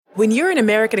When you're an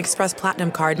American Express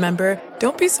Platinum card member,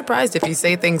 don't be surprised if you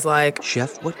say things like,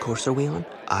 "Chef, what course are we on?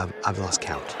 I've lost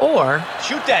count." Or,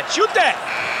 Shoot that!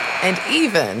 And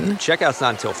even, Checkout's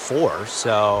not until 4,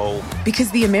 so...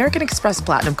 Because the American Express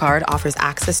Platinum Card offers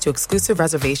access to exclusive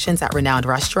reservations at renowned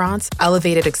restaurants,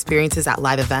 elevated experiences at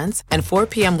live events, and 4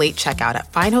 p.m. late checkout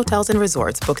at fine hotels and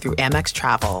resorts booked through Amex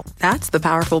Travel. That's the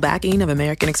powerful backing of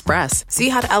American Express. See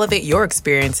how to elevate your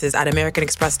experiences at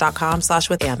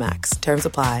americanexpress.com/withAmex. Terms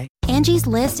apply. Angie's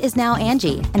List is now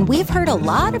Angie, and we've heard a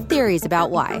lot of theories about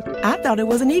why. I thought it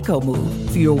was an eco move.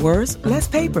 Fewer words, less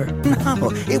paper.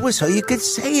 No, it was so you could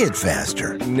say it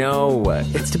faster. No,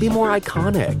 it's to be more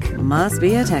iconic. Must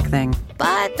be a tech thing.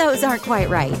 But those aren't quite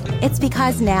right. It's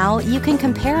because now you can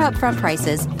compare upfront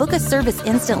prices, book a service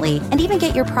instantly, and even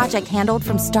get your project handled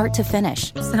from start to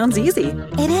finish. Sounds easy.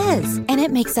 It is, and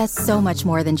it makes us so much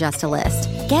more than just a list.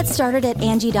 Get started at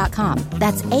Angie.com.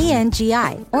 That's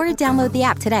ANGI, or download the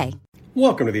app today.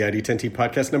 Welcome to the ID10T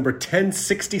podcast number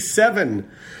 1067.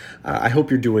 I hope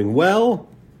you're doing well.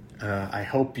 I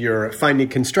hope you're finding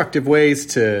constructive ways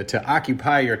to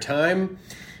occupy your time.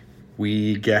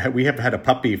 We have had a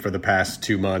puppy for the past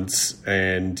 2 months,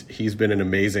 and he's been an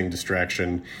amazing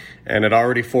distraction. And at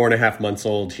already 4.5 months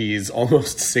old, he's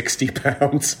almost 60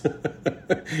 pounds.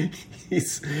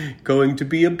 He's going to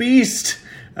be a beast.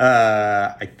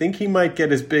 I think he might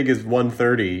get as big as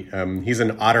 130. He's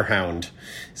an otter hound.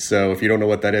 So if you don't know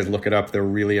what that is, look it up. They're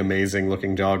really amazing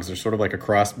looking dogs. They're sort of like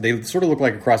they sort of look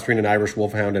like a cross between an Irish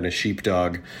wolfhound and a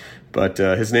sheepdog. But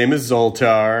his name is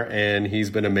Zoltar, and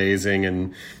he's been amazing.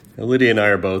 And Lydia and I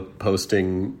are both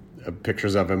posting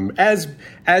pictures of him as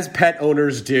pet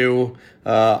owners do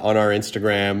on our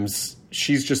Instagrams.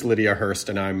 She's just Lydia Hurst,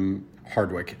 and I'm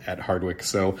Hardwick at Hardwick.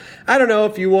 So I don't know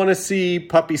if you want to see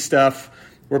puppy stuff.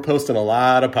 We're posting a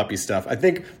lot of puppy stuff. I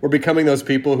think we're becoming those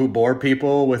people who bore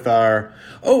people with our,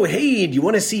 "Oh, hey, do you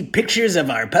want to see pictures of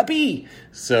our puppy?"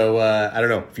 So I don't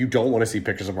know. If you don't want to see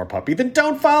pictures of our puppy, then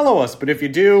don't follow us. But if you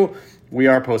do, we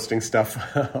are posting stuff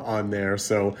on there.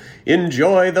 So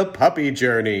enjoy the puppy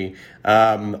journey.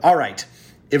 All right.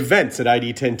 Events at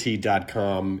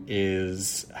ID10T.com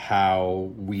is how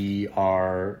we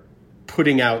are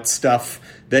putting out stuff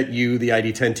that you, the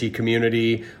ID10T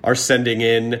community, are sending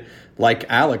in. Like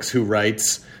Alex, who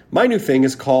writes, "My new thing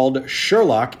is called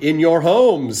Sherlock in Your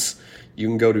Homes." You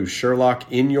can go to Sherlock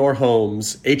in Your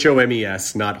Homes,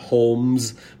 HOMES, not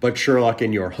Holmes, but Sherlock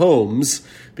in Your Homes,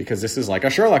 because this is like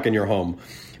a Sherlock in your home.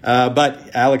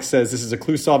 But Alex says this is a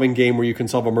clue-solving game where you can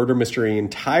solve a murder mystery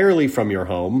entirely from your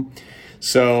home.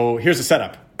 So here's the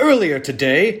setup. Earlier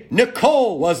today,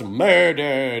 Nicole was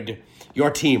murdered. Your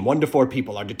team, 1 to 4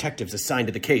 people, are detectives assigned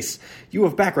to the case. You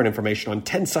have background information on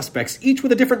 10 suspects, each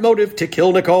with a different motive to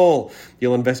kill Nicole.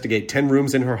 You'll investigate 10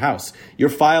 rooms in her house. Your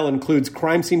file includes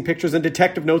crime scene pictures and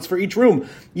detective notes for each room.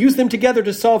 Use them together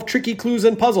to solve tricky clues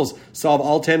and puzzles. Solve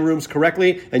all 10 rooms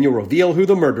correctly, and you'll reveal who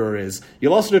the murderer is.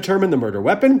 You'll also determine the murder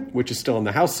weapon, which is still in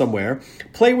the house somewhere.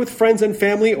 Play with friends and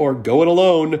family, or go it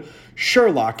alone.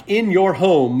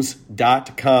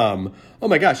 SherlockInYourHomes.com. Oh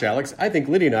my gosh, Alex, I think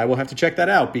Lydia and I will have to check that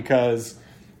out because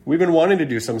we've been wanting to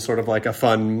do some sort of like a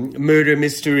fun murder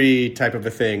mystery type of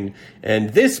a thing.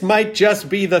 And this might just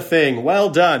be the thing. Well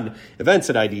done. Events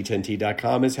at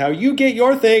ID10T.com is how you get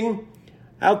your thing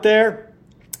out there.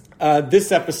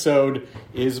 This episode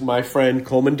is my friend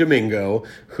Coleman Domingo,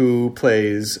 who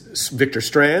plays Victor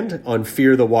Strand on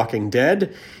Fear the Walking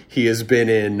Dead. He has been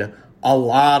in a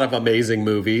lot of amazing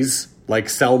movies, like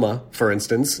Selma, for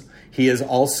instance. He is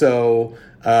also,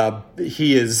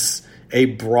 he is a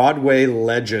Broadway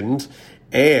legend,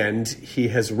 and he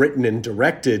has written and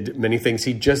directed many things.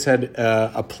 He just had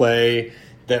a play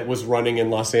that was running in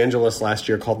Los Angeles last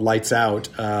year called Lights Out.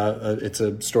 It's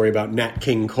a story about Nat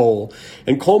King Cole.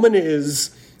 And Coleman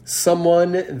is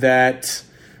someone that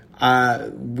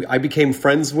I became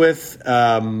friends with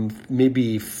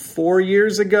maybe 4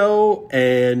 years ago,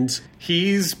 and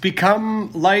he's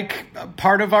become like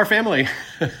part of our family.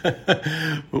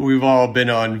 We've all been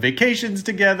on vacations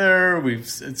together. We've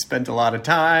spent a lot of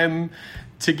time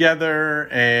together,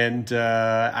 and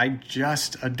I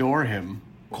just adore him.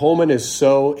 Coleman is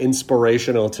so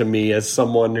inspirational to me as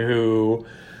someone who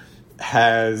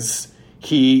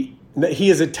he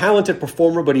is a talented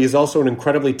performer, but he is also an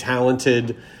incredibly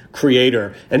talented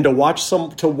creator. And to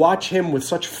watch him with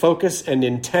such focus and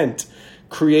intent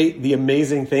create the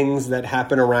amazing things that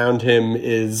happen around him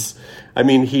is, I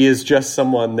mean, he is just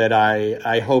someone that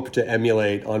I hope to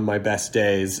emulate on my best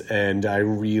days, and I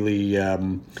really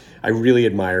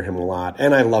admire him a lot,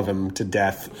 and I love him to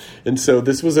death. And so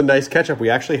this was a nice catch-up. We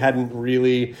actually hadn't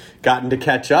really gotten to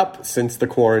catch up since the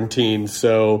quarantine,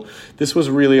 so this was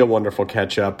really a wonderful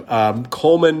catch-up.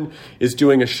 Coleman is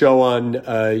doing a show on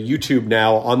YouTube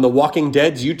now, on the Walking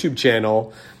Dead's YouTube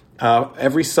channel,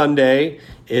 every Sunday.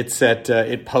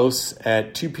 It posts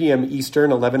at 2 p.m.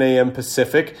 Eastern, 11 a.m.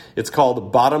 Pacific. It's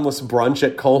called Bottomless Brunch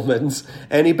at Coleman's.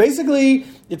 And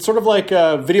it's sort of like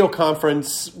a video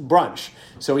conference brunch.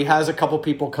 So he has a couple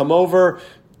people come over,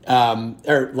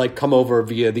 come over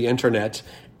via the internet.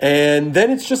 And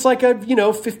then it's just like a,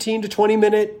 15 to 20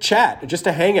 minute chat, just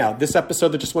a hangout. This episode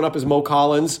that just went up is Mo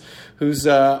Collins, who's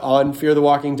on Fear the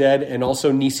Walking Dead, and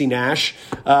also Niecy Nash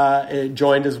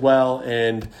joined as well.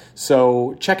 And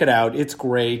so check it out. It's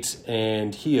great,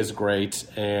 and he is great.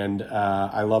 And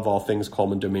I love all things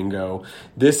Coleman Domingo.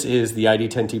 This is the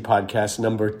ID10T podcast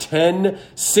number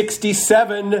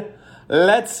 1067.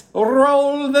 Let's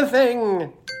roll the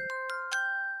thing.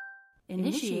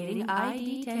 Initiating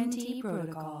ID10T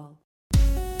protocol.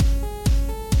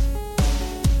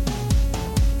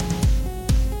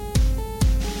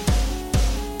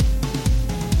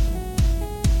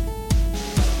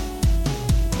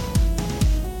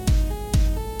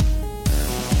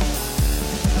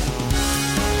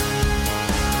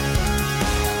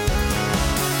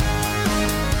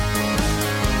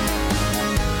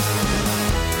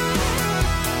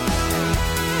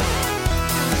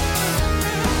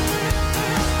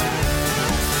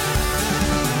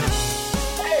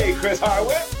 Chris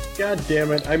Harwood. God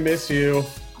damn it, I miss you.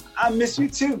 I miss you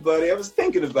too, buddy. I was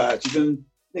thinking about you. Been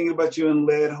thinking about you and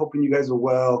Lyd, hoping you guys are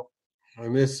well. I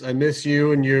miss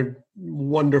you and your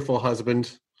wonderful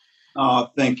husband. Oh,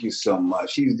 thank you so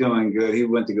much. He's doing good. He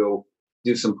went to go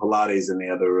do some Pilates in the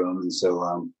other room, and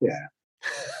so yeah.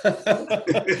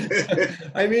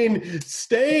 I mean,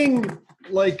 staying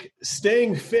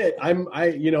fit. I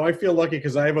feel lucky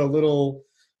because I have a little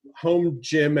home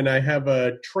gym and I have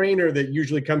a trainer that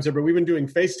usually comes over. We've been doing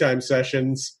FaceTime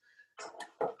sessions.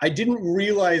 I didn't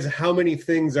realize how many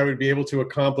things I would be able to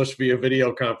accomplish via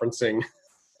video conferencing.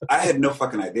 I had no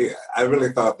fucking idea. I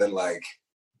really thought that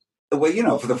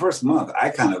for the first month, I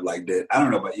kind of did, I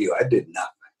don't know about you, I did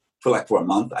nothing. For a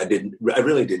month, I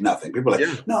really did nothing. People are like,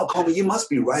 yeah. No, Coleman, you must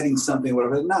be writing something,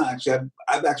 whatever. No, actually,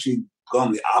 I've actually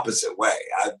gone the opposite way.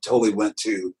 I totally went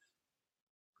to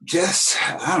just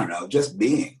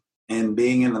being in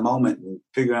the moment and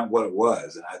figuring out what it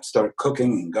was. And I started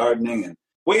cooking and gardening. And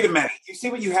wait a minute, you see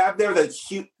what you have there? That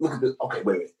cute, look at this. Okay,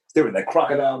 wait. There with that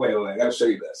crocodile. Wait, I got to show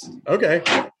you this. Okay.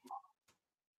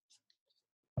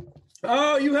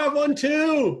 Oh, you have one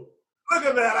too. Look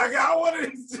at that. I got one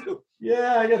of these too.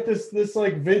 Yeah, I got this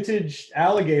vintage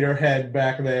alligator head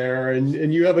back there,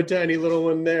 and you have a tiny little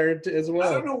one there as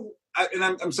well. I don't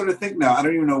know. I'm starting to think now. I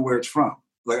don't even know where it's from.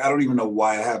 I don't even know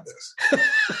why I have this.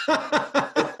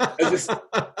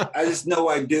 I just know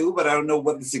I do, but I don't know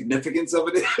what the significance of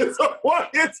it is or why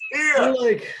it's here.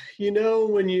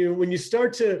 When you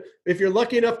start to, if you're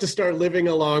lucky enough to start living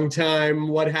a long time,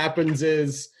 what happens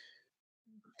is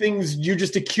you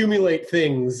just accumulate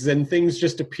things and things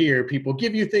just appear. People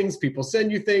give you things, people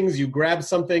send you things, you grab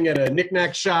something at a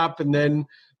knick-knack shop, and then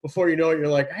before you know it, you're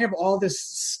like, I have all this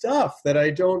stuff that I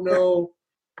don't know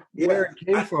where it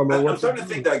came from. I'm starting to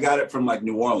think that I got it from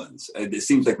New Orleans. It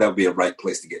seems like that would be a right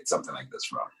place to get something like this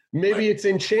from. Maybe it's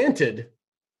enchanted.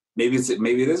 Maybe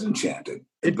it is enchanted.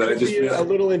 It could be a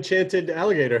little enchanted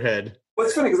alligator head. Well,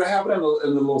 it's funny because I have it in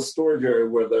the little storage area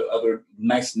where the other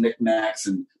nice knickknacks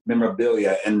and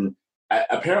memorabilia, and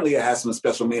apparently it has some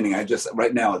special meaning. I just don't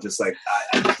know.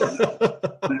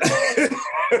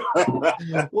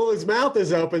 Well, his mouth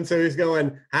is open, so he's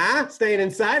going, huh? Staying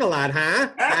inside a lot, huh?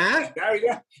 Huh?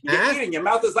 You're eating. Your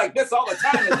mouth is like this all the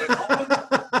time.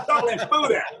 Stolen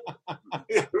food at.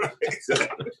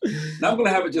 Now I'm going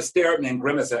to have it just stare at me and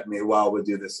grimace at me while we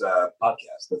do this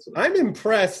podcast. I'm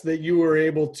impressed that you were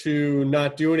able to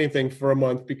not do anything for a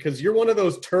month, because you're one of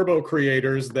those turbo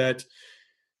creators that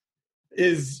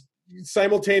is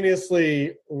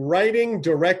simultaneously writing,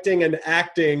 directing, and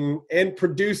acting and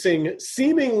producing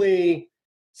seemingly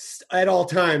at all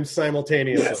times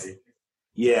simultaneously. Yes.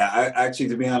 Yeah, I actually,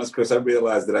 to be honest, Chris, I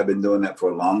realized that I've been doing that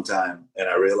for a long time, and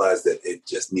I realized that it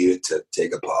just needed to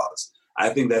take a pause. I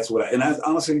think that's what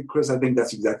honestly, Chris, I think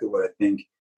that's exactly what I think.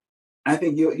 I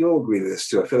think you'll agree to this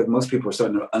too. I feel like most people are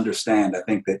starting to understand.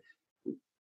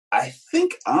 I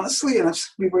think honestly, and I'm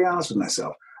just going to be very honest with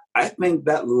myself, I think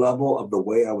that level of the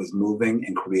way I was moving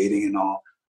and creating and all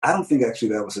I don't think actually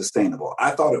that was sustainable.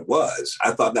 I thought it was.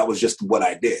 I thought that was just what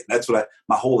I did. That's what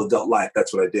my whole adult life,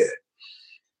 that's what I did.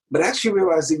 But actually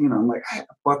realizing, I'm like, I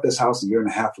bought this house a year and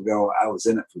a half ago. I was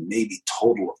in it for maybe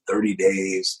total of 30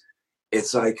 days.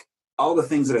 It's like all the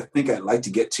things that I think I'd like to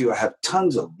get to. I have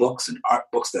tons of books and art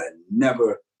books that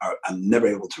I'm never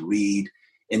able to read.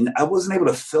 And I wasn't able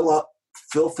to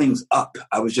fill things up.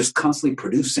 I was just constantly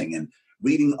producing and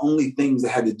reading only things that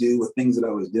had to do with things that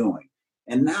I was doing.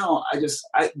 And now I just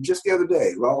the other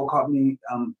day, Raul caught me,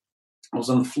 I was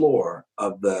on the floor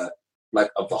of the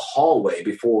hallway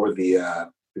before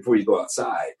you go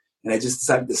outside. And I just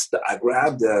decided I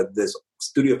grabbed this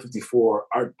Studio 54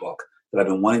 art book that I've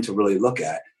been wanting to really look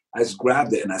at. I just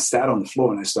grabbed it and I sat on the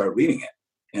floor and I started reading it.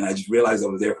 And I just realized I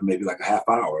was there for maybe like a half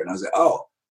hour. And I was like, oh,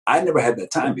 I never had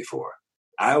that time before.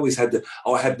 I always had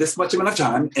I had this much amount of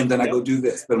time and then I go do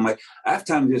this. But I'm like, I have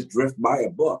time to just drift by a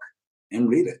book and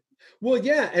read it. Well,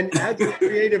 yeah. And as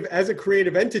a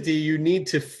creative entity, you need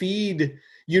to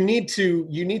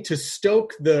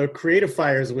stoke the creative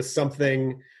fires with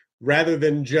something rather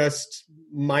than just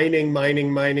mining.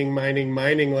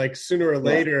 Like sooner or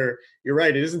later, you're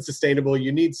right. It isn't sustainable.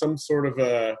 You need some sort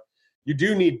of you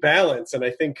do need balance. And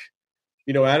I think,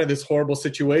 out of this horrible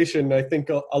situation, I think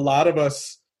a lot of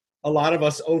us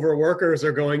overworkers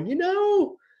are going,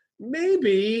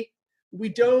 maybe we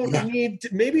don't need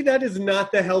to, maybe that is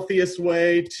not the healthiest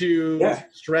way to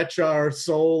stretch our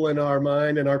soul and our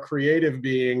mind and our creative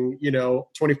being,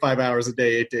 25 hours a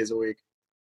day, 8 days a week.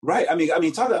 Right. I'm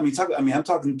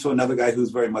talking to another guy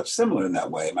who's very much similar in that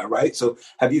way. Am I right? So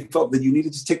have you felt that you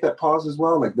needed to take that pause as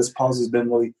well? Like this pause has been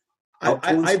really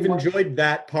helpful? I've enjoyed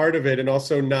that part of it and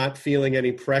also not feeling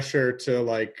any pressure to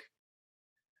like,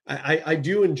 I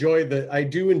do enjoy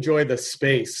the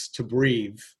space to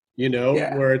breathe,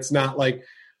 where it's not like,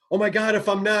 oh my God, if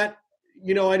I'm not,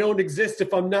 I don't exist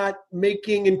if I'm not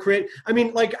making and create. I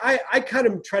mean, like I kind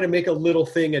of try to make a little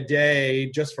thing a day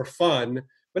just for fun,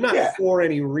 but not for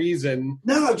any reason.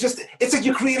 No, it's like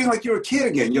you're creating like you're a kid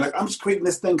again. You're like, I'm just creating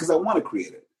this thing because I want to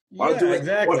create it. I'll do it,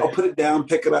 exactly. I'll put it down,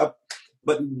 pick it up,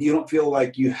 but you don't feel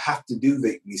like you have to do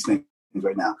these things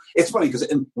right now. It's funny because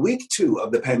in week 2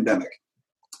 of the pandemic,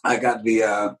 I got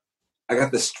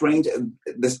this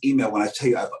email when I tell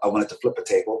you I wanted to flip a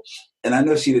table, and I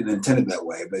know she didn't intend it that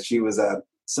way, but she was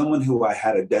someone who I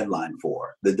had a deadline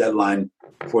for. The deadline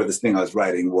for this thing I was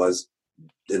writing was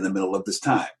in the middle of this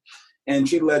time. And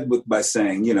she led by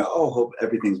saying, hope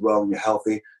everything's well and you're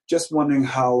healthy. Just wondering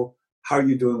how are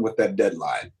you doing with that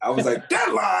deadline? I was like,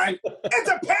 deadline? It's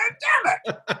a pandemic.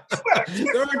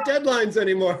 There aren't deadlines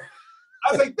anymore.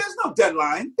 I was like, there's no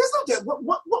deadline. There's no deadline.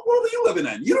 What world are you living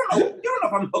in? You don't know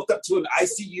if I'm hooked up to an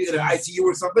ICU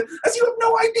or something. You have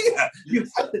no idea.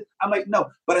 I'm like,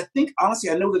 no. But I think, honestly,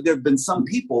 I know that there have been some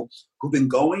people who've been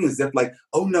going as if like,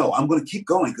 oh no, I'm going to keep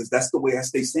going because that's the way I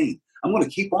stay sane. I'm going to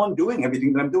keep on doing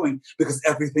everything that I'm doing because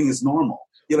everything is normal.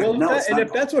 You're like, no,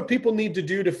 if that's what people need to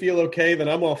do to feel okay, then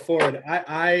I'm all for it.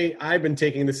 I've been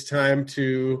taking this time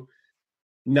to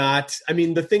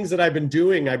the things that I've been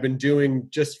doing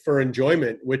just for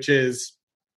enjoyment, which is,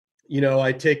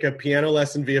 I take a piano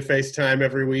lesson via FaceTime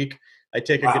every week. I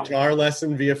take a guitar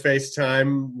lesson via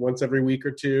FaceTime once every week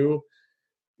or two.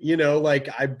 Lydia and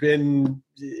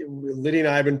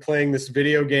I have been playing this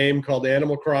video game called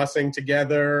Animal Crossing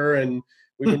together, and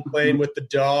we've been playing with the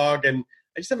dog, and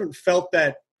I just haven't felt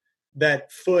that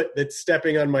foot that's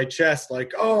stepping on my chest.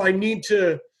 Like, oh, I need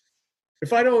to,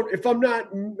 I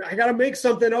gotta make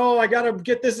something. Oh, I gotta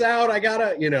get this out. I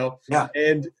gotta,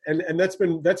 and that's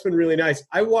been really nice.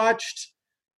 I watched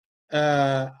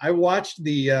the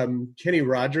Kenny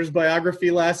Rogers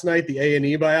biography last night, the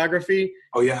A&E biography.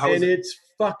 Oh yeah. It's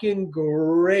fucking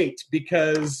great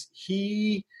because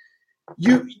Kenny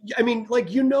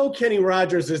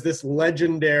Rogers is this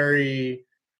legendary,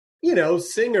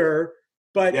 singer,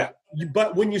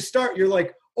 but when you start, you're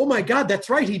like, oh my God, that's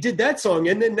right. He did that song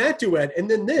and then that duet and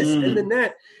then this and then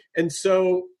that. And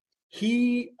so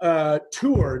he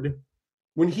toured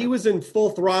when he was in Full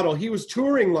Throttle. He was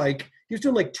touring he was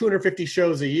doing like 250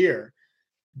 shows a year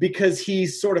because he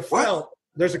sort of felt,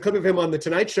 there's a clip of him on the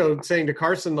Tonight Show saying to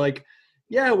Carson, like,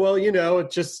 yeah, well,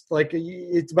 it's just like,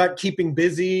 it's about keeping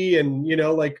busy and, you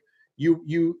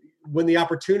when the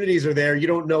opportunities are there, you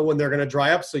don't know when they're going to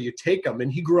dry up. So you take them.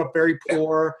 And he grew up very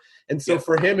poor. And so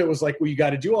for him, it was like, well, you got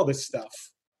to do all this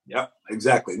stuff. Yeah,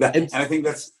 exactly. And I think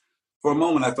that's, for a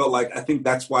moment, I felt like, I think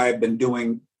that's why I've been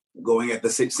going at the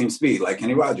same speed, like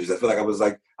Kenny Rogers. I feel like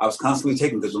I was constantly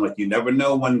taking this. I'm like, you never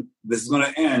know when this is going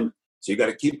to end. So you got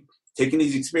to keep taking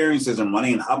these experiences and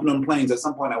running and hopping on planes. At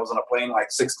some point, I was on a plane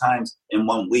like 6 times in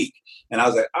 1 week. And I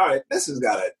was like, all right, this has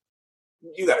got to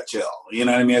you got to chill. You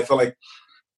know what I mean? I feel like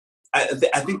I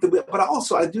think but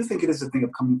also I do think it is a thing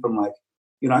of coming from like,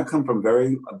 you know, I come from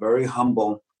a very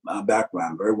humble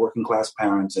background, very working class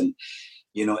parents, and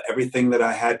you know, everything that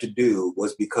I had to do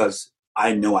was because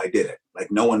I know I did it.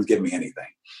 Like no one's giving me anything,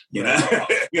 you know.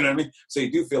 You know what I mean? So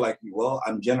you do feel like, well,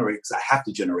 I'm generating because I have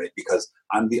to generate because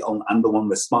I'm the one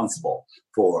responsible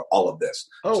for all of this.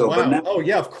 Oh, so, wow. But now, oh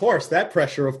yeah, of course, that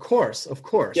pressure, of course.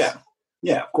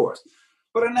 Yeah, of course.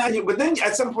 But then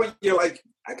at some point you're like,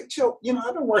 I could chill. You know,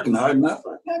 I've been working hard enough.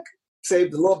 I could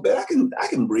save a little bit. I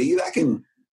can breathe. I can,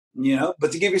 you know.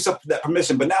 But to give yourself that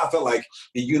permission. But now I feel like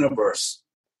the universe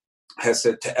has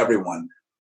said to everyone,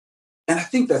 and I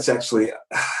think that's actually,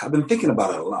 I've been thinking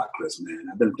about it a lot, Chris, man.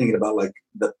 I've been thinking about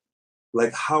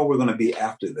like how we're going to be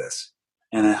after this.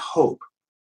 And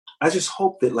I just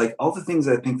hope that like all the things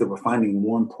that I think that we're finding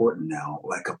more important now,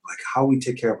 like how we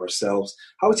take care of ourselves,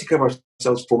 how we take care of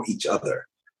ourselves for each other.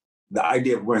 The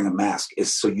idea of wearing a mask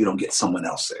is so you don't get someone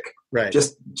else sick. Right.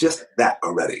 Just that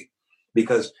already.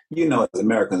 Because, you know, as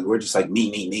Americans, we're just like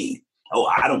me. Oh,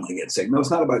 I don't want to get sick. No,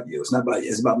 it's not about you. It's not about you.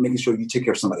 It's about making sure you take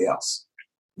care of somebody else.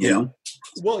 You know?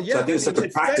 Well, yeah. So I think it's such a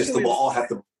practice that we'll all have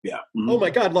to, yeah. Mm-hmm. Oh my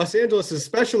God, Los Angeles is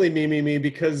especially me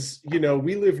because, you know,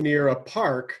 we live near a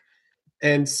park.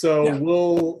 And so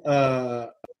we'll,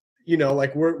 you know,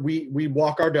 like we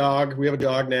walk our dog. We have a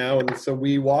dog now. And so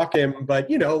we walk him, but,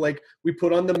 you know, like we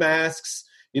put on the masks,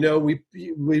 you know, we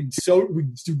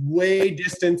way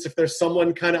distance. If there's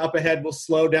someone kind of up ahead, we'll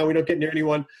slow down. We don't get near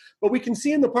anyone. But we can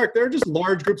see in the park, there are just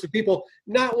large groups of people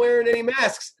not wearing any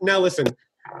masks. Now, listen,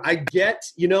 I get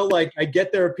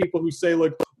there are people who say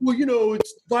like, well, you know,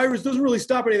 it's virus doesn't really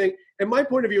stop anything. And my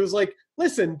point of view is like,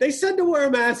 listen, they said to wear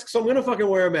a mask, so I'm going to fucking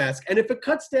wear a mask. And if it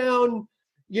cuts down,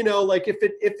 you know, like if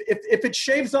it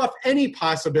shaves off any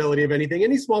possibility of anything,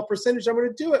 any small percentage, I'm going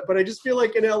to do it. But I just feel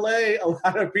like in LA, a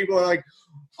lot of people are like,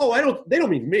 oh, they don't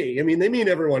mean me. I mean, they mean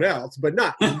everyone else, but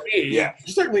not me. Yeah.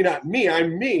 Certainly not me.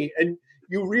 I'm me. And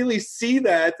you really see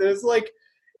that. It's like,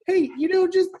 hey, you know,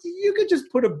 you could just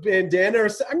put a bandana or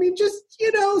I mean, just,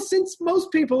 you know, since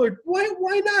most people are,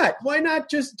 why not? Why not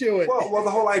just do it? Well, the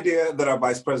whole idea that our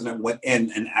vice president went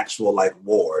in an actual like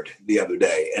ward the other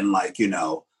day and like, you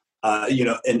know,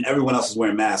 and everyone else is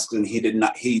wearing masks and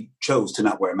he chose to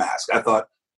not wear a mask. I thought,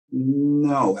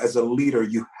 no, as a leader,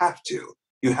 you have to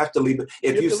leave.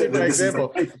 If you say that this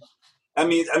example. I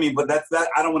mean, but that's that.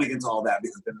 I don't want to get into all that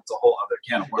because then it's a whole other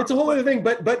can of worms. It's a whole other thing.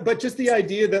 But just the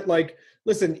idea that like,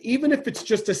 listen, even if it's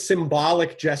just a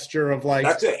symbolic gesture of like,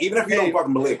 that's it. Even if you don't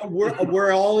fucking believe it,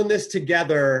 we're all in this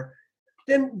together.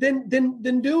 Then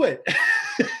do it.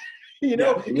 You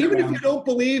know, even if you don't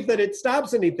believe that it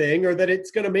stops anything or that it's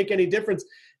going to make any difference,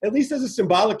 at least as a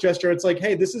symbolic gesture, it's like,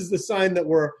 hey, this is the sign that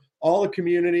we're all a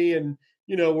community and,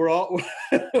 you know, we're all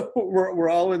we're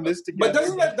all in this together.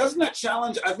 But doesn't that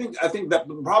challenge? I think that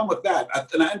the problem with that,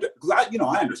 and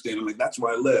I understand. I'm like, that's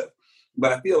where I live,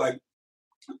 but I feel like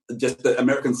just the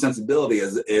American sensibility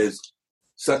is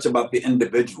such about the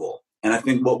individual, and I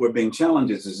think what we're being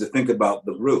challenged is to think about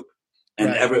the group. And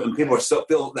right. And people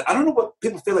I don't know what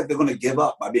people feel like they're going to give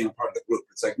up by being a part of the group.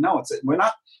 It's like, no,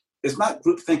 it's not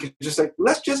group thinking. It's just like,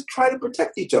 let's just try to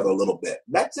protect each other a little bit.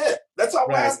 That's it. That's all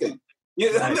we're asking.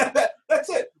 That's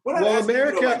it. Well,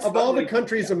 America, of all the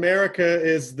countries, America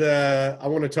is I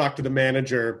want to talk to the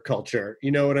manager culture.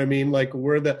 You know what I mean? Like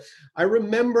I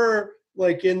remember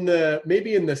like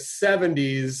maybe in the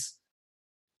 70s,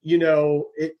 you know,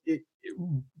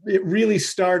 it really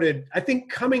started, I think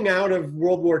coming out of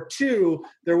World War II,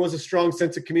 there was a strong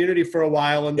sense of community for a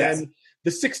while. And then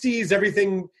the 60s,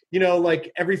 everything, you know,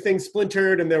 like everything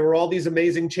splintered and there were all these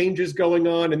amazing changes going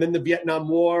on. And then the Vietnam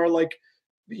War, like,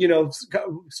 you know,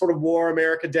 sort of wore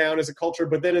America down as a culture.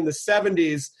 But then in the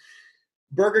 70s,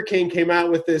 Burger King came out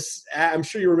with this, I'm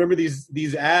sure you remember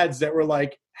these ads that were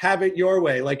like, have it your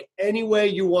way. Like any way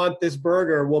you want this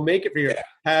burger, we'll make it for you. Yeah.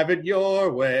 Have it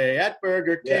your way at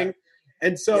Burger King. Yeah.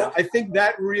 And so I think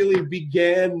that really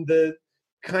began the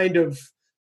kind of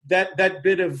that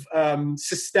bit of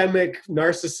systemic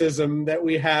narcissism that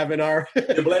we have in our...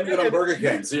 You're blaming it on Burger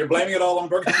King. So you're blaming it all on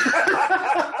Burger King.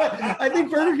 I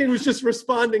think Burger King was just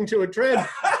responding to a trend.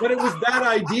 But it was that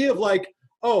idea of like,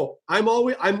 oh,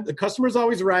 the customer's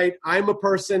always right. I'm a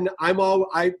person.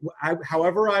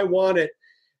 However I want it.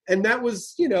 And that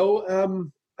was, you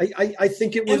know... I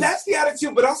think it was, and that's the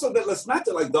attitude. But also that let's not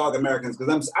to like dog Americans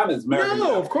because I'm as American.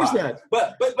 No, of course not.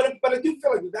 But I do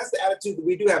feel like that's the attitude that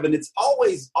we do have, and it's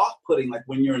always off-putting. Like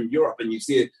when you're in Europe and you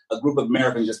see a group of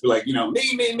Americans just be like, you know,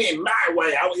 me, my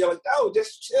way. You're like, oh,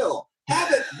 just chill.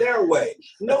 Have it their way.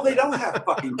 No, they don't have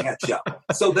fucking ketchup.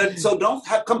 So don't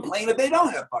complain if they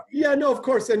don't have fucking. Yeah, no, of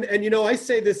course, and I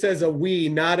say this as a we,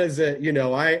 not as a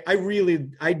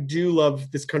I do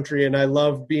love this country, and I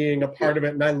love being a part of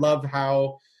it, and I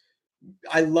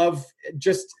love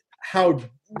just how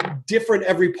different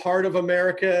every part of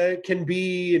America can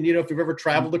be, and if you've ever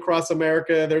traveled across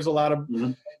America, there's a lot of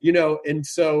and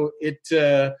so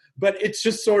but it's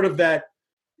just sort of that.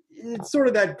 It's sort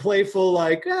of that playful,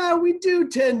 like, we do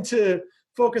tend to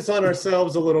focus on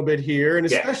ourselves a little bit here, and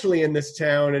especially in this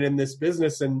town and in this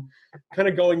business, and kind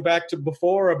of going back to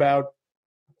before about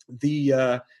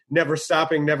the never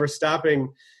stopping.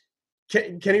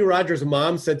 Kenny Rogers'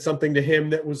 mom said something to him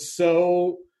that was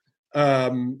so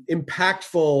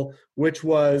impactful, which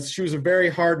was she was a very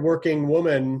hardworking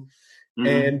woman,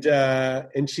 and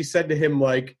she said to him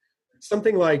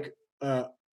something like,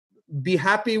 be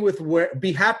happy with where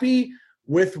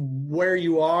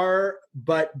you are,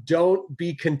 but don't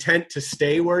be content to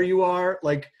stay where you are.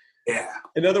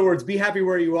 In other words, be happy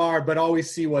where you are, but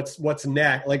always see what's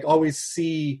next. Always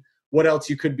see what else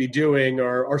you could be doing,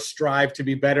 or strive to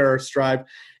be better, or strive.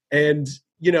 And,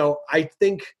 I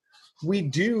think we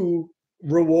do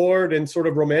reward and sort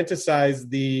of romanticize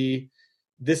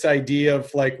this idea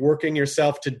of working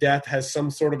yourself to death has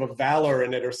some sort of a valor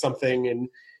in it or something.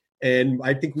 And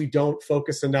I think we don't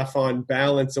focus enough on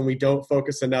balance, and we don't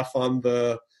focus enough on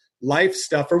the life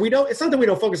stuff, it's not that we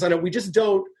don't focus on it. We just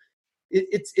don't,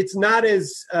 it's not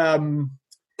as,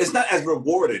 it's not as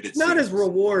rewarded. It's not as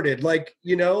rewarded.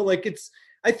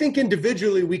 I think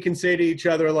individually we can say to each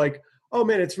other, oh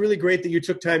man, it's really great that you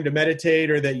took time to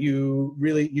meditate, or that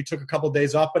you took a couple of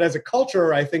days off. But as a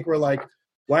culture, I think we're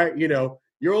why,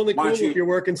 you're only cool if you're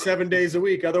working 7 days a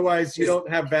week. Otherwise you don't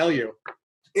have value.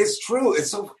 It's true.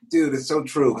 It's so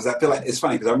true. Because I feel like it's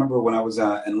funny. Because I remember when I was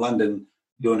in London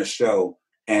doing a show,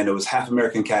 and it was half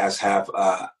American cast, half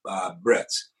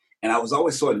Brits. And I was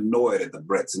always so annoyed at the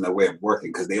Brits and their way of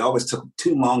working, because they always took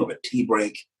too long of a tea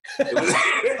break. They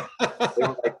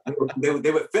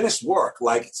would finish work.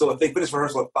 So if they finished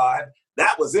rehearsal at 5,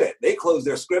 that was it. They closed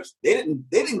their scripts. They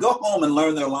didn't go home and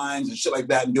learn their lines and shit like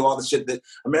that, and do all the shit that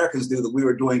Americans do that we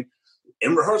were doing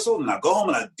in rehearsal. And I'll go home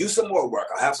and I'll do some more work.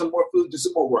 I'll have some more food, do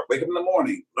some more work, wake up in the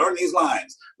morning, learn these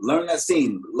lines, learn that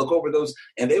scene, look over those.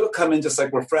 And they would come in just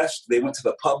refreshed. They went to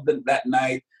the pub that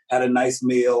night, had a nice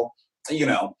meal,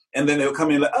 and then they would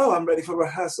come in oh, I'm ready for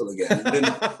rehearsal again. And then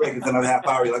break it another half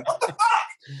hour. You're like, what the fuck?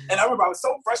 And I remember I was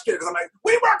so frustrated, because I'm like,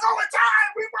 we work all the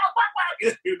time. We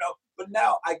work. But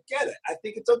now I get it. I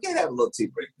think it's okay to have a little tea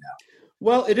break now.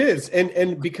 Well, it is.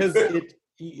 And because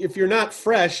if you're not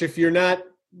fresh, if you're not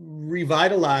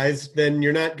revitalized, then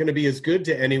you're not going to be as good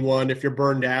to anyone if you're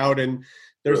burned out, and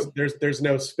there's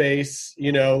no space,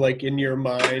 in your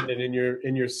mind and in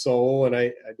your soul. And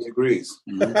I agrees.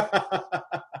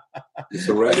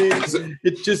 So right.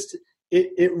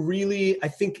 It really, I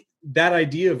think that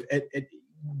idea of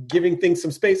giving things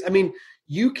some space. I mean,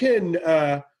 you can.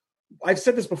 I've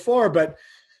said this before, but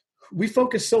we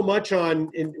focus so much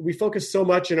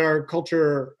in our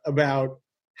culture about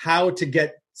how to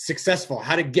get successful,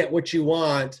 how to get what you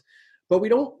want, but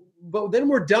then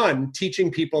we're done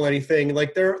teaching people anything.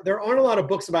 There aren't a lot of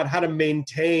books about how to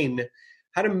maintain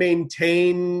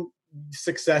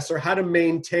success, or how to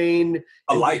maintain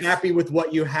a life, happy with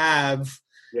what you have.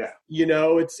 Yeah.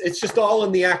 It's just all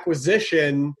in the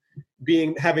acquisition,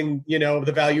 having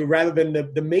the value, rather than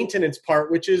the maintenance part,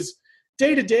 which is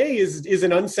day to day is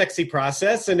an unsexy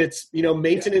process, and it's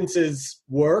maintenance is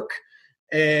work.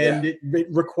 And it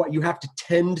you have to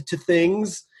tend to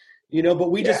things,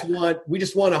 but we just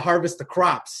want to harvest the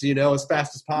crops, as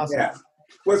fast as possible. Yeah.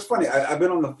 Well, it's funny. I've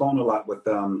been on the phone a lot with,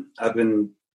 I've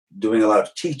been doing a lot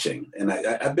of teaching, and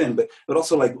I've been, but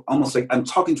also almost I'm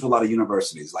talking to a lot of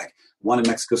universities, one in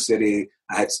Mexico City.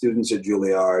 I had students at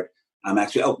Juilliard. I'm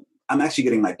actually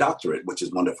getting my doctorate, which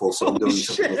is wonderful. So I'm doing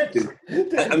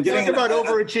I'm getting about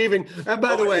overachieving.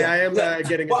 By the way, I am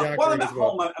getting a doctorate while I'm at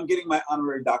home. I'm getting my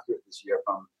honorary doctorate this year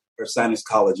from Ursinus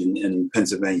College in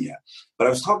Pennsylvania. But I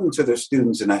was talking to their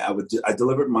students, and I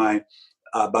delivered my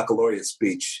baccalaureate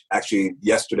speech actually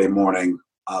yesterday morning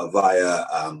via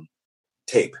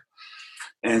tape.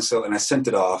 And I sent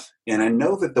it off. And I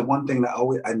know that the one thing that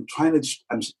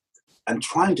I'm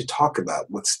trying to talk about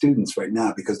with students right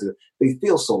now, because they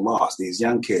feel so lost, these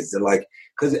young kids. They're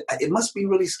because it must be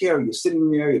really scary. You're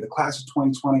sitting there, you're the class of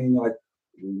 2020, and you're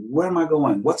where am I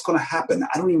going? What's going to happen?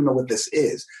 I don't even know what this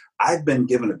is. I've been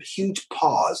given a huge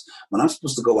pause when I'm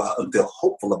supposed to go out and feel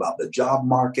hopeful about the job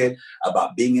market,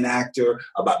 about being an actor,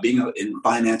 about being in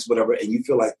finance, whatever, and you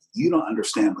feel like you don't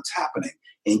understand what's happening.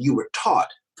 And you were taught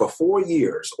for 4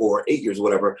 years or 8 years,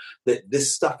 whatever, that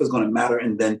this stuff is going to matter.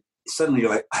 And then suddenly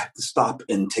you're like, I have to stop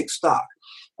and take stock.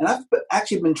 And I've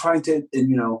actually been trying to,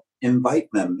 invite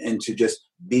them into just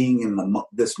being in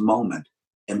this moment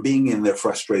and being in their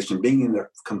frustration, being in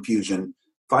their confusion,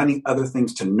 finding other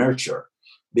things to nurture.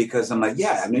 Because I'm like,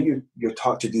 yeah, I know you're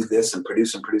taught to do this and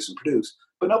produce,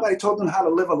 but nobody told them how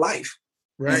to live a life.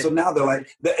 Right. And so now they're like,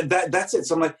 that's it.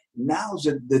 So I'm like, now's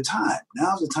the time.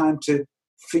 Now's the time to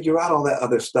figure out all that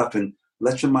other stuff and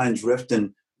let your mind drift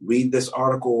and read this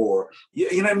article, or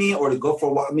you know what I mean, or to go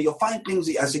for a walk. I mean, you'll find things.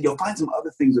 I said you'll find some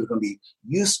other things that are going to be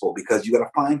useful, because you got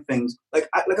to find things. Like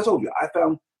I told you,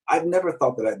 I've never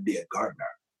thought that I'd be a gardener.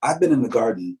 I've been in the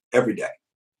garden every day,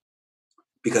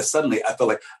 because suddenly I felt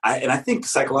like I think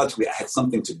psychologically I had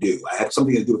something to do. I had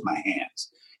something to do with my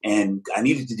hands, and I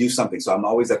needed to do something. So I'm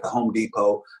always at the Home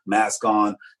Depot, mask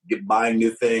on, buying new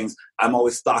things. I'm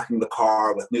always stocking the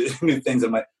car with new things.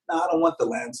 I'm like, no, I don't want the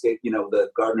landscape, the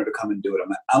gardener to come and do it. I'm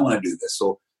like, I want to do this.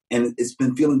 So, and it's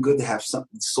been feeling good to have some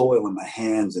soil in my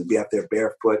hands and be out there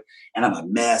barefoot, and I'm a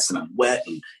mess and I'm wet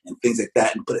and things like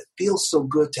that. But it feels so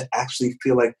good to actually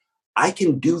feel like I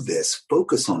can do this,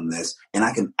 focus on this, and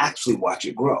I can actually watch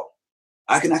it grow.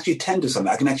 I can actually tend to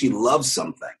something. I can actually love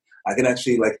something. I can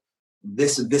actually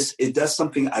this, it does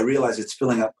something. I realize it's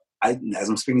filling up. As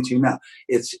I'm speaking to you now,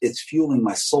 it's fueling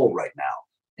my soul right now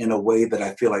in a way that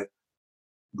I feel like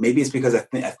maybe it's because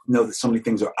I know that so many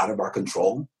things are out of our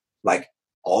control. Like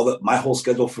my whole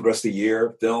schedule for the rest of the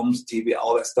year, films, TV,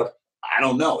 all that stuff. I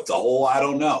don't know. It's a whole I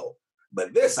don't know.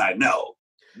 But this I know.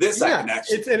 This I can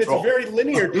actually control. It's very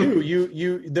linear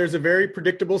too. There's a very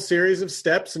predictable series of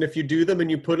steps, and if you do them and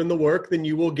you put in the work, then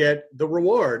you will get the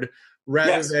reward.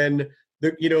 Rather than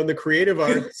in the creative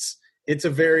arts, it's a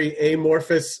very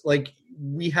amorphous. Like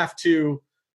we have to,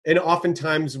 and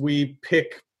oftentimes we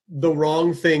pick the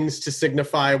wrong things to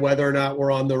signify whether or not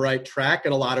we're on the right track,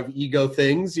 and a lot of ego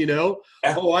things.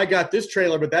 Oh, I got this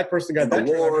trailer, but that person got that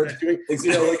trailer.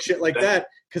 Like shit like that.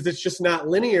 Because it's just not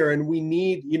linear, and we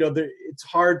need, it's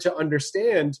hard to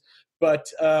understand. But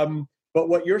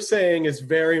what you're saying is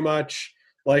very much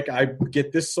like, I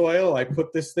get this soil, I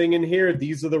put this thing in here,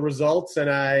 these are the results, and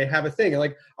I have a thing. And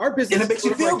like our business is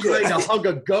sort of like trying to hug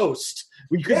a ghost,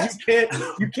 because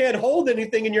you can't hold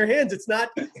anything in your hands. It's not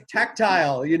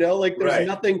tactile, like there's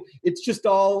nothing. It's just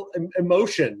all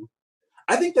emotion.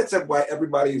 I think that's why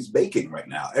everybody is baking right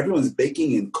now. Everyone's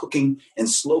baking and cooking and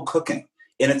slow cooking.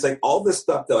 And it's like all this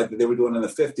stuff that they were doing in the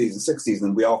 50s and 60s,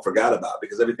 and we all forgot about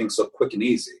because everything's so quick and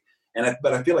easy.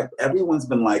 But I feel like everyone's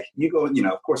been like, you go,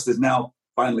 of course, there's now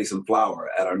finally some flour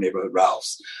at our neighborhood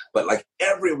Ralph's. But like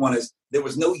there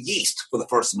was no yeast for the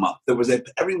first month.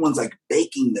 Everyone's like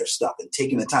baking their stuff and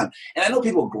taking the time. And I know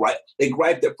people gripe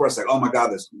at first, like, oh my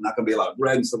God, there's not going to be a lot of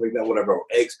bread and stuff like that, whatever, or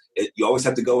eggs. You always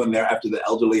have to go in there after the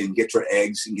elderly and get your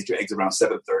eggs around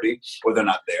 7:30, or they're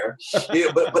not there.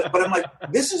 But I'm like,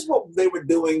 this is what they were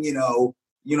doing,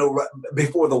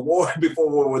 before the war, before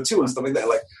World War II and stuff like that,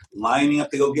 like lining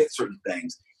up to go get certain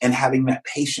things and having that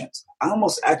patience. I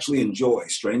almost actually enjoy,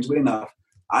 strangely enough,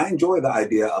 I enjoy the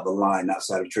idea of a line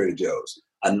outside of Trader Joe's,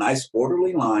 a nice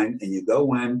orderly line, and you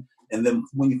go in, and then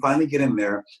when you finally get in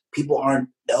there, people aren't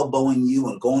elbowing you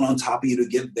and going on top of you to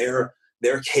get their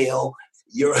kale.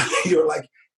 You're like,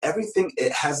 everything,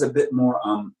 it has a bit more,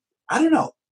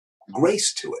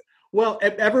 grace to it. Well,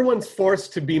 everyone's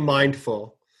forced to be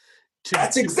mindful.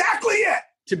 That's exactly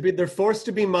it. They're forced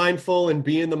to be mindful and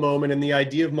be in the moment, and the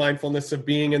idea of mindfulness of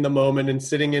being in the moment and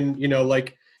sitting in,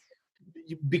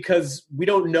 because we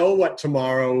don't know what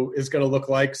tomorrow is going to look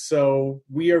like. So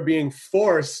we are being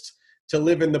forced to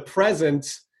live in the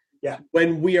present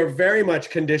when we are very much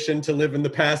conditioned to live in the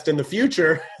past and the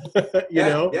future, you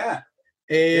know? Yeah.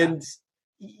 And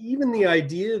even the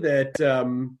idea that,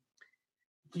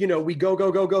 we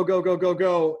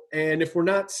go. And if we're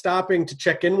not stopping to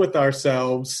check in with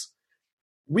ourselves,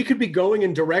 we could be going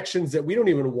in directions that we don't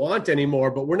even want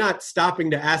anymore, but we're not stopping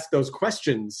to ask those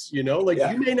questions, you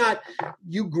may not,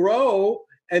 you grow.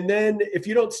 And then if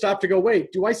you don't stop to go,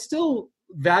 wait, do I still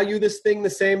value this thing the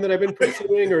same that I've been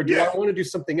pursuing? Or do I want to do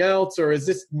something else? Or is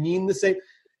this mean the same?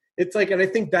 It's like, and I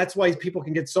think that's why people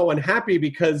can get so unhappy,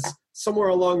 because somewhere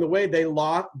along the way they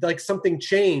lost, like something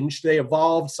changed, they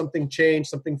evolved, something changed,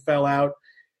 something fell out,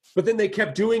 but then they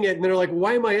kept doing it, and they're like,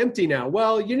 why am I empty now?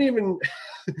 Well, you don't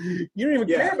even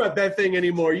care about that thing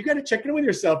anymore. You got to check in with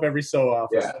yourself every so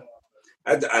often.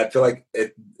 Yeah, I feel like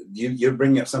you're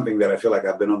bringing up something that I feel like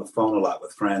I've been on the phone a lot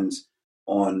with friends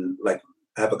on, like,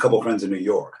 I have a couple of friends in New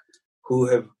York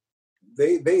who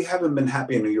they haven't been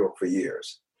happy in New York for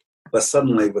years. But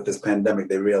suddenly with this pandemic,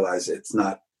 they realize it's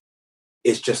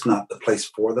just not the place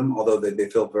for them, although they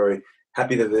feel very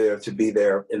happy that they're to be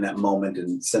there in that moment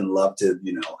and send love to,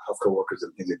 healthcare workers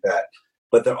and things like that.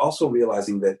 But they're also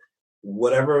realizing that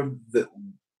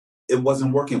it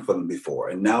wasn't working for them before.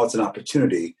 And now it's an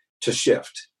opportunity to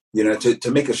shift,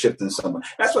 to make a shift in someone.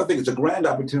 That's why I think it's a grand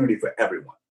opportunity for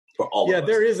everyone. For all of us.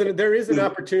 There is an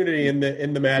opportunity in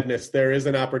the madness. There is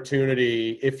an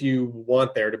opportunity, if you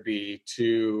want there to be,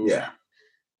 to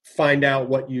find out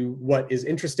what is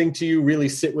interesting to you, really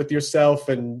sit with yourself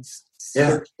and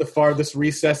search the farthest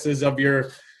recesses of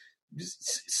your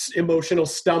emotional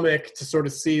stomach to sort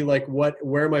of see like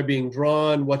where am I being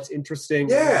drawn, what's interesting.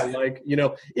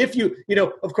 If you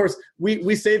of course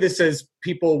we say this as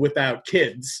people without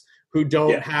kids who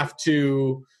don't have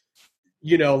to,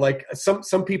 like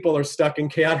some people are stuck in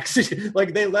chaotic situations.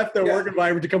 Like they left their work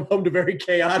environment to come home to very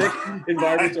chaotic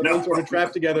environments and sort of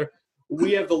trapped together.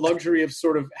 We have the luxury of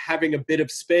sort of having a bit of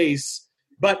space,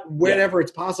 but whenever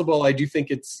it's possible, I do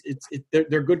think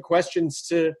they're good questions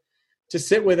to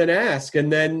sit with and ask.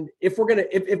 And then if we're going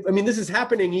to, this is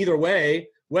happening either way,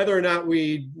 whether or not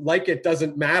we like it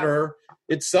doesn't matter.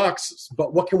 It sucks,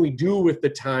 but what can we do with the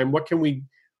time? What can we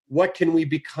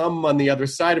become on the other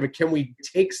side of it? Can we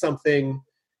take something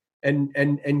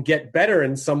and get better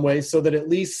in some way so that at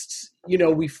least,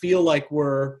 we feel like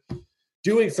we're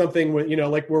doing something with,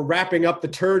 like we're wrapping up the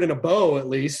turd in a bow at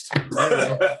least.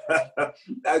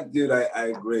 Dude, I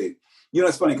agree.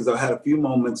 It's funny because I've had a few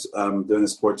moments during the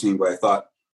sport team where I thought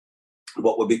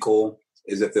what would be cool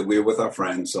is if we were with our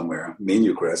friends somewhere, me and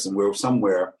you, Chris, and we were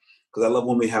somewhere, because I love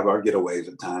when we have our getaways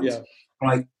at times. Yeah. I'm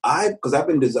like, because I've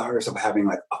been desirous of having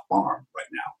like a farm right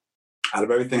now. Out of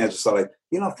everything, I just thought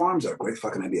farms are a great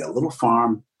fucking idea. A little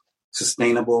farm,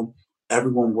 sustainable,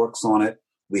 everyone works on it.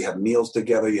 We have meals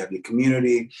together. You have your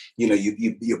community.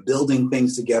 You're building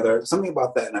things together. Something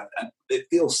about that, and it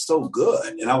feels so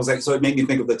good. And I was like, so it made me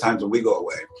think of the times when we go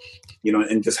away,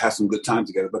 and just have some good time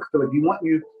together. But I feel like you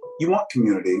want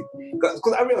community,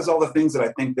 because I realize all the things that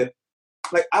I think that,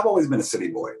 like, I've always been a city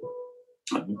boy.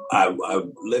 I've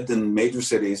lived in major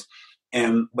cities,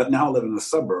 but now I live in the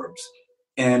suburbs,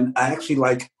 and I actually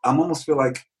almost feel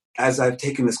like, as I've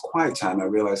taken this quiet time, I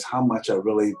realize how much I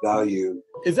really value.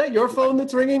 Is that your phone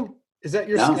that's ringing? Is that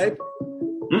your Skype?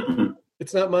 Mm-mm.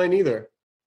 It's not mine either.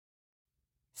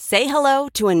 Say hello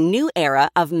to a new era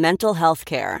of mental health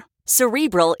care.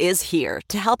 Cerebral is here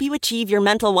to help you achieve your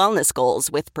mental wellness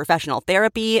goals with professional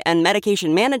therapy and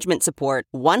medication management support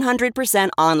 100%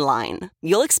 online.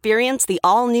 You'll experience the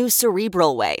all-new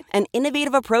Cerebral Way, an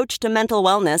innovative approach to mental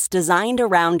wellness designed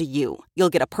around you. You'll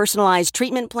get a personalized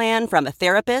treatment plan from a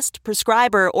therapist,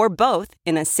 prescriber, or both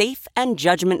in a safe and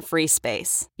judgment-free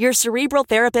space. Your Cerebral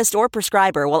therapist or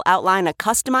prescriber will outline a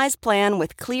customized plan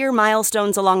with clear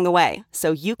milestones along the way,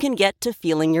 so you can get to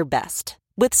feeling your best.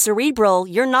 With Cerebral,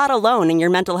 you're not alone in your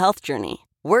mental health journey.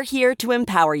 We're here to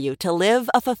empower you to live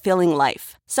a fulfilling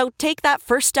life. So take that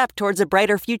first step towards a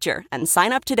brighter future and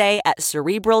sign up today at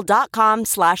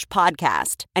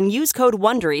Cerebral.com/podcast and use code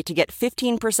WONDERY to get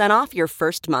 15% off your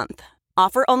first month.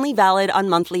 Offer only valid on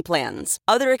monthly plans.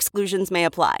 Other exclusions may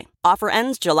apply. Offer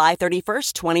ends July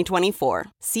 31st, 2024.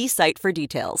 See site for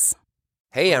details.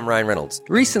 Hey, I'm Ryan Reynolds.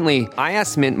 Recently, I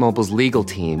asked Mint Mobile's legal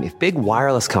team if big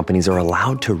wireless companies are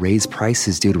allowed to raise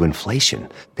prices due to inflation.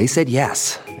 They said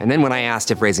yes. And then when I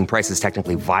asked if raising prices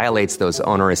technically violates those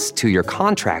onerous two-year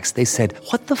contracts, they said,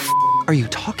 "What the f*** are you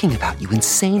talking about, you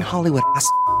insane Hollywood ass?"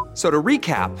 So to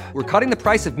recap, we're cutting the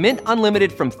price of Mint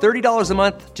Unlimited from $30 a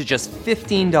month to just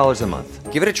 $15 a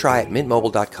month. Give it a try at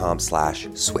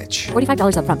mintmobile.com/switch.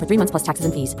 $45 up front for 3 months plus taxes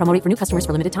and fees. Promo rate for new customers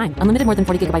for limited time. Unlimited more than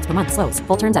 40 gigabytes per month. Slows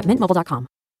full terms at mintmobile.com.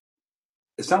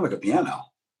 It sounds like a piano.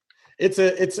 It's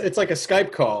like a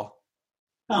Skype call.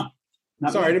 Oh,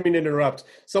 sorry, I didn't mean to interrupt.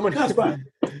 That's fine.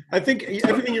 I think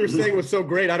everything you were saying was so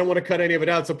great. I don't want to cut any of it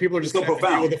out. So people are just going to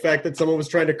deal with the fact that someone was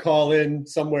trying to call in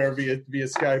somewhere via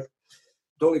Skype.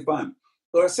 Totally fine.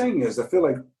 What I was saying is, I feel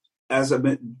like as I've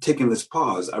been taking this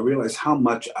pause, I realize how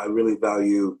much I really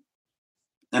value,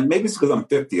 and maybe it's because I'm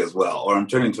 50 as well, or I'm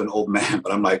turning into an old man,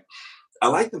 but I'm like, I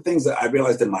like the things that I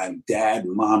realized that my dad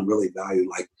and mom really value,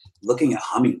 like looking at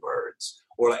hummingbirds,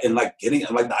 and the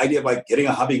idea of like getting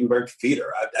a hummingbird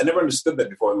feeder. I never understood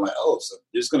that before. I'm like, oh, so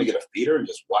you're just going to get a feeder and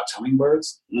just watch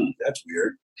hummingbirds? That's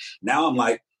weird. Now I'm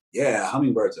like, yeah,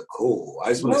 hummingbirds are cool. I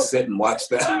just want to sit and watch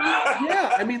that.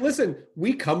 Yeah, I mean, listen,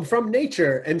 we come from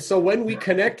nature. And so when we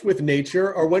connect with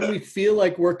nature, or when we feel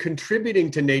like we're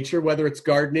contributing to nature, whether it's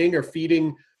gardening or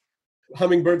feeding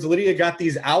hummingbirds, Lydia got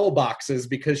these owl boxes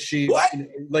because we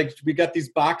got these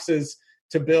boxes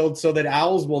to build so that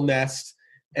owls will nest.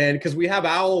 And because we have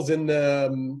owls in the,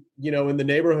 in the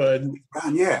neighborhood.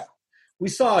 Yeah. we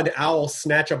saw an owl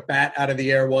snatch a bat out of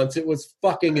the air once. It was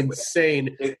fucking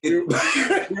insane. We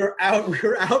were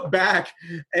out back,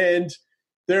 and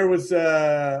there was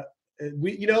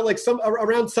like some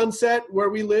around sunset where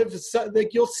we live,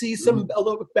 like you'll see some a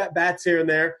little bats here and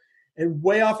there. And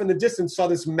way off in the distance, saw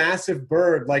this massive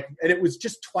bird, and it was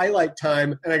just twilight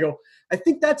time. And I go, I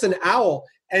think that's an owl.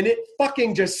 And it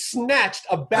fucking just snatched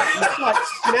a bat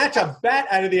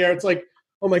out of the air. It's like,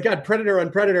 oh my God, predator on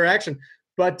predator action.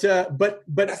 But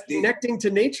connecting to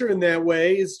nature in that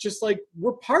way is just like,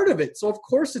 we're part of it. So of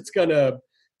course it's gonna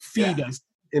feed us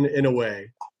in a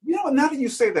way. You know, now that you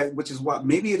say that, which is what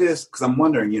maybe it is, because I'm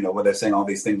wondering, when they're saying all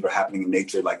these things are happening in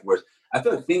nature, like where I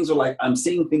feel like things are like, I'm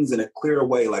seeing things in a clearer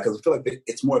way. Like, I feel like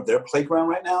it's more of their playground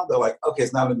right now. They're like, okay,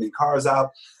 it's not going to be cars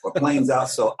out or planes out,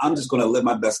 so I'm just going to live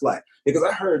my best life. Because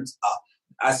I heard,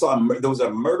 I saw there was a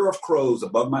murder of crows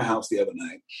above my house the other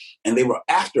night, and they were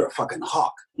after a fucking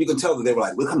hawk. You can tell that they were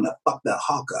like, we're coming to fuck that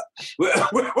hawk up. We're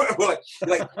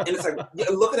like, and it's like,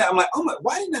 look at that. I'm like, oh my,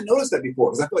 why didn't I notice that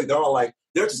before? Because I feel like they're all like,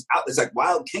 they're just out. It's like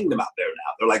Wild Kingdom out there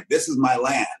now. They're like, this is my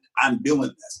land. I'm doing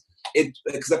this.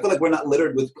 Because I feel like we're not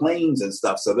littered with planes and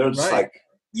stuff. So they're just like,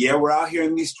 yeah, we're out here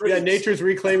in these streets. Yeah, nature's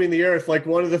reclaiming the earth. Like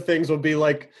one of the things will be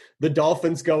like the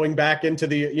dolphins going back into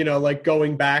the, like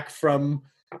going back from,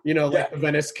 like the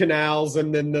Venice canals,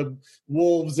 and then the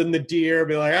wolves and the deer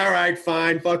be like, all right,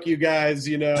 fine, fuck you guys,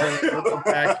 we'll come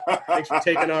back. Thanks for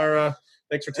taking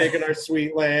our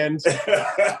sweet land.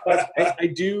 But I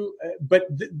do, but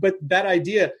that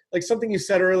idea, like something you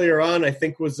said earlier on, I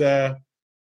think was a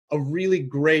really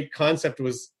great concept,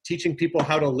 was teaching people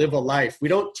how to live a life. We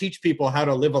don't teach people how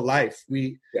to live a life.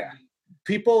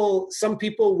 Some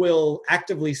people will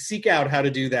actively seek out how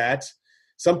to do that.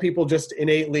 Some people just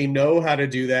innately know how to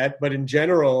do that. But in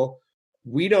general,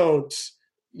 we don't,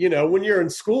 when you're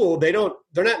in school, they're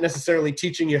not necessarily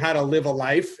teaching you how to live a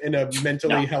life in a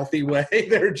mentally healthy way.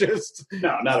 They're just.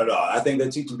 No, not at all. I think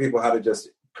they're teaching people how to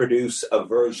just produce a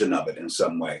version of it in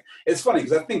some way. It's funny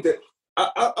because I think that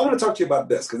I want to talk to you about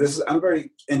this, because I'm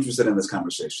very interested in this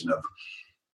conversation of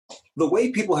the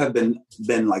way people have been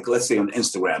like, let's say on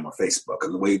Instagram or Facebook,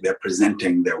 and the way they're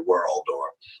presenting their world, or,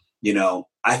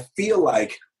 I feel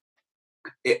like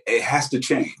it has to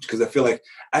change, because I feel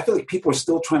like people are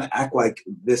still trying to act like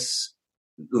this,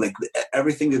 like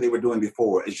everything that they were doing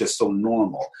before is just so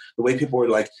normal. The way people were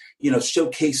like,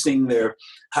 showcasing their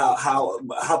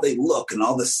how they look and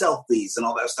all the selfies and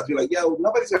all that stuff. You're like, yo,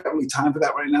 nobody's got really time for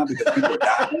that right now, because people are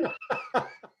dying.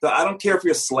 So I don't care if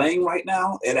you're slaying right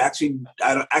now.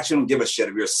 I don't give a shit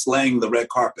if you're slaying the red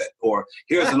carpet, or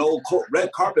here's an old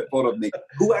red carpet photo of me.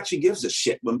 Who actually gives a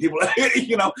shit when people, when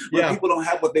people don't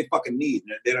have what they fucking need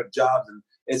and they have jobs, and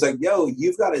it's like, yo,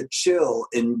 you've got to chill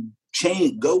and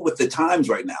go with the times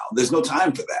right now. There's no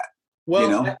time for that.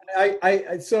 Well,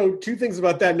 so two things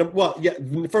about that. Well, yeah,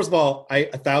 first of all, I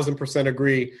 1,000%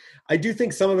 agree. I do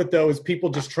think some of it, though, is people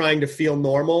just trying to feel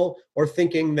normal, or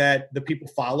thinking that the people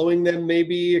following them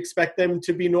maybe expect them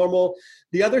to be normal.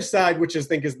 The other side, which I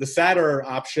think is the sadder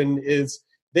option, is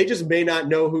they just may not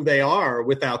know who they are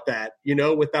without that,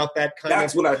 without that kind of.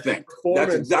 That's what I think.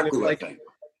 That's exactly what I think.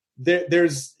 They're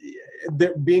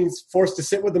being forced to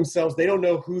sit with themselves. They don't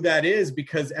know who that is,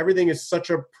 because everything is such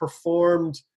a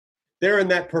performed. They're in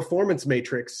that performance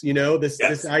matrix,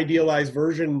 this idealized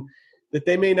version, that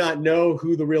they may not know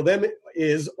who the real them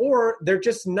is, or they're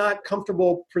just not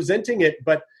comfortable presenting it.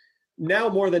 But now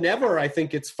more than ever, I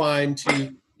think it's fine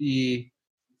to be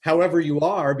however you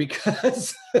are,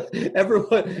 because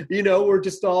everyone,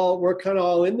 we're kind of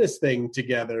all in this thing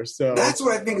together. So that's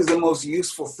what I think is the most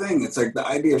useful thing. It's like the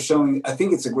idea of showing. I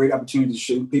think it's a great opportunity to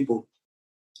show people,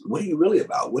 what are you really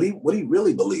about? What do you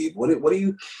really believe? What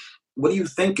are you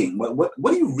thinking? What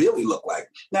do you really look like?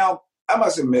 Now, I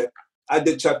must admit, I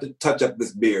did touch up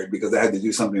this beard because I had to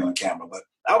do something on camera, but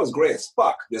I was gray as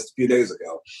fuck just a few days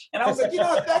ago. And I was like,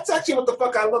 that's actually what the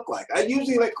fuck I look like. I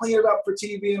usually clean it up for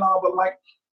TV and all, but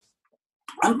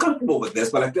I'm comfortable with this,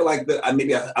 but I feel like that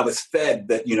I was fed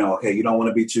that, okay, you don't want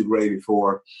to be too gray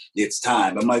before it's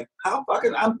time. I'm like,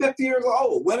 I'm 50 years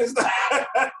old. When is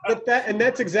that? But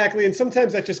that's exactly, and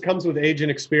sometimes that just comes with age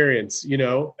and experience,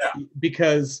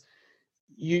 because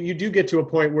you do get to a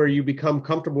point where you become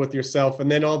comfortable with yourself,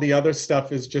 and then all the other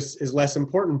stuff is less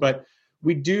important. But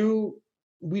we do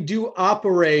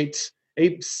operate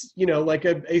a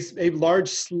large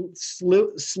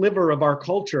sliver of our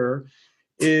culture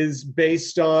is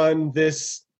based on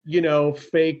this,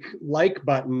 fake like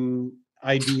button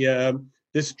idea,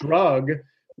 this drug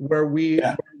where we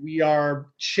are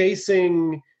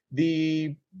chasing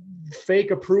the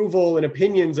fake approval and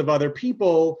opinions of other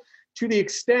people, to the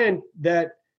extent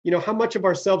that how much of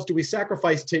ourselves do we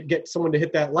sacrifice to get someone to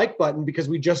hit that like button because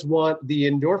we just want the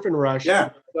endorphin rush? Yeah.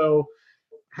 So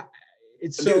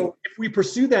if we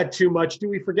pursue that too much, do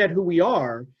we forget who we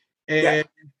are? And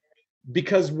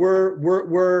because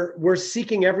we're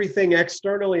seeking everything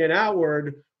externally and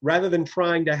outward rather than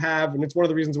trying to have, and it's one of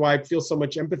the reasons why I feel so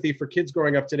much empathy for kids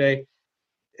growing up today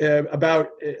about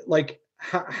like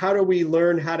how do we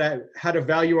learn how to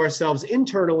value ourselves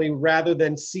internally rather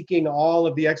than seeking all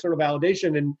of the external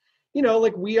validation. And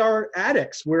like we are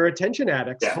addicts, we're attention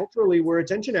addicts. Culturally, we're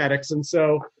attention addicts, and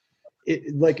so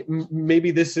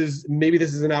maybe this is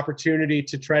an opportunity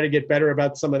to try to get better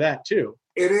about some of that too.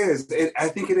 It is. I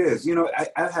think it is.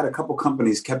 I've had a couple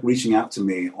companies kept reaching out to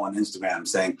me on Instagram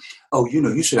saying, oh,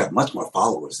 you should have much more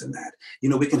followers than that.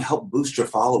 We can help boost your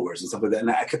followers and stuff like that.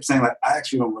 And I kept saying, like, I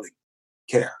actually don't really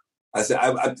care. I said,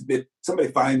 if somebody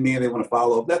find me and they want to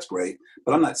follow, that's great.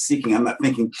 But I'm not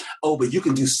thinking, oh, but you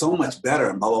can do so much better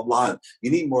and blah, blah, blah.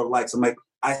 You need more likes. I'm like,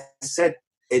 I said,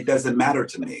 it doesn't matter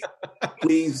to me.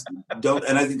 Please don't.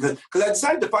 And I think because I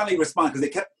decided to finally respond because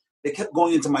they kept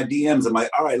going into my DMs. I'm like,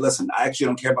 all right, listen, I actually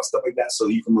don't care about stuff like that, so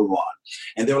you can move on.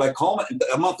 And they were like, Coleman,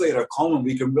 a month later, Coleman,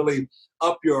 we can really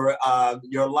up your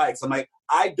likes. I'm like,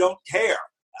 I don't care.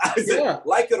 I said,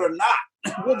 like it or not.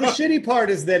 Well, the shitty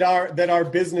part is that our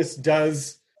business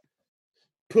does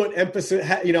put emphasis,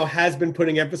 has been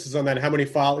putting emphasis on that. How many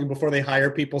following before they hire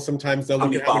people? Sometimes they'll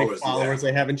look at how many followers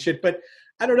they have and shit. But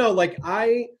I don't know. Like,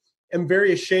 I am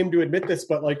very ashamed to admit this,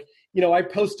 but like,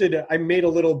 I made a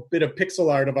little bit of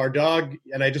pixel art of our dog,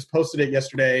 and I just posted it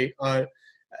yesterday.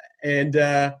 And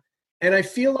I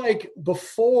feel like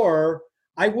before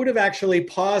I would have actually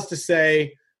paused to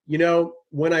say,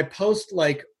 when I post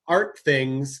like art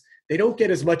things, they don't get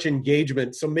as much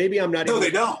engagement. So maybe I'm not they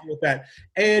don't with that.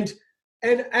 And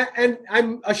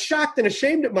I'm shocked and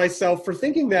ashamed at myself for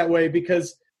thinking that way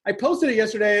because I posted it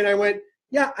yesterday and I went,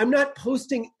 yeah, I'm not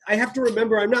posting. I have to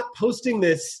remember I'm not posting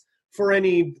this for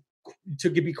to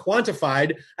be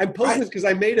quantified. I'm posting this because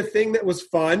I made a thing that was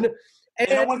fun.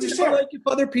 And I want to share. Like, if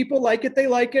other people like it, they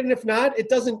like it. And if not, it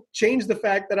doesn't change the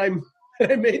fact that I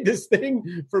made this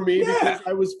thing for me because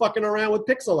I was fucking around with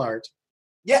pixel art.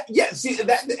 Yeah. See,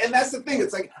 that's the thing.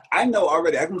 It's like, I know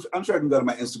already. I'm sure I can go to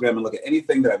my Instagram and look at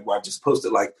anything that I've just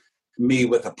posted, like me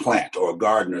with a plant or a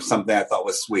garden or something I thought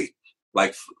was sweet.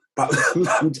 Like,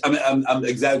 I'm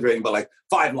exaggerating, but like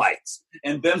 5 likes,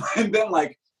 and then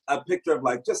like a picture of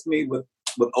like just me with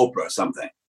Oprah or something,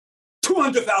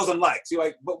 200,000 likes. You're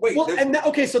like, but wait. Well,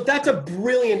 so that's a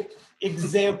brilliant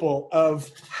example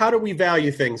of how do we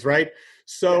value things, right?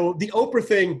 So the Oprah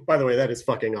thing, by the way, that is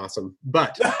fucking awesome.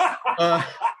 But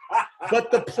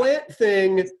the plant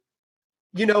thing,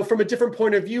 from a different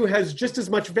point of view, has just as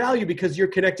much value because you're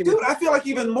connecting. Dude, I feel like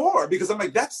even more because I'm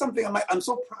like, that's something I'm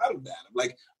so proud of that. I'm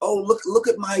like, oh, look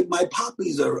at my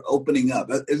poppies are opening up.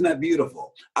 Isn't that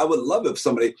beautiful? I would love if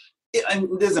somebody,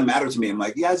 it doesn't matter to me. I'm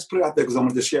like, yeah, I just put it out there because I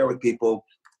wanted to share with people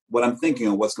what I'm thinking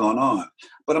and what's going on.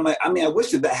 But I'm like, I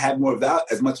wish that had more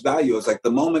as much value as like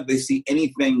the moment they see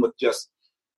anything with just,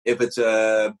 if it's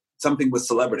something with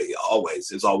celebrity,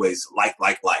 is always like.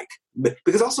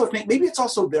 Because also, maybe it's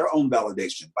also their own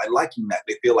validation. By liking that,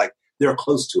 they feel like they're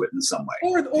close to it in some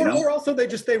way. Or also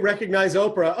they recognize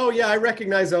Oprah. Oh, yeah, I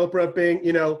recognize Oprah being,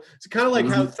 it's kind of like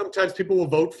how sometimes people will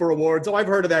vote for awards. Oh, I've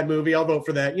heard of that movie. I'll vote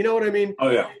for that. You know what I mean?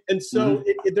 Oh, yeah. And so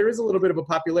there is a little bit of a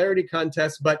popularity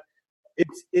contest, but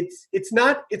it's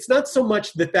not so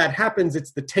much that happens.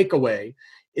 It's the takeaway.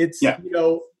 It's,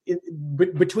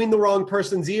 between the wrong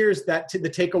person's ears,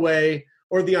 the takeaway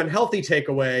or the unhealthy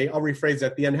takeaway, I'll rephrase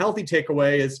that. The unhealthy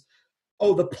takeaway is,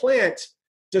 oh, the plant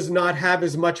does not have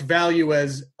as much value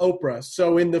as Oprah.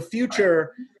 So in the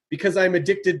future, because I'm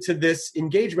addicted to this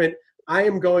engagement, I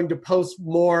am going to post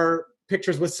more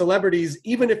pictures with celebrities,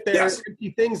 even if they're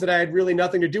things that I had really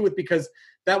nothing to do with, because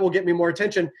that will get me more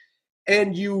attention.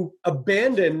 And you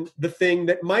abandon the thing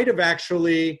that might have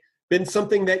actually been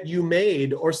something that you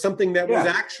made or something that was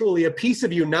actually a piece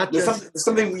of you, not just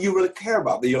something you really care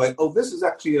about, that you're like, oh, this is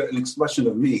actually an expression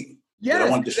of me.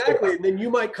 Yes, exactly. And then you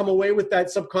might come away with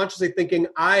that subconsciously thinking,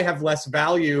 I have less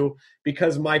value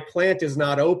because my plant is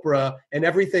not Oprah and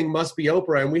everything must be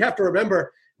Oprah. And we have to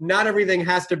remember, not everything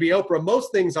has to be Oprah.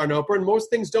 Most things aren't Oprah, and most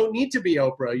things don't need to be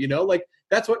Oprah. Like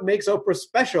that's what makes Oprah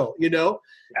special.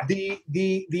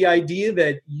 The idea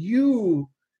that you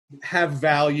have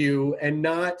value and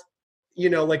not,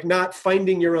 not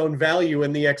finding your own value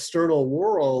in the external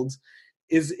world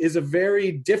is a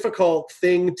very difficult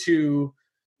thing to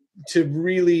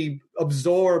really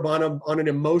absorb on an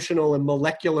emotional and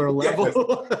molecular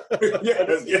level.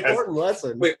 Yes. Important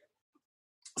lesson. Wait,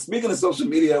 speaking of social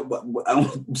media,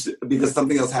 because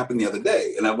something else happened the other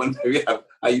day, and I wonder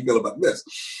how you feel about this.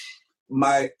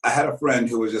 I had a friend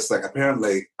who was just like,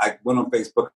 apparently, I went on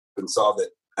Facebook and saw that,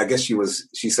 I guess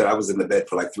she said I was in the bed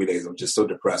for like 3 days. I'm just so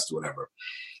depressed or whatever.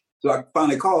 So I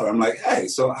finally called her. I'm like, hey,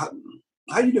 so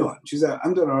how you doing? She said,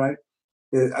 I'm doing all right.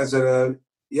 I said,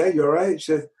 yeah, you all right?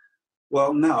 She said,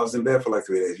 well, no, I was in bed for like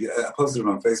 3 days. I posted it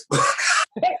on Facebook.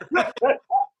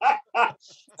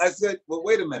 I said, well,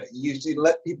 wait a minute. You should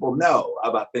let people know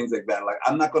about things like that. Like,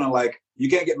 I'm not going to you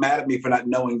can't get mad at me for not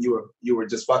knowing you were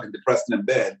just fucking depressed and in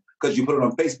bed because you put it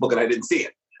on Facebook and I didn't see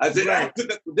it. I said, right.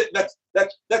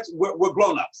 That's we're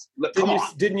grown-ups.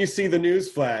 Didn't you see the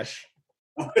news flash?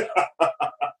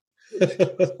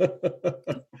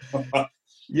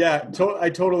 Yeah, I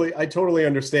totally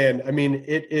understand. I mean,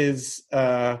 it is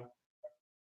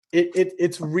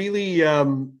it's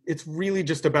really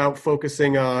just about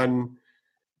focusing on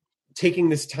taking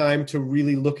this time to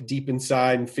really look deep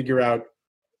inside and figure out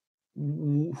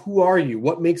who are you,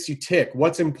 what makes you tick,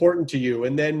 what's important to you,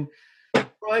 and then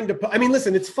trying to. I mean,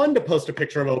 listen, it's fun to post a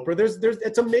picture of Oprah.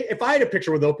 If I had a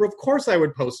picture with Oprah, of course I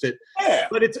would post it. Yeah.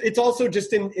 But it's also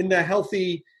just in the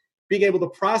healthy, being able to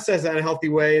process that in a healthy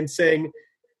way and saying,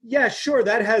 yeah, sure,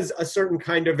 that has a certain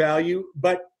kind of value,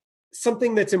 but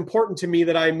something that's important to me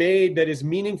that I made that is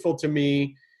meaningful to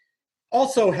me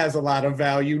also has a lot of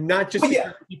value, not just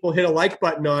because people hit a like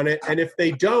button on it. And if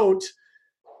they don't,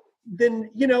 then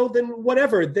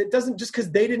whatever. That doesn't, just because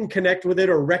they didn't connect with it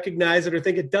or recognize it or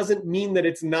think it, doesn't mean that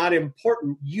it's not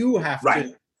important. You have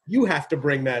to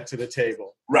bring that to the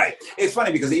table. Right. It's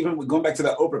funny because even going back to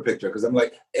that Oprah picture, because I'm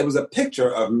like, it was a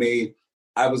picture of me.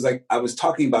 I was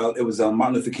talking about, it was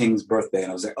Martin Luther King's birthday.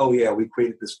 And I was like, oh yeah, we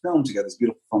created this film together, this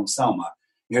beautiful film, Selma.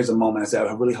 Here's a moment. I said,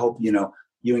 I really hope,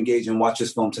 you engage and watch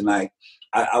this film tonight.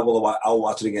 I'll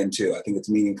watch it again too. I think it's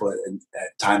meaningful at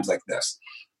times like this.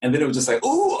 And then it was just like,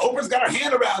 ooh, Oprah's got her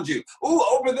hand around you. Ooh,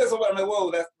 Oprah this. I'm like,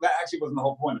 whoa, that actually wasn't the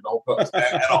whole point of the whole post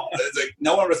at all. It's like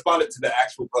no one responded to the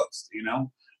actual post,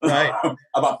 right.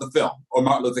 about the film or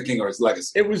Martin Luther King or his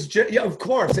legacy. It was just, of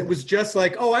course, it was just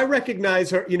like, oh, I recognize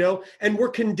her, and we're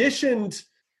conditioned.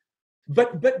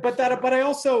 But I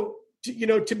also,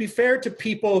 to be fair to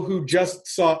people who just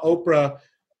saw Oprah,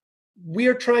 we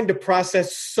are trying to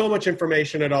process so much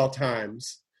information at all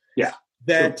times. Yeah.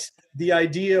 That true. The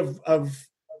idea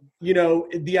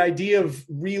of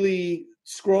really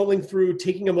scrolling through,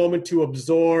 taking a moment to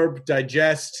absorb,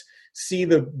 digest, see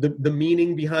the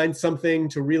meaning behind something,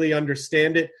 to really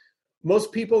understand it.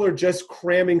 Most people are just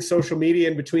cramming social media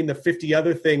in between the 50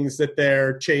 other things that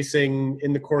they're chasing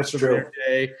in the course of their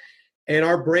day. And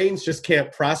our brains just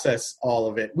can't process all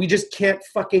of it. We just can't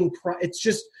fucking,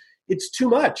 it's too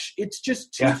much. It's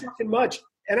just too fucking much.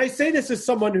 And I say this as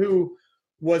someone who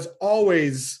was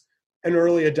always an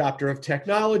early adopter of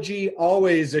technology,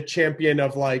 always a champion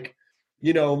of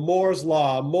Moore's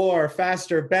Law, more,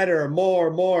 faster, better,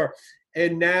 more.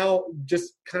 And now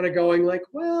just kind of going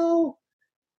well,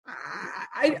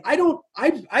 I don't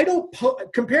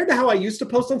compared to how I used to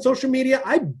post on social media,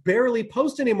 I barely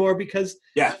post anymore because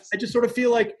I just sort of feel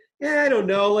like, I don't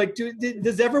know.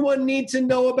 Does everyone need to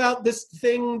know about this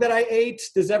thing that I ate?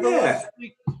 Does everyone?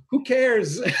 Who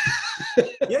cares?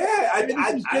 Yeah, I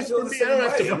feel the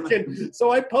same way.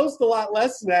 So I post a lot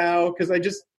less now because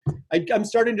I'm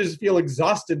starting to just feel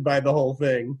exhausted by the whole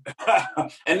thing.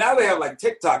 And now they have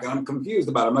TikTok, and I'm confused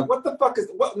about it. I'm like, what the fuck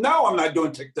is? What? No, I'm not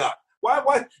doing TikTok. Why?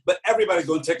 But everybody's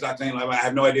doing TikTok, saying I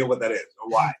have no idea what that is or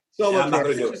why. So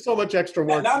much extra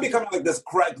work. And now I'm becoming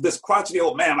this crotchety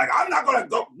old man. I'm not going to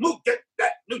go get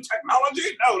that new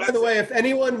technology. No. By the way, if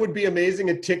anyone would be amazing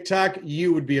at TikTok,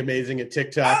 you would be amazing at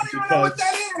TikTok. I don't even know what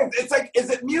that is. It's like, is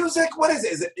it music? What is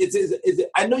it? Is it?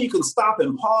 I know you can stop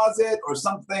and pause it or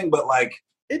something, but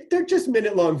they're just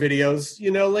minute-long videos.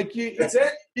 That's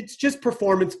it. It's just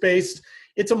performance-based.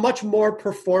 It's a much more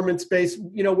performance-based.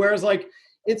 Whereas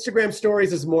Instagram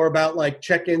stories is more about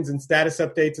check-ins and status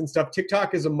updates and stuff.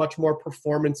 TikTok is a much more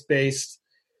performance-based.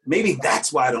 Maybe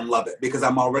that's why I don't love it, because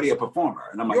I'm already a performer.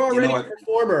 And I'm You're already a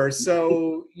performer.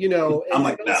 So, I'm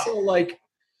also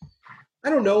I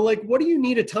don't know, what do you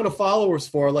need a ton of followers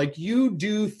for? You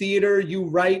do theater, you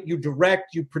write, you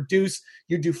direct, you produce,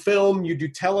 you do film, you do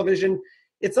television.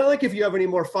 It's not like if you have any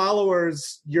more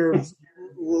followers, your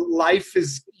life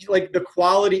is the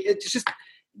quality. It's just,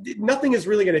 nothing is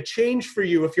really going to change for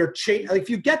you if you're if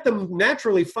you get them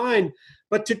naturally, fine,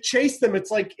 but to chase them,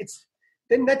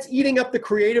 then that's eating up the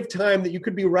creative time that you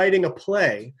could be writing a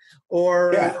play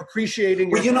or appreciating.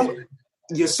 Well,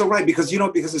 you're so right, because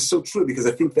it's so true, because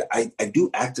I think that I do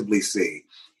actively see,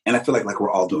 and I feel like we're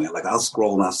all doing it. I'll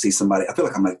scroll and I'll see somebody. I feel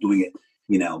like I'm doing it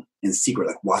in secret,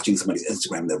 like watching somebody's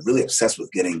Instagram. They're really obsessed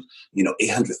with getting,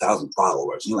 800,000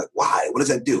 followers. And you're like, why? What does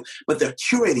that do? But they're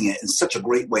curating it in such a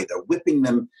great way. They're whipping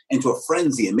them into a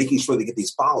frenzy and making sure they get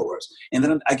these followers. And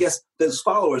then I guess those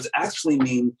followers actually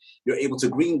mean you're able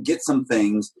to get some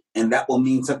things, and that will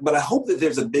mean something. But I hope that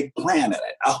there's a big plan in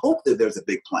it. I hope that there's a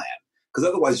big plan. Because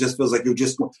otherwise it just feels like you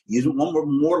want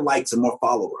more likes and more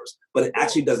followers, but it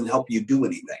actually doesn't help you do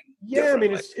anything. Yeah, I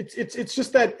mean, it's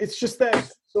just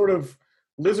that sort of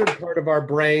lizard part of our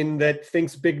brain that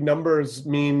thinks big numbers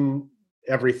mean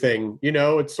everything.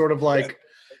 It's sort of like,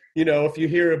 if you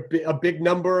hear a big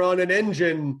number on an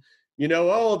engine,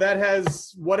 that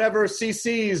has whatever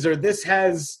cc's, or this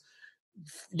has,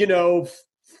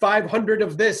 500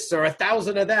 of this, or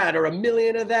 1,000 of that, or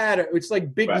 1,000,000 of that. Think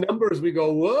like big numbers. We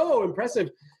go, whoa, impressive.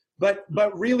 But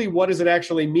really, what does it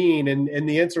actually mean? And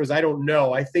the answer is, I don't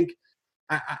know. I think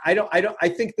I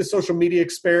think the social media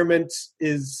experiment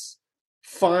is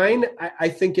fine. I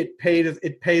think it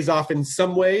pays off in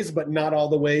some ways, but not all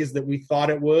the ways that we thought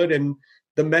it would. And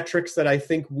the metrics that I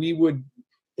think we would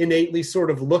innately sort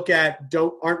of look at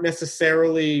aren't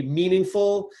necessarily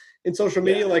meaningful in social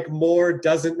media. Like more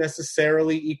doesn't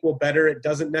necessarily equal better. It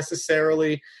doesn't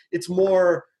necessarily. It's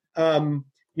more,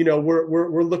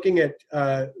 we're looking at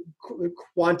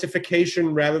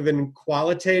quantification rather than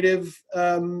qualitative.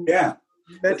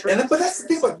 Metrics. But that's the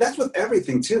thing. But that's with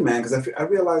everything too, man. Because I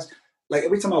realize, like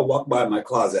every time I walk by my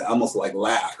closet, I almost like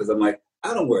laugh because I'm like,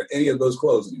 I don't wear any of those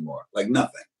clothes anymore. Like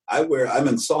nothing. I'm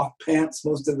in soft pants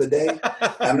most of the day.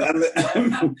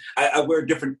 I wear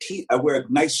different I wear a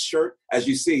nice shirt. As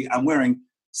you see, I'm wearing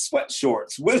sweat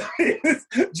shorts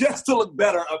just to look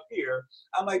better up here.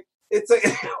 I'm like,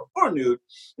 or nude.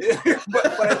 but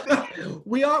I think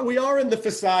we are in the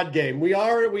facade game. We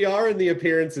are in the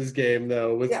appearances game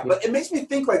though. But it makes me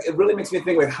think it really makes me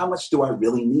think like, how much do I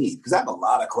really need? Because I have a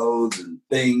lot of clothes and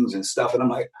things and stuff. And I'm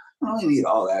like, I don't really need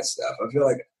all that stuff. I feel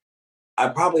like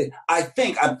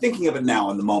I'm thinking of it now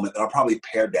in the moment that I'll probably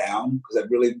pare down because I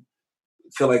really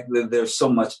feel like there's so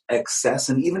much excess.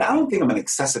 And even I don't think I'm an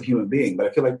excessive human being, but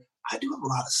I feel like I do have a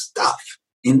lot of stuff.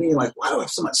 And being like, why do I have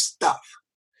so much stuff?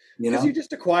 Because you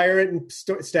just acquire it and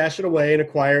stash it away and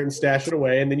acquire it and stash it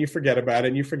away, and then you forget about it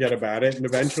and you forget about it. And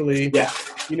eventually,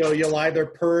 you'll either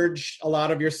purge a lot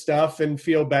of your stuff and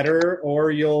feel better, or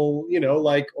you'll,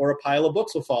 or a pile of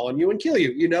books will fall on you and kill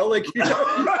you, like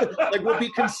we'll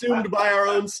be consumed by our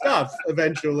own stuff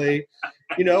eventually,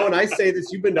 and I say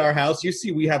this, you've been to our house, you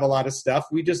see we have a lot of stuff.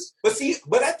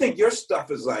 But I think your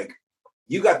stuff is like,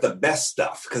 you got the best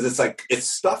stuff because it's like, it's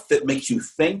stuff that makes you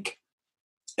think.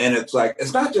 And it's like,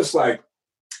 it's not just like,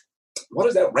 what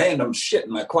is that random shit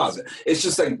in my closet? It's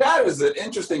just like, that is an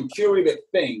interesting curated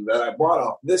thing that I bought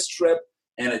off this trip,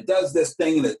 and it does this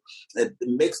thing that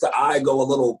makes the eye go a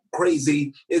little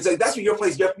crazy. It's like, that's what your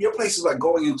place is like,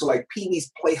 going into like Pee-wee's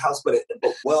Playhouse, but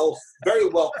very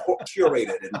well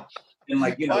curated. And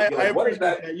like, what is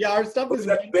that? Yeah, our stuff is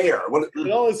that bear.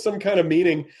 It all has some kind of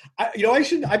meaning. I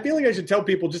feel like I should tell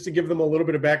people, just to give them a little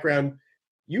bit of background.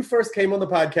 You first came on the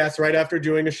podcast right after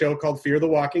doing a show called Fear the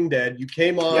Walking Dead. You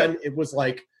came on, It was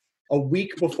like a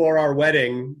week before our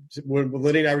wedding when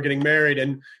Lydia and I were getting married,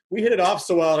 and we hit it off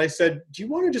so well. And I said, do you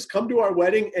want to just come to our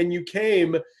wedding? And you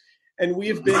came, and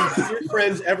we've been dear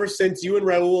friends ever since. You and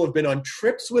Raul have been on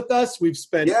trips with us. We've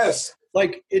spent, it's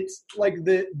like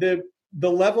the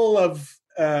level of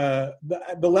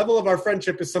the level of our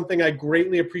friendship is something I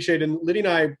greatly appreciate. And Lydia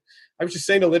and I was just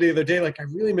saying to Lydia the other day, like, I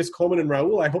really miss Coleman and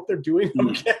Raul. I hope they're doing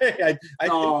okay. I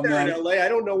think they're in LA. I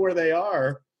don't know where they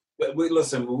are. But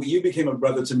listen, you became a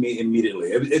brother to me immediately.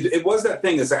 It was that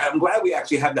thing. It's like, I'm glad we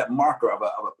actually had that marker of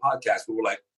a podcast where we're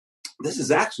like, this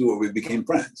is actually where we became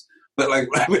friends. But like,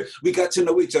 we got to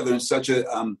know each other in such a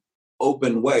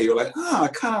open way. You're like,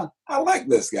 I like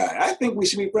this guy. I think we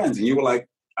should be friends. And you were like,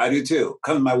 I do too.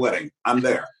 Come to my wedding. I'm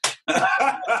there.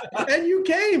 And you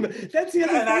came. That's the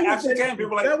other thing. I actually came.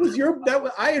 People were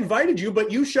like, I invited you,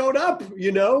 but you showed up,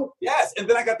 Yes. And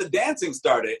then I got the dancing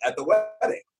started at the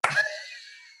wedding.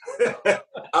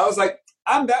 I was like,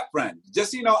 I'm that friend.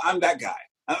 Just, I'm that guy.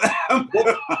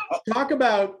 Talk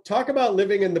about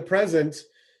living in the present.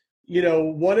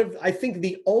 I think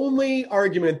the only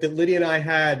argument that Lydia and I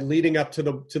had leading up to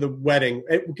the wedding,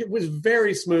 it was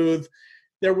very smooth.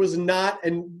 There was not,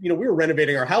 and we were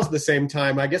renovating our house at the same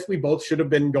time. I guess we both should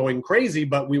have been going crazy,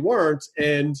 but we weren't.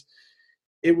 And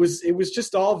it was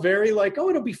just all very like, oh,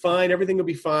 it'll be fine. Everything will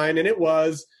be fine. And it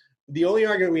was. The only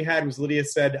argument we had was Lydia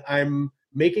said, I'm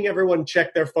making everyone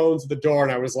check their phones at the door.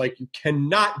 And I was like, you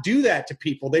cannot do that to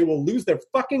people. They will lose their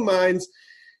fucking minds.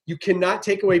 You cannot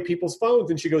take away people's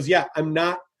phones. And she goes, yeah, I'm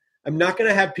not going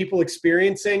to have people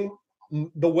experiencing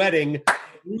the wedding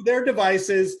through their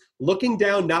devices, looking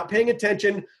down, not paying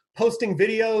attention, posting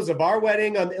videos of our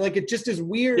wedding. Like, it just is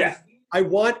weird. Yeah. I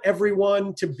want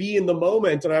everyone to be in the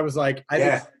moment. And I was like, I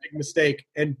think it's a big mistake.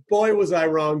 And boy, was I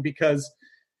wrong, because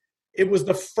it was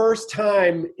the first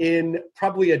time in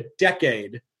probably a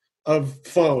decade of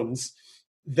phones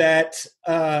that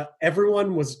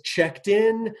everyone was checked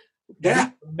in.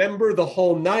 Yeah. We remember the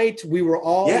whole night. We were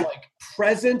all like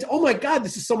present. Oh my God,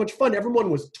 this is so much fun. Everyone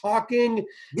was talking.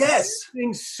 Yes.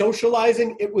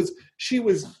 Socializing. She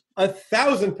was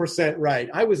 1,000% right.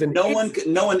 I was no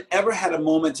one ever had a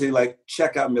moment to like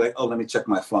check out and be like, oh, let me check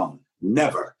my phone.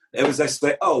 Never. It was just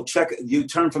like, oh, check. You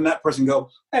turn from that person and go,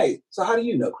 hey, so how do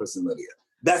you know Chris and Lydia?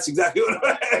 That's exactly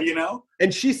what, you know?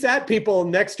 And she sat people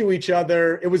next to each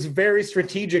other. It was very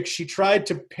strategic. She tried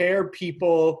to pair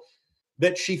people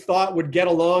that she thought would get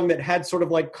along, that had sort of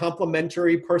like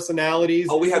complementary personalities.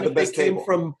 Oh, we had the best table. Came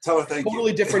from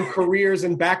totally different careers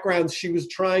and backgrounds. She was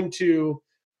trying to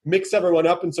mix everyone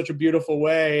up in such a beautiful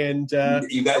way. And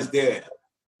you guys did.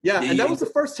 Yeah, and that was the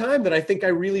first time that I think I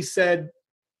really said,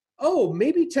 oh,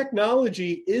 maybe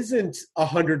technology isn't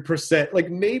 100%.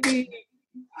 Like maybe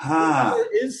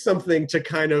there is something to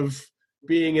kind of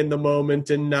being in the moment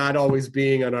and not always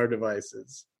being on our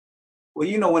devices. Well,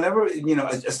 you know, whenever, you know,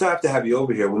 I still have to have you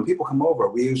over here. When people come over,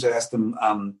 we usually ask them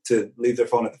to leave their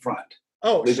phone at the front.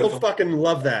 Oh, she'll fucking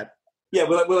love that. Yeah,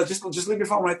 well, just leave your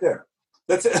phone right there.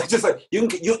 That's it. Just like you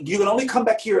can only come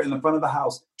back here in the front of the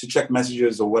house to check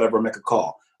messages or whatever, make a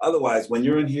call. Otherwise, when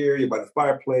you're in here, you're by the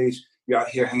fireplace, you're out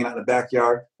here hanging out in the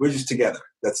backyard. We're just together.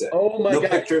 That's it. Oh my God!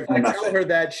 Picture, I tell her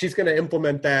that she's going to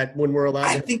implement that when we're allowed to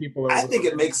have people over. I think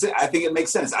it makes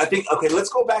sense. Okay, let's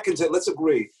go back into. Let's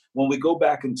agree when we go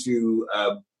back into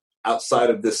outside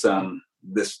of this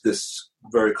this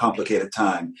very complicated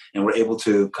time, and we're able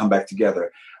to come back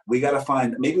together. We got to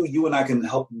find, maybe you and I can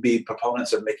help be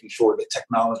proponents of making sure that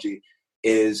technology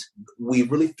we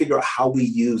really figure out how we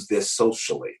use this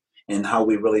socially and how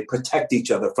we really protect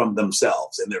each other from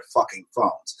themselves and their fucking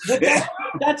phones.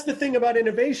 That's the thing about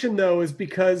innovation, though, is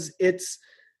because it's,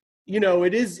 you know,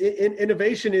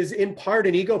 innovation is in part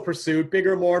an ego pursuit,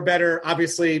 bigger, more, better,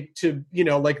 obviously to, you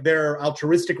know, like there are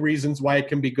altruistic reasons why it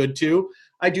can be good too.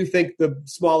 I do think the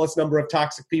smallest number of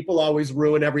toxic people always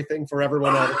ruin everything for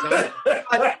everyone all the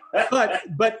time.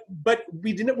 But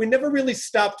we never really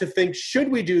stopped to think, should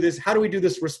we do this? How do we do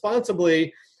this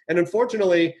responsibly? And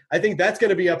unfortunately, I think that's going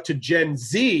to be up to Gen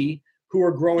Z, who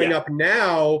are growing up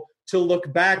now, to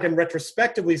look back and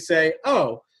retrospectively say,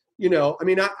 oh, you know, I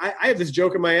mean, I have this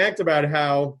joke in my act about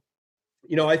how,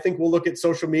 you know, I think we'll look at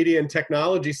social media and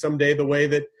technology someday the way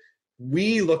that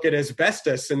we look at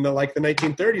asbestos in the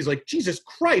 1930s. Like, Jesus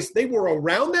Christ, they were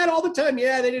around that all the time.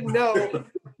 Yeah, they didn't know.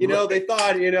 You know, they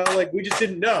thought, you know, like we just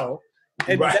didn't know.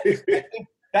 And I think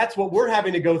that's what we're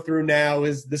having to go through now,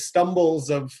 is the stumbles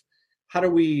of how do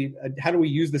we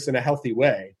use this in a healthy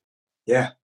way? Yeah,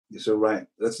 you're so right.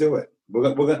 Let's do it.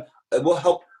 We'll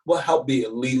help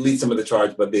lead some of the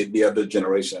charge, but the other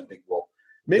generation, I think, will.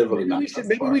 Maybe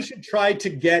we should try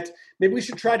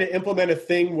to implement a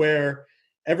thing where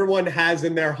everyone has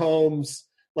in their homes,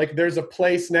 like there's a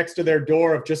place next to their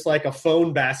door of just like a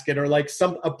phone basket, or like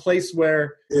a place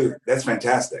where. Dude, that's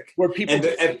fantastic. Where people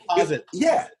deposit.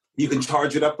 Yeah. You can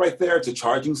charge it up right there. It's a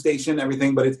charging station,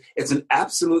 everything, but it's an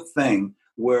absolute thing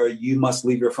where you must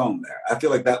leave your phone there. I feel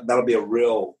like that'll be a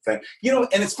real thing. You know,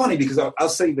 and it's funny because I'll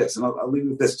say this, and I'll leave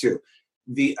with this too.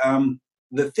 The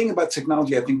thing about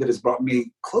technology, I think, that has brought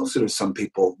me closer to some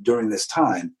people during this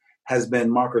time has been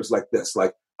markers like this.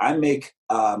 Like I make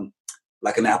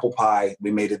like an apple pie.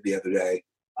 We made it the other day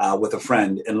with a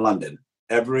friend in London.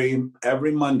 Every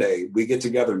Monday we get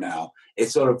together now.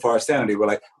 It's sort of for our sanity.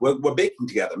 We're baking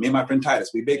together. Me and my friend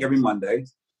Titus, we bake every Monday.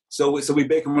 So we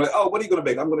bake and we're like, oh, what are you going to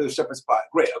bake? I'm going to do a shepherd's pie.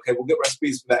 Great. Okay, we'll get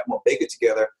recipes for that and we'll bake it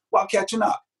together while catching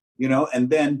up, you know? And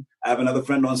then I have another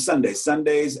friend on Sundays.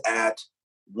 Sundays at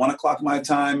 1 o'clock my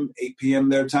time, 8 p.m.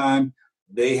 their time.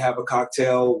 They have a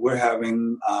cocktail. We're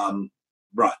having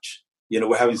brunch. You know,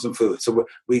 we're having some food. So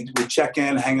we check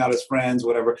in, hang out as friends,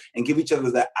 whatever, and give each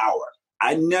other that hour.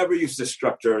 I never used to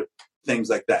structure things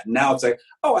like that. Now it's like,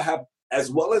 oh, I have, as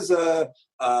well as a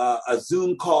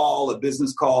Zoom call, a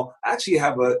business call, I actually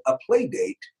have a play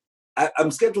date. I'm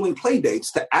scheduling play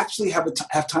dates to actually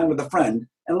have time with a friend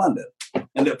in London.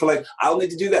 And for like, I'll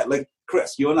need to do that. Like,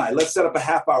 Chris, you and I, let's set up a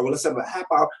half hour. Let's set up a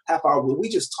half hour where we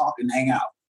just talk and hang out.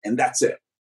 And that's it.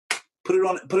 Put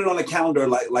it on a calendar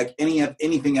like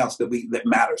anything else that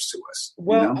matters to us.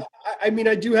 Well, you know? I mean,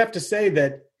 I do have to say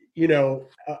that, you know,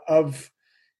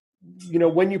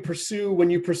 when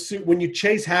you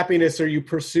chase happiness or you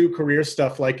pursue career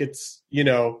stuff, like it's, you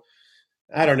know,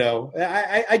 I don't know.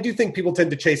 I do think people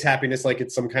tend to chase happiness like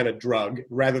it's some kind of drug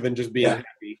rather than just being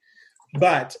happy.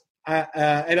 But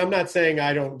and I'm not saying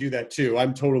I don't do that too.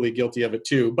 I'm totally guilty of it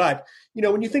too. But, you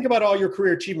know, when you think about all your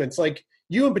career achievements, like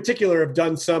you in particular have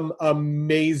done some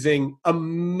amazing,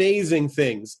 amazing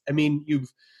things. I mean, you've,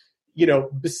 you know,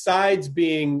 besides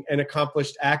being an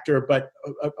accomplished actor, but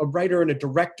a writer and a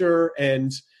director,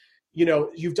 and, you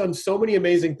know, you've done so many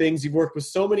amazing things. You've worked with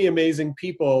so many amazing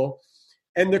people,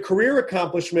 and the career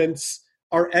accomplishments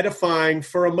are edifying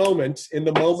for a moment, in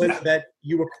the moment that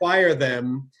you acquire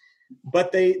them,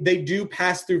 but they do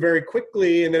pass through very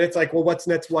quickly. And then it's like, well, what's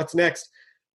next? What's next?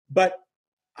 But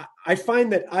I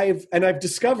find that I've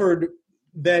discovered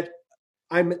that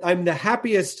I'm the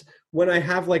happiest when I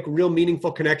have like real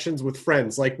meaningful connections with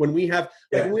friends. Like when we have,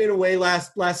 like we went away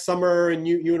last summer and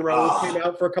you and Raul came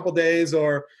out for a couple of days,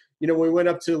 or, you know, we went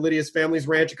up to Lydia's family's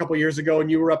ranch a couple of years ago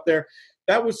and you were up there.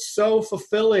 That was so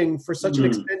fulfilling for such an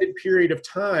extended period of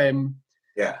time.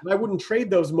 Yeah. I wouldn't trade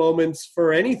those moments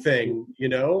for anything, you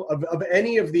know, of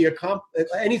any of the,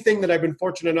 anything that I've been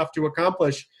fortunate enough to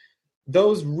accomplish.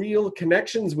 Those real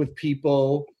connections with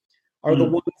people are the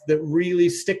ones that really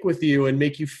stick with you and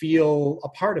make you feel a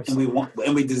part of something.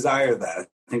 And we desire that.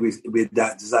 I think we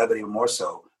desire that even more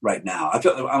so right now. I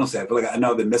feel like I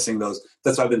know I've been missing those.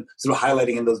 That's why I've been sort of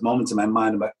highlighting in those moments in my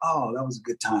mind. I'm like, oh, that was a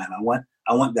good time. I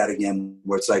want that again,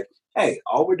 where it's like, hey,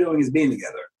 all we're doing is being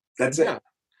together. That's it.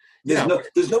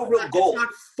 There's no real goal. It's not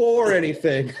for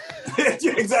anything. Yeah,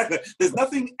 exactly. There's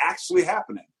nothing actually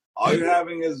happening. All you're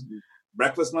having is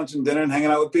breakfast, lunch, and dinner, and hanging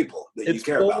out with people that you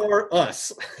care about. It's for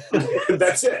us.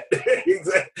 That's it.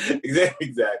 Exactly.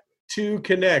 To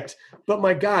connect. But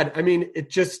my God, I mean,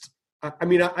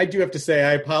 I do have to say,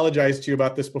 I apologize to you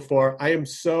about this before. I am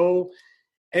so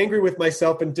angry with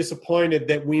myself and disappointed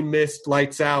that we missed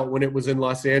Lights Out when it was in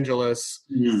Los Angeles,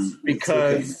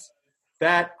 because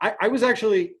I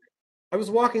was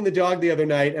walking the dog the other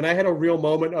night and I had a real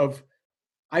moment of,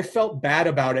 I felt bad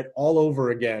about it all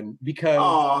over again,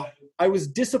 because I was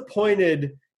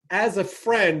disappointed as a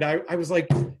friend. I was like,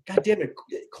 God damn it,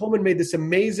 Coleman made this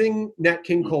amazing Nat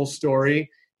King Cole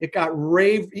story. It got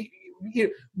whether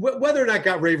or not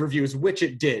got rave reviews, which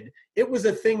it did. It was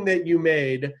a thing that you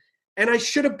made, and I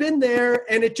should have been there.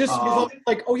 And it just was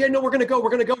like, oh yeah, no, we're gonna go.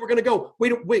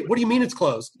 Wait, what do you mean it's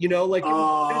closed? You know, like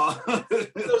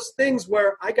those things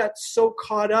where I got so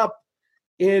caught up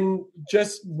in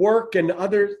just work and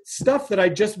other stuff that I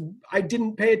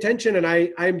didn't pay attention. And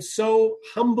I'm so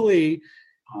humbly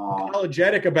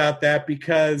apologetic about that,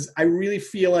 because I really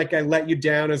feel like I let you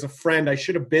down as a friend. I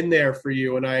should have been there for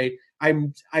you. And I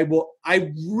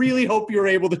really hope you're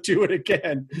able to do it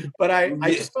again. But I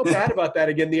just felt bad about that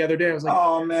again the other day. I was like,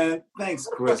 oh man, thanks,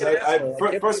 Chris.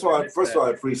 First of all, I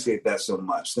appreciate that so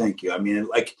much. Thank you. I mean,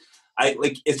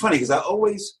 it's funny because I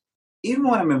always, even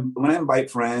when I invite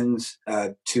friends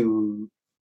to,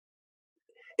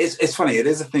 it's funny. It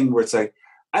is a thing where it's like,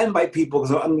 I invite people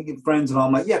because I'm making friends and all.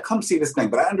 I'm like, yeah, come see this thing.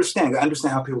 But I understand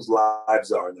how people's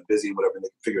lives are and they're busy and whatever, and they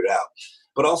can figure it out.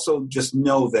 But also just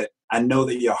know that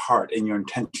your heart and your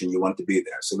intention, you want to be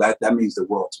there. So that means the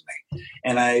world to me.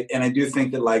 And I do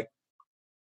think that like,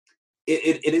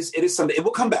 it is something, it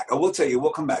will come back. I will tell you, it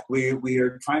will come back. We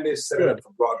are trying to set it up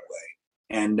for Broadway.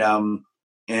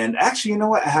 And actually, you know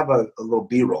what? I have a little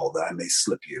B-roll that I may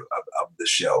slip you of the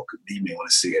show. You may want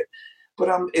to see it.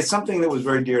 But it's something that was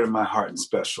very dear to my heart and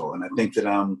special. And I think that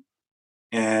I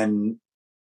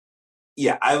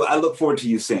look forward to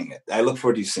you seeing it. I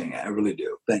really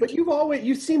do. Thank you. But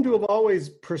you seem to have always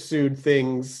pursued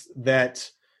things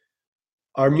that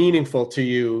are meaningful to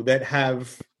you, that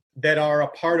are a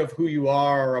part of who you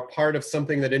are, or a part of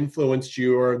something that influenced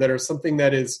you, or that are something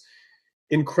that is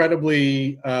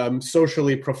incredibly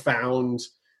socially profound,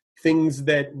 things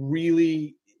that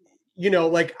really, you know,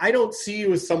 like I don't see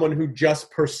you as someone who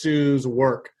just pursues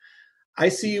work. I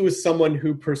see you as someone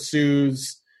who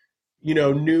pursues, you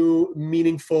know, new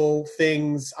meaningful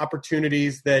things,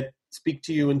 opportunities that speak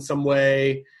to you in some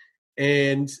way.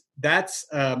 And that's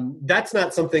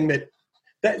not something that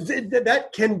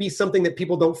can be something that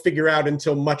people don't figure out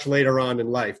until much later on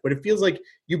in life. But it feels like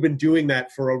you've been doing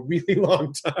that for a really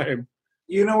long time.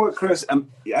 You know what, Chris? I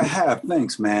have.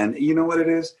 Thanks, man. You know what it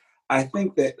is? I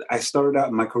think that I started out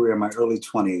in my career in my early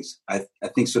 20s. I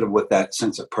think sort of with that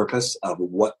sense of purpose of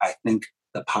what I think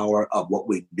the power of what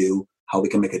we do, how we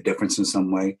can make a difference in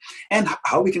some way, and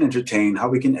how we can entertain, how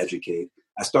we can educate.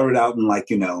 I started out in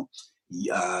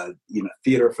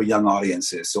theater for young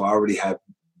audiences. So I already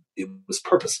it was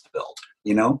purpose filled,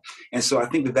 you know? And so I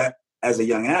think that as a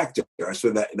young actor, so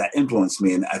that influenced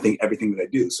me, and I think everything that I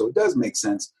do. So it does make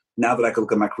sense now that I can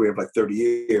look at my career of like 30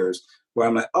 years, where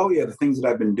I'm like, oh yeah, the things that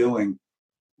I've been doing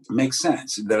make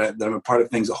sense, that I'm a part of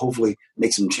things that hopefully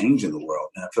make some change in the world.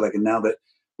 And I feel like now that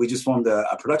we just formed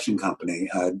a production company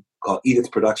called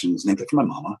Edith Productions, named after my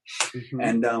mama.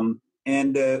 Mm-hmm.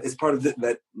 And it's part of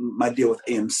that my deal with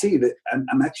AMC, that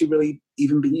I'm actually really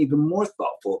being even more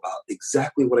thoughtful about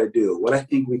exactly what I do, what I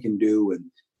think we can do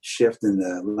and shift in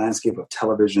the landscape of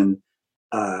television,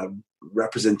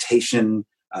 representation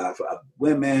of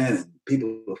women and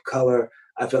people of color.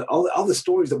 I feel all the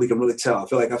stories that we can really tell. I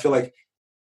feel like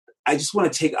I just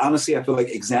want to take, honestly, I feel like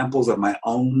examples of my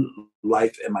own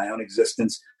life and my own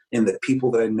existence in the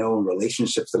people that I know and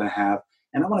relationships that I have.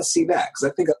 And I want to see that,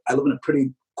 because I think I live in a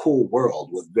pretty cool world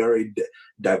with very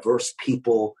diverse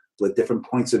people with different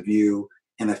points of view.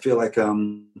 And I feel like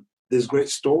there's great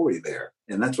story there.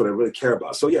 And that's what I really care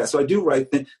about. So yeah, so I do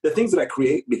write the things that I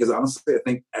create, because honestly, I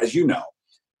think, as you know,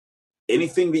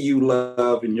 anything that you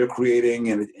love and you're creating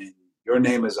and your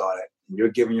name is on it, and you're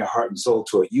giving your heart and soul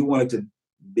to it, you want it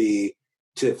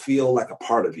to feel like a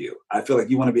part of you. I feel like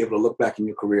you want to be able to look back in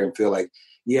your career and feel like,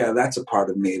 yeah, that's a part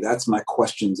of me. That's my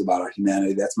questions about our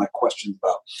humanity. That's my questions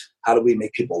about how do we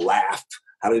make people laugh?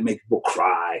 How do we make people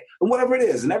cry? And whatever it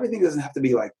is. And everything doesn't have to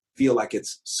be like, feel like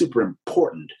it's super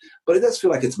important, but it does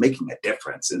feel like it's making a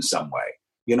difference in some way.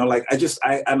 You know, like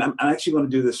I'm actually going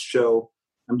to do this show.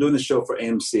 I'm doing this show for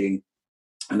AMC,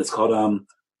 and it's called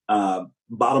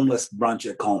Bottomless Brunch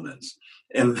at Coleman's.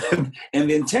 And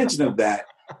the intention of that,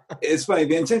 it's funny.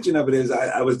 The intention of it is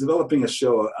I was developing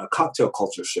a cocktail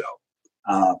culture show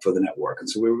for the network. And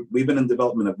so we've been in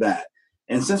development of that.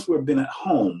 And since we've been at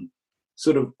home,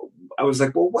 sort of, I was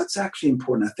like, well, what's actually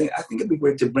important? I think it'd be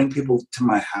great to bring people to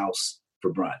my house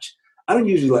for brunch. I don't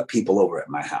usually let people over at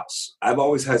my house. I've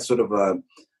always had sort of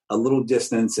a little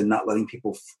distance and not letting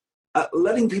people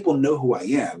know who I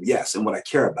am, yes, and what I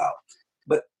care about.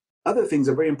 But other things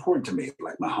are very important to me,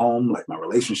 like my home, like my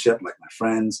relationship, like my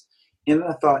friends. And then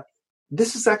I thought,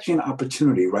 this is actually an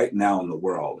opportunity right now in the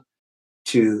world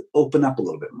to open up a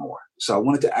little bit more. So I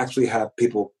wanted to actually have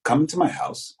people come into my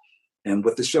house. And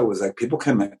what the show was like, people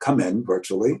come in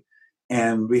virtually,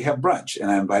 and we have brunch.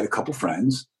 And I invite a couple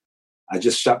friends. I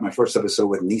just shot my first episode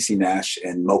with Niecy Nash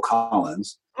and Mo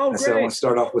Collins. Oh, great. So I want to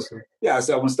start off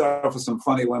with some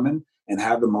funny women and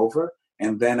have them over.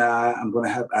 And then I'm going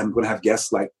to have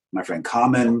guests like my friend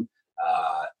Common,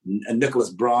 and Nicholas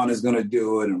Braun is going to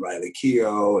do it, and Riley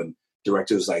Keough, and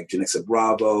directors like Janixa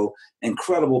Bravo,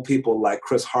 incredible people like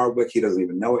Chris Hardwick. He doesn't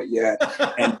even know it yet.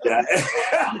 And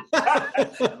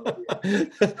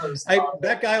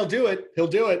that guy will do it. He'll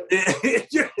do it.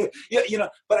 Yeah, you know.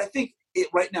 But I think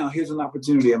right now, here's an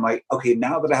opportunity. I'm like, okay,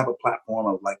 now that I have a platform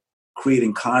of like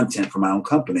creating content for my own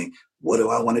company, what do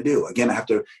I want to do? Again, I have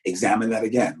to examine that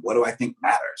again. What do I think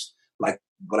matters? Like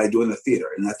what I do in the theater,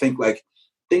 and I think like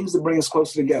things that bring us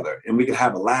closer together, and we can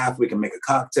have a laugh. We can make a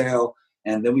cocktail.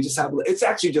 And then we just it's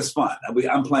actually just fun.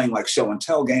 I'm playing like show and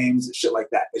tell games, shit like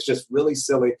that. It's just really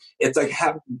silly. It's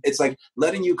like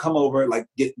letting you come over, like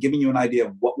giving you an idea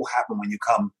of what will happen when you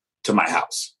come to my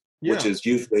house, which is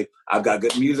usually I've got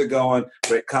good music going,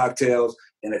 great cocktails,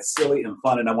 and it's silly and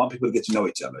fun. And I want people to get to know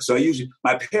each other. So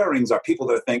my pairings are people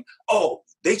that think, oh,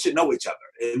 they should know each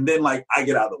other. And then like I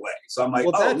get out of the way. So I'm like,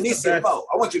 Niecy and Mo,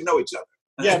 I want you to know each other.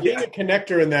 Yeah, being a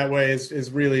connector in that way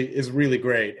is really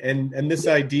great. And this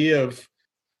idea of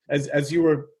as you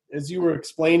were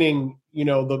explaining, you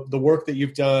know, the work that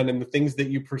you've done and the things that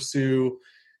you pursue,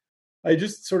 I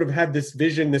just sort of had this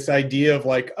vision, this idea of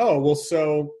like, oh, well,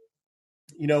 so,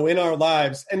 you know, in our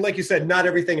lives, and like you said, not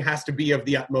everything has to be of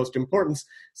the utmost importance.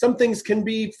 Some things can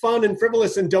be fun and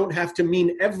frivolous and don't have to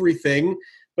mean everything,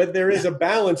 but there is a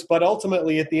balance. But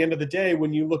ultimately, at the end of the day,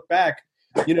 when you look back,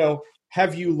 you know,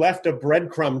 have you left a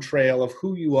breadcrumb trail of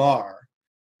who you are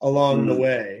along the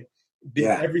way?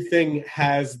 Everything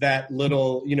has that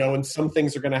little, you know, and some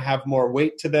things are going to have more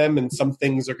weight to them, and some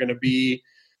things are going to be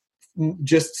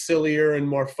just sillier and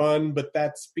more fun. But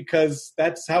that's because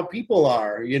that's how people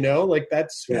are, you know, like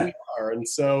that's who we are. And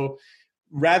so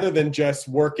rather than just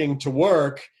working to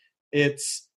work,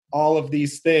 it's all of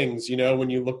these things, you know, when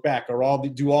you look back, or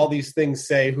do all these things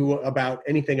say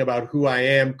anything about who I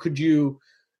am? Could you,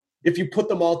 if you put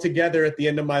them all together at the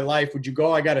end of my life, would you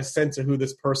go, I got a sense of who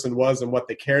this person was and what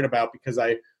they cared about because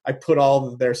I put all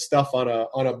of their stuff on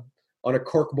a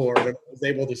cork board and I was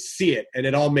able to see it and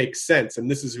it all makes sense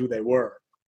and this is who they were.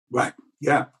 Right.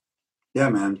 Yeah. Yeah,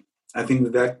 man. I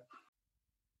think that.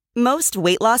 Most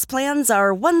weight loss plans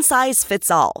are one size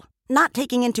fits all, not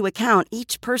taking into account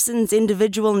each person's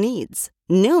individual needs.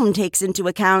 Noom takes into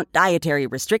account dietary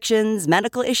restrictions,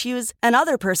 medical issues, and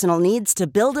other personal needs to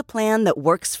build a plan that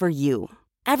works for you.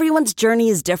 Everyone's journey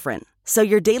is different, so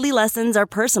your daily lessons are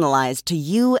personalized to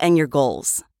you and your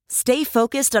goals. Stay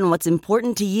focused on what's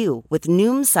important to you with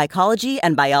Noom's psychology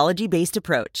and biology-based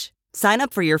approach. Sign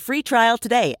up for your free trial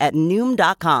today at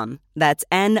Noom.com. That's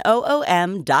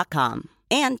Noom.com.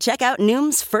 And check out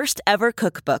Noom's first ever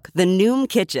cookbook, The Noom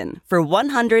Kitchen, for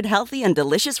 100 healthy and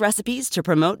delicious recipes to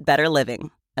promote better living.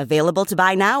 Available to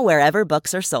buy now wherever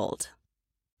books are sold.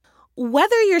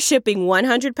 Whether you're shipping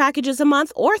 100 packages a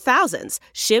month or thousands,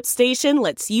 ShipStation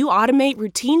lets you automate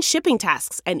routine shipping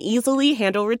tasks and easily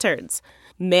handle returns.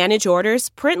 Manage orders,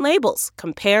 print labels,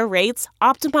 compare rates,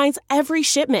 optimize every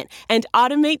shipment, and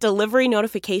automate delivery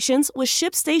notifications with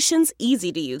ShipStation's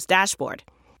easy-to-use dashboard.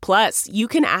 Plus, you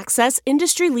can access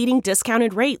industry-leading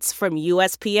discounted rates from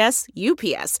USPS,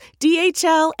 UPS,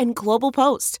 DHL, and Global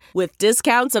Post, with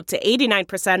discounts up to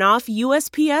 89% off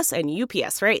USPS and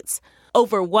UPS rates.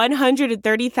 Over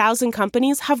 130,000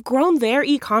 companies have grown their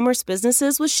e-commerce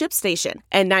businesses with ShipStation,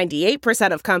 and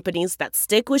 98% of companies that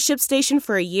stick with ShipStation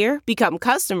for a year become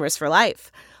customers for life.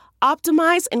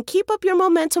 Optimize and keep up your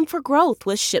momentum for growth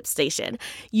with ShipStation.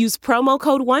 Use promo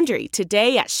code WONDERY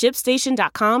today at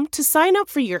ShipStation.com to sign up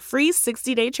for your free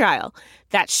 60-day trial.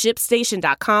 That's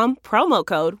ShipStation.com, promo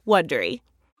code WONDERY.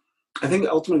 I think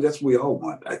ultimately that's what we all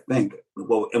want, I think.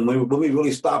 Well, and when we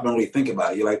really stop and really think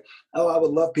about it, you're like, oh, I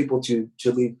would love people to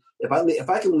leave. If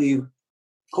I can leave,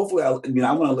 hopefully, I want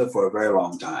to live for a very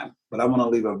long time, but I want to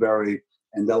leave a very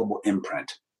indelible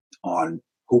imprint on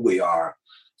who we are,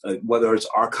 whether it's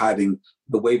archiving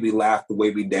the way we laughed, the way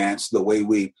we danced, the way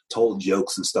we told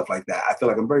jokes and stuff like that. I feel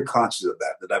like I'm very conscious of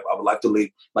that I would like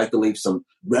to leave some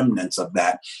remnants of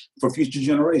that for future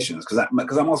generations.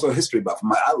 Because I'm also a history buff.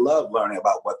 I love learning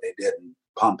about what they did in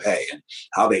Pompeii and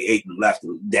how they ate and left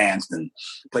and danced and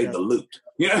played the lute.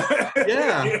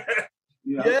 Yeah.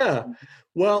 Yeah.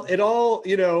 Well, it all,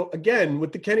 again,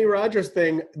 with the Kenny Rogers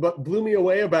thing, what blew me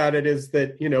away about it is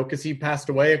that, because he passed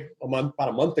away about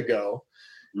a month ago.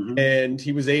 Mm-hmm. And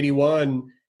he was 81,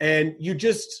 and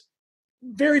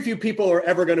very few people are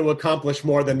ever going to accomplish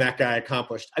more than that guy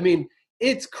accomplished. I mean,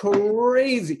 it's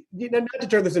crazy. Not to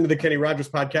turn this into the Kenny Rogers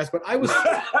podcast, but I was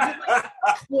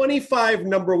 25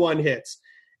 number one hits.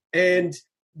 And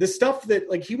the stuff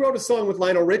that, he wrote a song with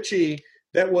Lionel Richie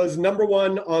that was number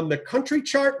one on the country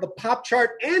chart, the pop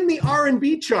chart, and the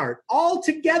R&B chart all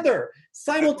together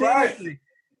simultaneously. Right.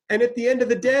 And at the end of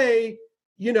the day,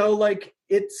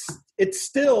 it's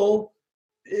still,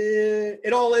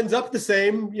 it all ends up the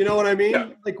same. You know what I mean? Yeah.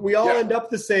 We all end up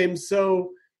the same.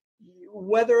 So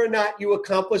whether or not you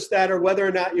accomplish that, or whether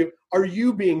or not are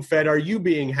you being fed? Are you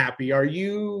being happy?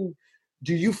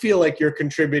 Do you feel like you're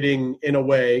contributing in a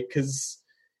way? Because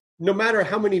no matter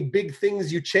how many big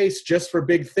things you chase just for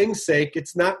big things' sake,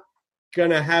 it's not going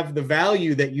to have the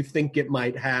value that you think it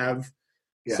might have.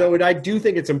 Yeah. So I do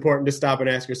think it's important to stop and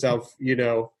ask yourself,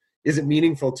 is it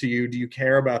meaningful to you? Do you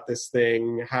care about this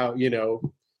thing? How, do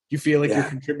you feel like you're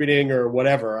contributing or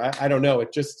whatever? I don't know.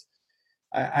 It just,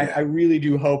 I really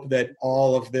do hope that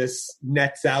all of this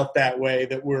nets out that way,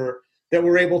 that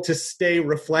we're able to stay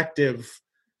reflective,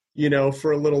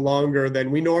 for a little longer than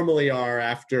we normally are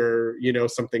after,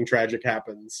 something tragic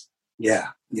happens. Yeah.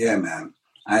 Yeah, man.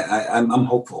 I'm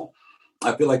hopeful.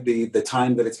 I feel like the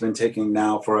time that it's been taking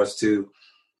now for us to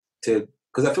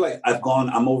because I feel like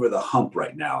I'm over the hump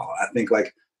right now. I think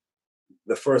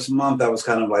the first month I was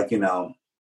kind of a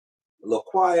little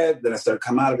quiet. Then I started to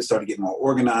come out of it, started getting more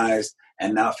organized.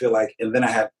 And now I feel and then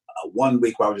I had 1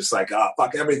 week where I was just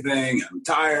fuck everything. I'm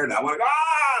tired. I want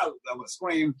to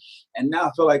scream. And now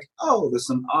I feel there's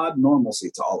some odd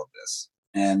normalcy to all of this.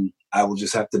 And I will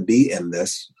just have to be in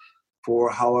this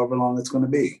for however long it's going to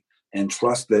be, and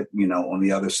trust that, on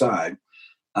the other side,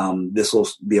 this will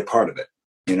be a part of it,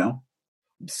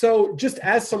 So just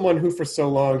as someone who for so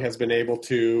long has been able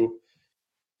to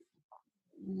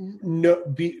know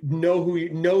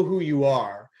who you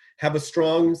are, have a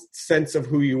strong sense of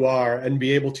who you are, and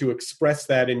be able to express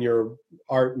that in your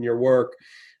art and your work,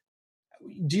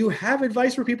 do you have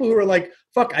advice for people who are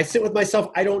fuck, I sit with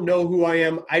myself, I don't know who I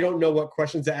am, I don't know what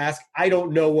questions to ask, I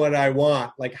don't know what I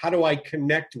want. How do I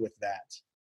connect with that?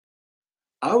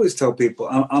 I always tell people,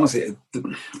 honestly,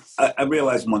 I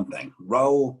realized one thing.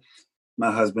 Raul,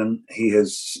 my husband, he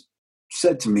has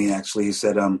said to me, actually, he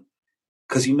said,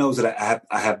 because he knows that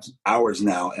I have hours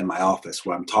now in my office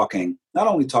where I'm not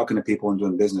only talking to people and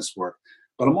doing business work,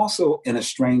 but I'm also in a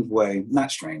strange way,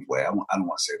 not strange way, I don't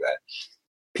want to say that.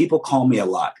 People call me a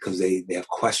lot because they have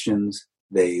questions.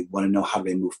 They want to know how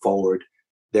they move forward.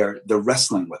 They're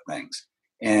wrestling with things.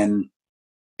 And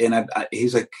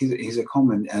he's like,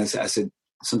 Coleman, and I said,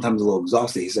 sometimes a little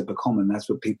exhausted. He said, but Coleman, that's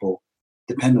what people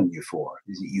depend on you for.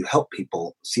 You help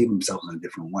people see themselves in a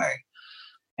different way.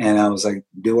 And I was like,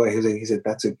 do I? He said,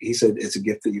 it's a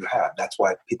gift that you have. That's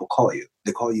why people call you.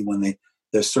 They call you when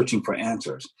they're searching for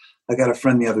answers. I got a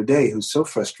friend the other day who's so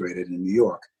frustrated in New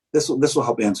York. This will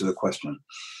help answer the question.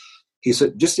 He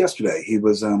said just yesterday,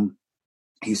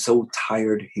 he's so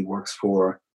tired. He works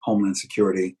for Homeland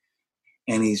Security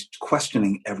and he's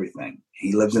questioning everything.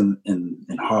 He lives in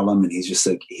Harlem and he's just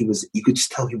like, you could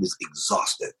just tell he was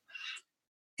exhausted.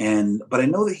 But I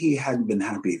know that he hadn't been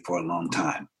happy for a long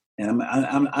time. And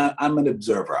I'm an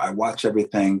observer. I watch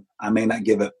everything. I may not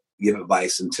give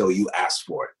advice until you ask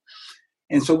for it.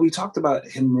 And so we talked about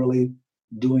him really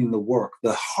doing the work,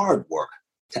 the hard work,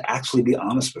 to actually be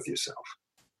honest with yourself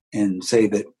and say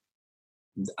that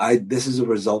this is a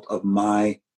result of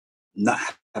my not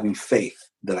having faith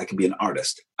that I could be an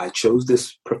artist. I chose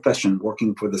this profession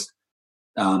working for this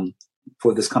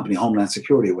company, Homeland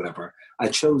Security or whatever. I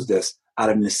chose this out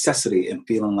of necessity and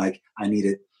feeling like I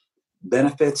needed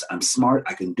benefits. I'm smart.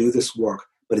 I can do this work,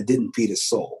 but it didn't feed his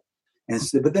soul.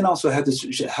 But then also had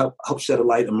to help shed a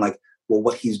light. I'm like, well,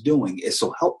 what he's doing is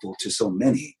so helpful to so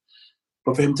many,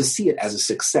 but for him to see it as a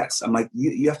success, I'm like,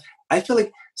 I feel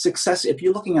like success, if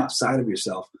you're looking outside of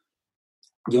yourself,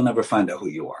 you'll never find out who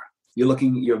you are.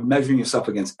 You're measuring yourself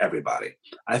against everybody.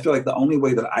 I feel like the only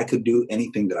way that I could do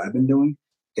anything that I've been doing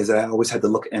is that I always had to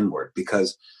look inward,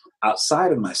 because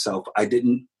outside of myself, I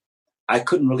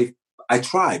couldn't really, I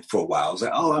tried for a while. I was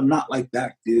like, oh, I'm not like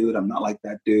that dude. I'm not like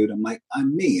that dude. I'm like,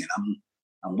 I'm me, and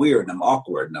I'm weird, and I'm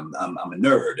awkward, and I'm a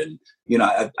nerd. And,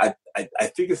 I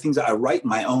figure things out. I write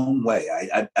my own way.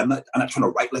 I'm not trying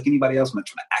to write like anybody else. I'm not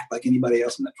trying to act like anybody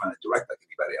else. I'm not trying to direct like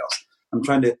anybody else. I'm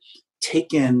trying to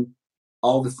take in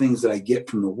all the things that I get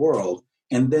from the world,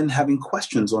 and then having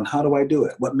questions on how do I do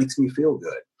it? What makes me feel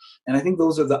good? And I think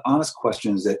those are the honest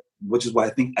questions which is why I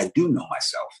think I do know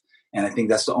myself. And I think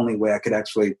that's the only way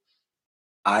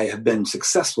I have been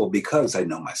successful, because I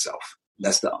know myself.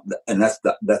 That's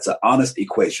an honest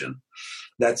equation.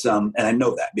 And I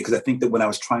know that because I think that when I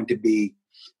was trying to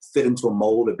fit into a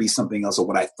mold or be something else or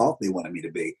what I thought they wanted me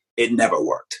to be, it never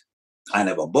worked. I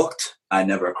never booked. I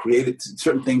never created.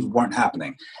 Certain things weren't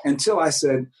happening until I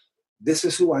said, this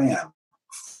is who I am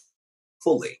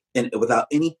fully, and without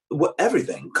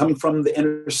everything coming from the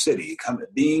inner city,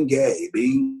 being gay,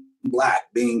 being Black,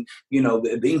 being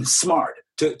smart,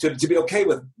 to be okay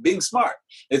with being smart.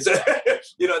 It's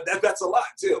that's a lot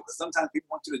too. But sometimes people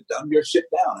want you to dumb your shit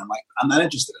down. I'm like, I'm not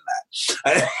interested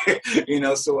in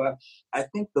that. So I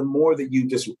think the more that you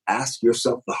just ask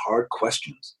yourself the hard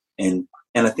questions, and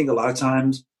I think a lot of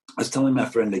times, I was telling my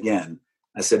friend again,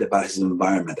 I said about his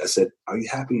environment. I said, are you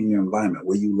happy in your environment,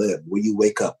 where you live, where you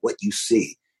wake up, what you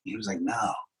see? And he was like,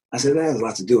 no. I said, that has a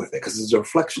lot to do with it, because it's a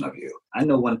reflection of you. I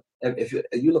know if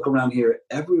you look around here,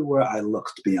 everywhere I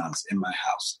look, to be honest, in my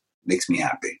house, makes me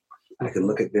happy. I can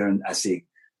look at there and I see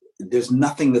there's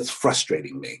nothing that's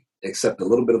frustrating me except a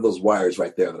little bit of those wires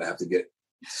right there that I have to get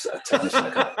a technician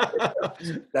to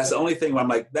come. That's the only thing where I'm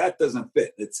like, that doesn't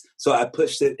fit. So I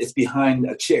pushed it. It's behind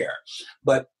a chair.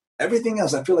 But everything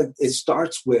else, I feel like it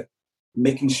starts with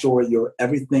making sure you're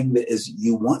everything that is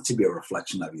you want to be a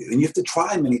reflection of you. And you have to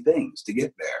try many things to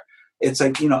get there. It's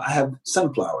like, I have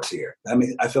sunflowers here. I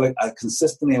mean, I feel like I want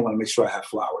to make sure I have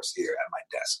flowers here at my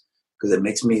desk, because it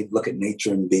makes me look at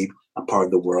nature and be a part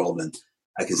of the world, and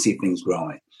I can see things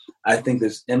growing. I think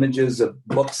there's images of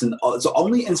books, and it's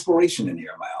only inspiration in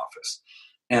here in my office.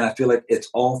 And I feel like it's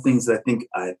all things that I think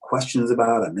I have questions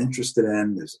about, I'm interested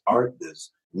in. There's art,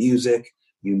 there's music,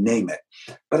 you name it.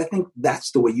 But I think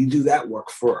that's the way you do that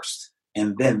work first.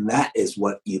 And then that is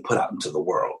what you put out into the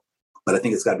world. But I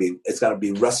think it's got to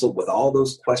be wrestled with all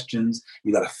those questions.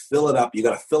 You got to fill it up. You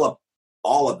got to fill up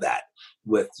all of that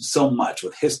with so much,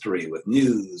 with history, with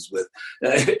news, with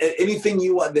anything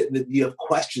you want that you have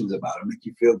questions about and make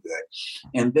you feel good.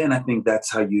 And then I think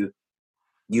that's how you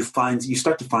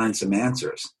start to find some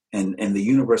answers. And the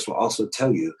universe will also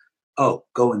tell you, oh,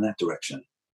 go in that direction.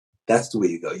 That's the way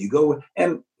you go. You go,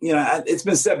 and it's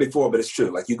been said before, but it's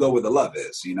true. Like, you go where the love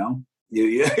is.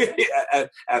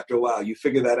 After a while, you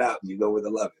figure that out, and you go where the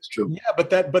love is. True.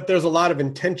 Yeah, but there's a lot of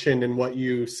intention in what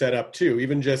you set up too.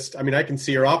 Even just, I can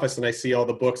see your office, and I see all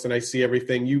the books, and I see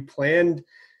everything you planned.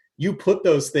 You put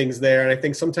those things there, and I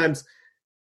think sometimes,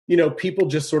 people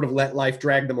just sort of let life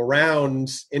drag them around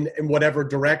in whatever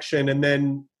direction. And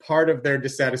then part of their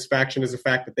dissatisfaction is the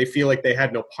fact that they feel like they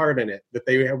had no part in it, that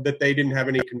they didn't have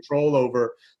any control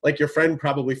over. Like your friend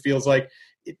probably feels like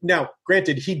now,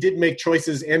 granted, he did make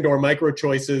choices and or micro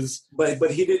choices.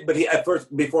 But he at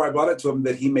first, before I brought it to him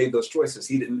that he made those choices,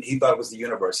 he thought it was the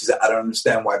universe. He said, I don't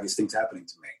understand why these things are happening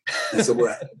to me. And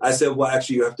so I said, well,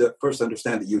 actually, you have to first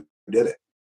understand that you did it.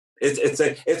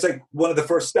 It's like one of the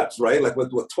first steps, right? Like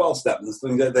with 12 steps and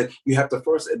things that you have to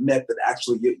first admit that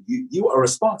actually you are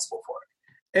responsible for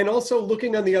it. And also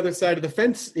looking on the other side of the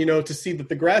fence, to see that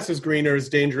the grass is greener is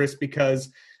dangerous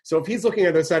because, so if he's looking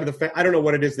at the other side of the fence, I don't know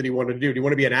what it is that he wanted to do. Do you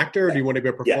want to be an actor or do you want to be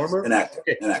a performer? Yes, an actor.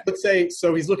 Okay. An actor. Let's say,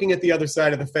 so he's looking at the other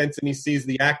side of the fence and he sees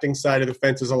the acting side of the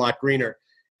fence is a lot greener.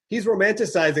 He's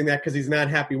romanticizing that because he's not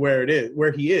happy where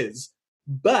he is.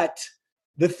 But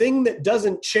the thing that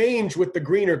doesn't change with the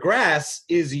greener grass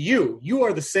is you. You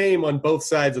are the same on both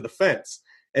sides of the fence.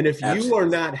 And if you are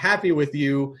not happy with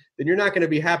you, then you're not going to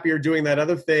be happier doing that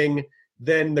other thing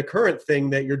than the current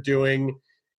thing that you're doing.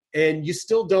 And you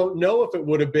still don't know if it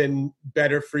would have been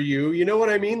better for you. You know what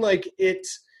I mean? Like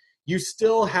you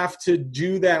still have to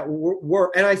do that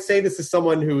work. And I say this as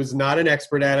someone who is not an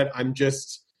expert at it.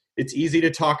 It's easy to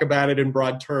talk about it in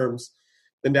broad terms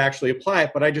than to actually apply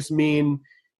it. But I just mean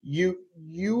you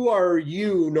are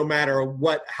you no matter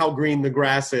how green the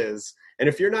grass is. And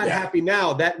if you're not happy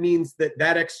now, that means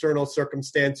that external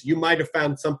circumstance, you might have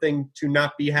found something to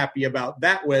not be happy about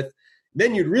that with.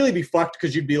 Then you'd really be fucked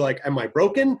because you'd be like, am I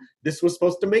broken? This was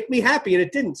supposed to make me happy and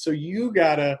it didn't. So you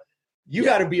gotta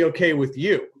be okay with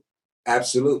you.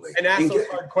 Absolutely. And ask those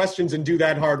hard questions and do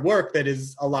that hard work that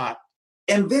is a lot.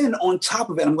 And then on top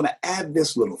of it, I'm going to add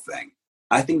this little thing.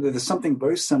 I think that there's something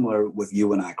very similar with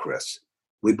you and I, Chris.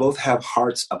 We both have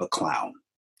hearts of a clown.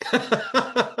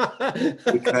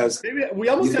 Because maybe we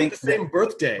almost have the same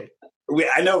birthday.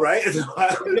 I know, right?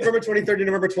 November 23rd to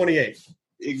November 28th.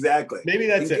 Exactly. Maybe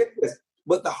that's it.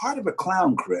 But the heart of a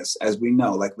clown, Chris, as we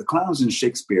know, like the clowns in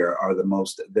Shakespeare are they're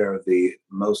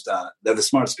the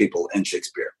smartest people in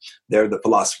Shakespeare. They're the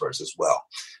philosophers as well.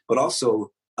 But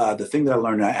also the thing that I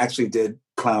learned, I actually did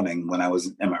clowning when I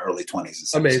was in my early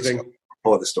 20s. Amazing.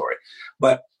 For the story.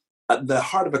 But the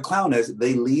heart of a clown is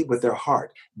they lead with their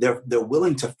heart. They're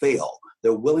willing to fail.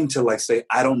 They're willing to say,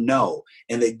 I don't know.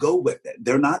 And they go with it.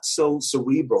 They're not so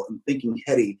cerebral and thinking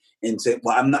heady and say,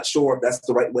 well, I'm not sure if that's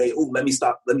the right way. Oh, let me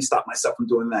stop myself from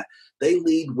doing that. They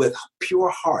lead with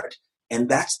pure heart. And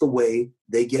that's the way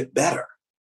they get better.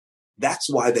 That's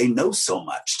why they know so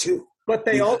much too. But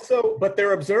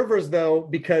they're observers though,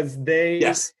 because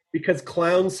because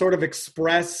clowns sort of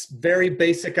express very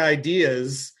basic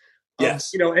ideas.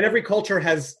 Yes. And every culture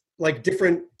has like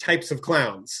different types of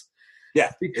clowns.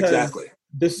 Yeah, exactly.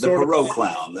 The Perot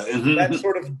clown. That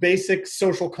sort of basic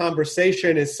social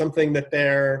conversation is something that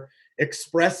they're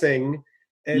expressing.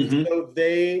 And so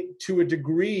they, to a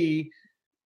degree,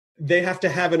 they have to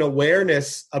have an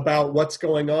awareness about what's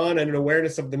going on and an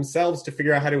awareness of themselves to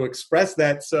figure out how to express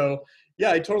that. So,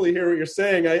 yeah, I totally hear what you're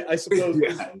saying. I suppose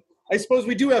I suppose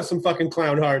we do have some fucking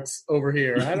clown hearts over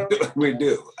here. We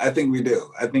do. I think we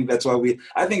do. I think that's why we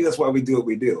do what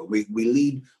we do. We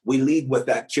lead with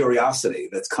that curiosity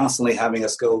that's constantly having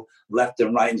us go left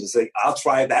and right and just say, I'll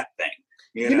try that thing.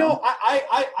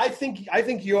 I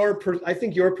think your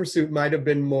pursuit might have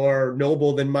been more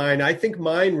noble than mine. I think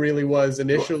mine really was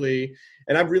initially,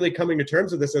 and I'm really coming to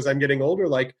terms with this as I'm getting older.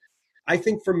 Like, I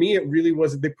think for me, it really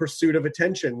was the pursuit of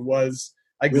attention.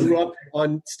 I grew up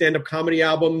on stand-up comedy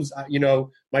albums.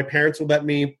 My parents would let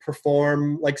me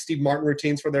perform like Steve Martin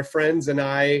routines for their friends. And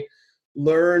I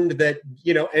learned that,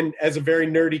 and as a very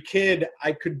nerdy kid,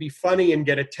 I could be funny and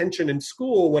get attention in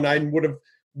school when I would have,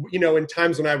 in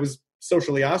times when I was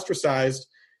socially ostracized.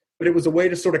 But it was a way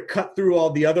to sort of cut through all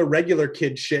the other regular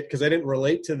kid shit because I didn't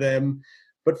relate to them.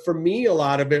 But for me, a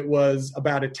lot of it was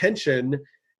about attention.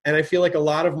 And I feel like a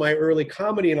lot of my early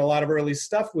comedy and a lot of early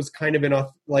stuff was kind of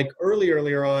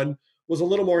earlier on was a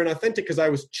little more inauthentic because I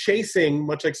was chasing,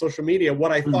 much like social media,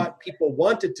 what I thought people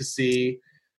wanted to see.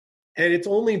 And it's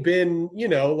only been,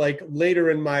 later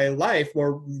in my life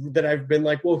where that I've been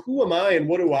like, well, who am I and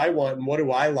what do I want and what do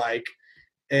I like?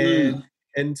 And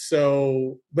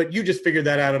so, but you just figured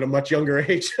that out at a much younger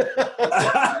age.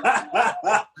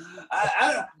 I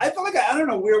feel like, I don't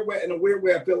know, in a weird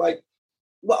way, I feel like,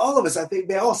 well, all of us, I think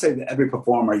they all say that every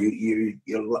performer, you're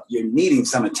needing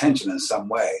some attention in some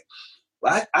way.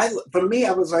 But for me,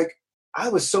 I was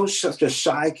such a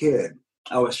shy kid.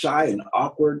 I was shy and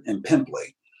awkward and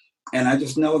pimply. And I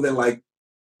just know that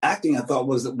acting, I thought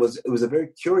was a very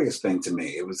curious thing to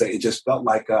me. It just felt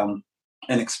like an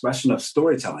expression of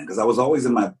storytelling because I was always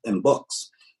in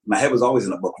books. My head was always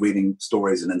in a book, reading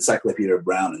stories and Encyclopedia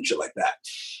Brown and shit like that.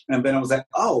 And then I was like,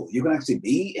 oh, you can actually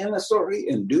be in a story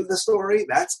and do the story?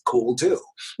 That's cool too.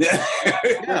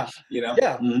 Yeah. You know?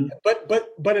 Yeah. Mm-hmm.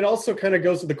 But it also kind of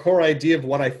goes to the core idea of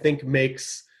what I think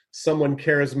makes someone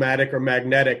charismatic or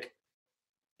magnetic,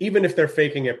 even if they're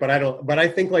faking it. But I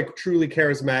think like truly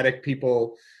charismatic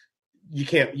people, you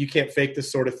can't fake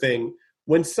this sort of thing.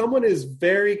 When someone is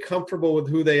very comfortable with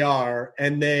who they are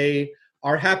and they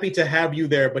are happy to have you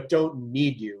there but don't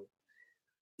need you.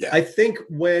 Yeah. I think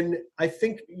when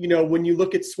you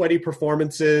look at sweaty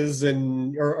performances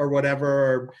and or whatever,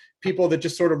 or people that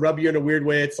just sort of rub you in a weird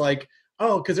way, it's like,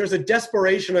 oh, because there's a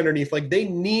desperation underneath. Like they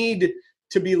need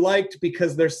to be liked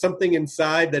because there's something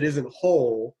inside that isn't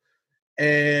whole.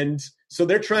 And so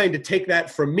they're trying to take that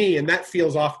from me, and that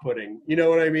feels off-putting. You know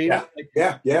what I mean? Yeah.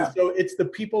 Like, yeah. So it's the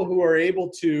people who are able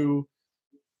to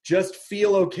just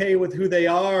feel okay with who they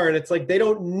are, and it's like they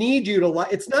don't need you to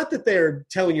like. It's not that they're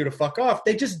telling you to fuck off.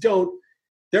 They just don't.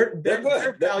 They're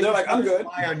good. They're like, I'm good.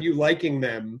 Rely on you liking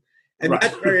them, and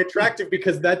that's very attractive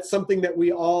because that's something that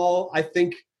we all, I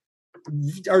think,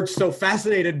 are so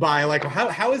fascinated by. Like,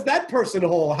 how is that person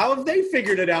whole? How have they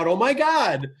figured it out? Oh my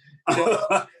God. You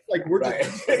know, like we're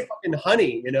just fucking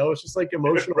honey, you know. It's just like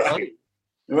emotional honey.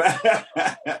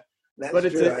 But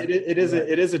it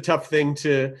is a tough thing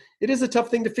to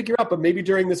figure out. But maybe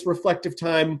during this reflective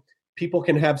time, people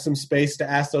can have some space to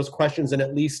ask those questions and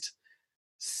at least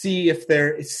see if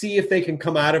they can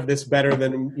come out of this better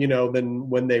than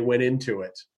when they went into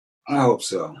it. I hope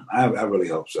so. I really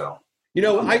hope so. You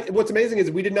know, what's amazing is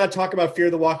we did not talk about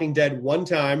Fear the Walking Dead one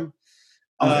time,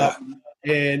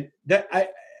 and that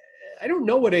I don't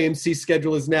know what AMC's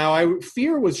schedule is now.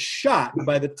 Fear was shot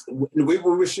by the... We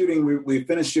were shooting... We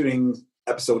finished shooting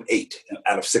episode 8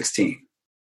 out of 16.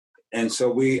 And so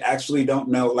we actually don't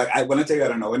know... Like, when I tell you I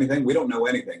don't know anything, we don't know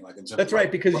anything. Like, that's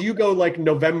right, because you go like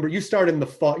November... You start in the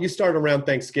fall... You start around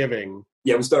Thanksgiving.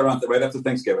 Yeah, we start around right after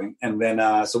Thanksgiving. And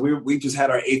then... so we just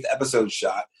had our 8th episode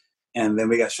shot. And then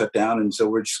we got shut down. And so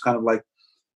we're just kind of like...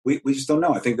 We just don't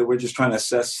know. I think that we're just trying to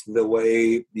assess the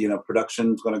way,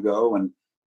 production's going to go. And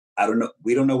I don't know.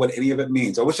 We don't know what any of it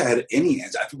means. I wish I had any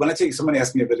answer. When I tell you, somebody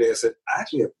asked me the other day, I said, I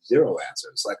actually have 0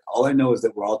 answers. Like, all I know is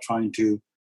that we're all trying to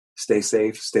stay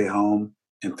safe, stay home,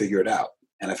 and figure it out.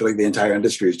 And I feel like the entire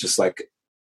industry is just like,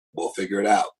 we'll figure it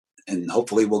out. And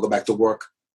hopefully we'll go back to work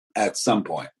at some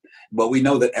point. But we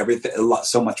know that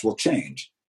so much will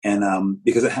change. And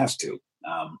because it has to.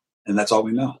 And that's all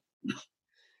we know.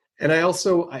 And I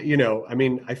also,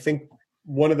 I think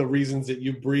one of the reasons that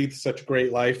you breathe such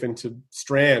great life into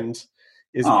Strand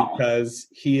is because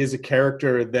he is a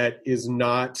character that is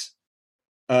not,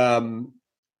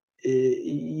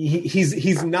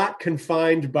 he's not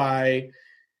confined by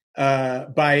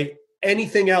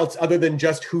anything else other than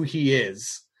just who he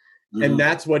is. Mm-hmm. And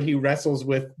that's what he wrestles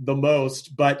with the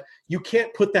most. But you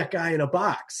can't put that guy in a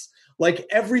box. Like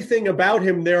everything about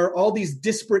him, there are all these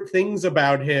disparate things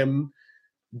about him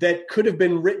that could have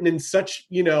been written in such,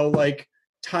 like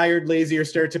tired, lazy, or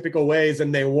stereotypical ways,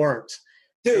 and they weren't.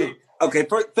 Dude, okay,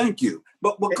 thank you.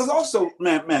 But because also,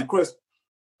 man, Chris,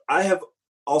 I have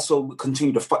also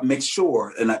continued to make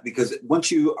sure, because once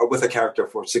you are with a character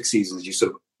for 6 seasons, you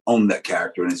sort of own that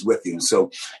character and it's with you. And so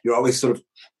you're always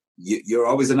you're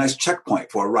always a nice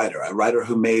checkpoint for a writer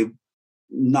who may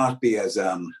not be as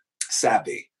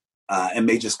savvy. And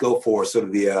may just go for sort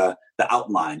of the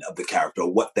outline of the character,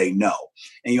 or what they know.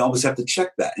 And you always have to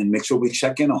check that and make sure we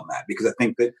check in on that. Because I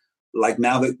think that, like,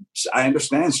 now that I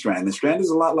understand Strand, and Strand is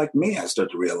a lot like me, I start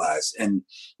to realize. And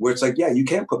where it's like, yeah, you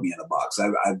can't put me in a box.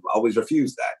 I've always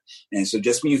refused that. And so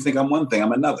just when you think I'm one thing,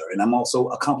 I'm another. And I'm also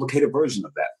a complicated version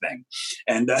of that thing.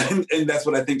 And that's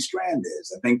what I think Strand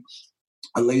is. I think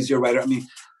a lazier writer,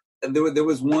 there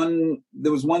was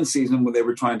one season where they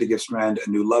were trying to give Strand a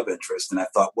new love interest. And I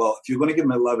thought, well, if you're going to give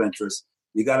him a love interest,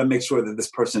 you got to make sure that this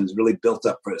person is really built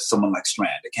up for someone like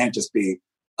Strand. It can't just be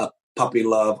a puppy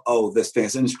love. Oh, this thing.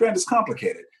 And Strand is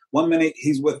complicated. 1 minute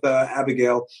he's with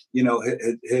Abigail,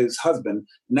 his husband.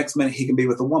 Next minute he can be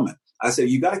with a woman. I said,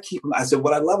 you got to keep him. I said,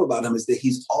 what I love about him is that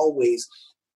he's always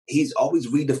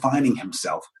redefining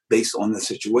himself based on the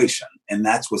situation. And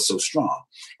that's what's so strong.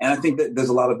 And I think that there's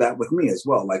a lot of that with me as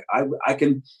well. Like I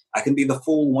can be the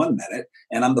fool 1 minute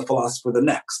and I'm the philosopher the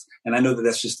next. And I know that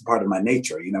that's just a part of my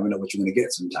nature. You never know what you're going to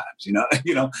get sometimes, and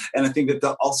I think that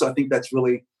I think that's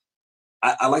really,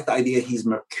 I like the idea he's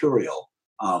mercurial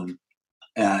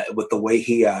with the way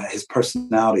his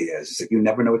personality is. It's like, you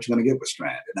never know what you're going to get with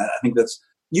Strand. And I think that's,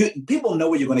 people know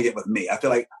what you're going to get with me. I feel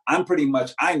like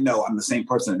I know I'm the same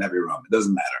person in every room. It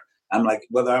doesn't matter. I'm like,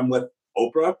 whether I'm with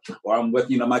Oprah or I'm with,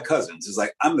 my cousins, it's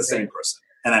like, I'm the same person.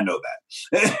 And I know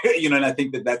that, and I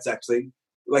think that that's actually,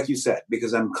 like you said,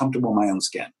 because I'm comfortable in my own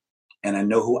skin and I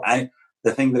know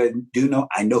the thing that I do know,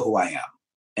 I know who I am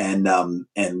and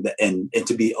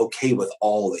to be okay with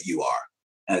all that you are.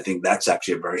 And I think that's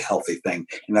actually a very healthy thing.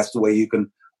 And that's the way you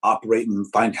can operate and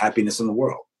find happiness in the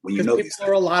world. When you know these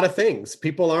people are a lot of things.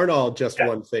 People aren't all just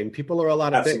one thing. People are a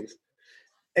lot of things.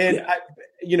 And,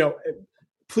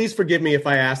 please forgive me if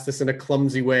I ask this in a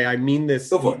clumsy way. I mean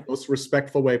this in the most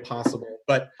respectful way possible.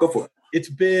 But go for it. It's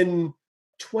been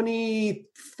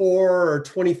 24 or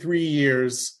 23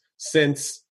 years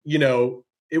since,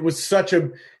 it was such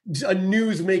a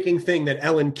news-making thing that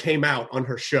Ellen came out on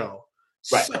her show.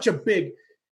 Right. Such a big...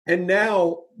 And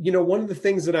now, one of the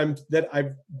things that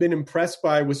I've been impressed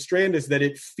by with Strand is that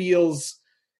it feels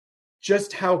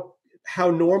just how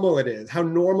normal it is, how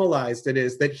normalized it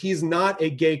is, that he's not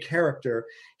a gay character.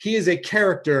 He is a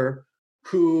character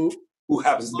who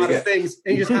happens to be gay. Things,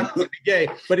 and he just happens to be gay.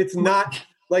 But it's not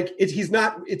like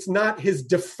it's not his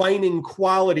defining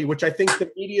quality, which I think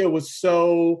the media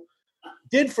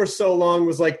did for so long,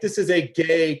 was like, this is a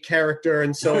gay character,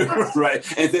 and so right,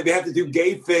 and they have to do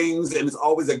gay things, and it's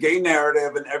always a gay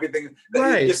narrative and everything.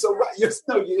 Right, you're so right. You're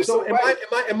so right.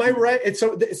 Am I right? And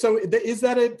so is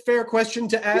that a fair question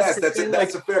to ask? Yes,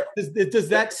 that's a fair. Does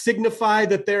that signify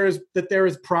that there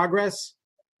is progress?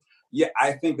 Yeah,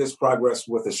 I think there's progress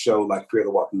with a show like Fear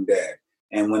the Walking Dead,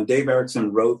 and when Dave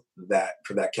Erickson wrote that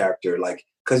for that character,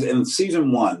 because in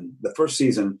season 1, the first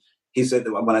season. He said,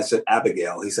 when I said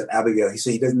Abigail, he said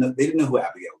they didn't know who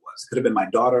Abigail was. Could have been my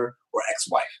daughter or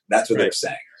ex-wife. That's what they're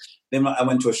saying. Then I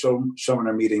went to a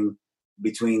showrunner meeting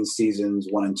between seasons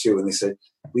 1 and 2, and they said,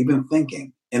 we've been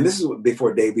thinking, and this is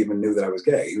before Dave even knew that I was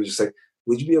gay. He was just like,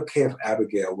 would you be okay if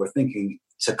Abigail, we're thinking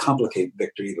to complicate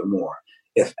Victor even more,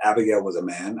 if Abigail was a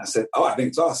man? I said, I think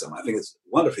it's awesome. I think it's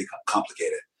wonderfully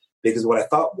complicated. Because what I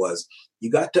thought was, you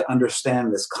got to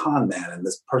understand this con man and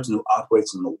this person who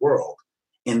operates in the world.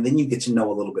 And then you get to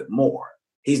know a little bit more.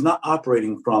 He's not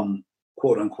operating from,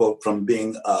 quote unquote, from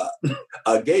being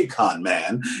a gay con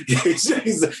man. He's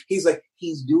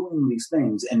doing these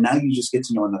things. And now you just get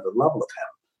to know another level of him.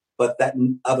 But that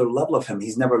other level of him,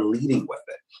 he's never leading with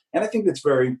it. And I think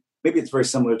maybe it's very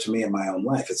similar to me in my own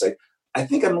life. It's like, I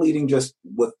think I'm leading just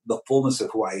with the fullness of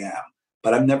who I am,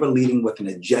 but I'm never leading with an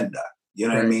agenda. You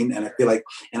know what I mean? And I feel like,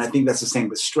 and I think that's the same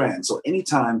with Strand. So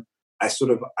anytime I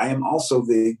am also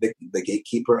the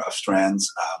gatekeeper of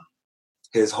Strand's,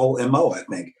 his whole MO, I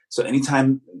think. So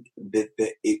anytime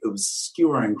it was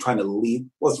skewering, trying to lead,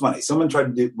 well, it's funny. Someone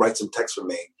tried to write some text for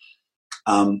me.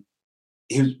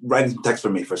 He was writing some text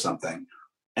for me for something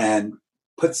and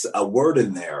puts a word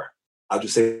in there. I'll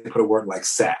just say, put a word like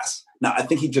sass. Now, I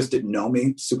think he just didn't know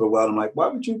me super well. I'm like, why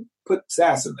would you put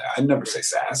sass in there? I never say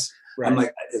sass. Right. I'm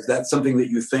like, is that something that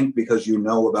you think because you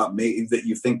know about me that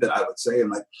you think that I would say? I'm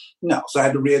like, no. So I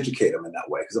had to re-educate him in that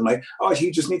way because I'm like, he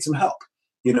just needs some help,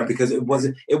 because it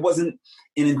wasn't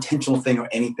an intentional thing or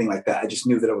anything like that. I just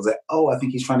knew that it was like, I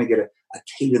think he's trying to get a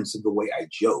cadence of the way I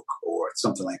joke or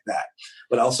something like that.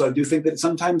 But also I do think that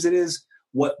sometimes it is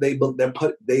what whether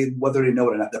they know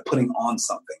it or not, they're putting on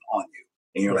something on you.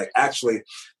 And you're like, actually,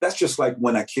 that's just like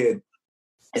when a kid,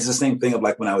 it's the same thing of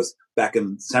like when I was back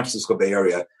in San Francisco Bay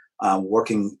Area,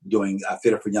 doing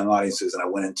theater for young audiences. And I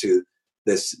went into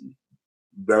this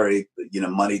very,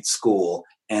 moneyed school.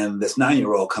 And this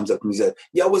 9-year-old comes up and he said,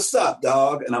 yo, what's up,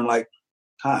 dog? And I'm like,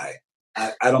 hi,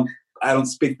 I don't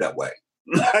speak that way.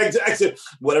 Actually,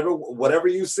 whatever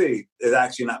you see is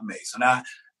actually not me.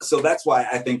 So that's why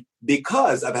I think,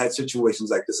 because I've had situations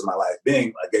like this in my life,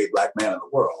 being a gay Black man in the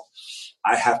world,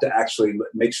 I have to actually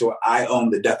make sure I own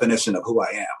the definition of who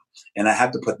I am. And I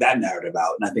have to put that narrative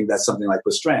out. And I think that's something like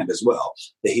with Strand as well,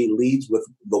 that he leads with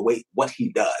what he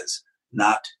does,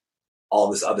 not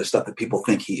all this other stuff that people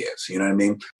think he is. You know what I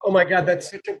mean? Oh my God, that's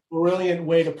such a brilliant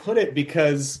way to put it,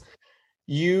 because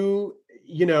even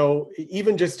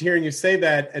just hearing you say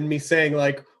that and me saying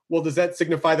like, well, does that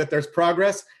signify that there's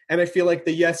progress? And I feel like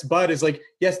the yes, but is like,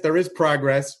 yes, there is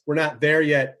progress. We're not there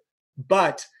yet.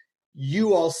 But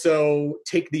you also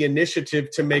take the initiative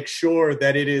to make sure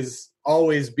that it is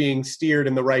always being steered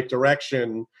in the right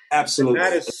direction. Absolutely. And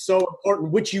that is so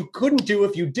important, which you couldn't do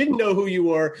if you didn't know who you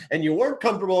were and you weren't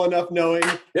comfortable enough knowing.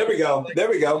 There we go.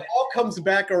 It all comes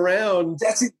back around.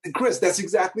 That's it, Chris. That's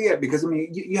exactly it. Because I mean,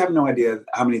 you have no idea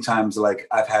how many times like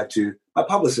I've had to. My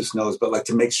publicist knows, but like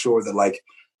to make sure that like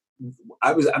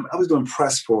I was doing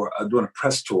doing a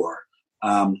press tour.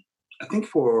 I think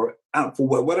for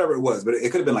whatever it was, but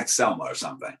it could have been like Selma or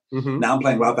something. Mm-hmm. Now I'm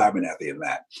playing Ralph Abernathy in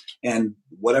that. And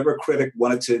whatever critic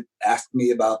wanted to ask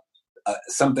me about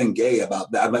something gay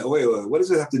about that. I'm like, wait, what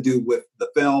does it have to do with the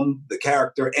film, the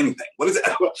character, anything? What is it?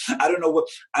 I don't know what.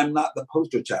 I'm not the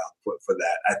poster child for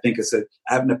that. I think I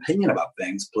have an opinion about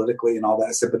things politically and all that.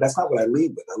 I said, but that's not what I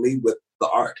lead with. I lead with the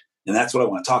art, and that's what I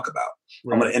want to talk about.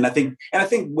 Right. And I think,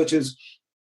 which is,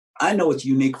 I know it's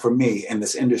unique for me in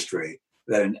this industry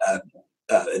that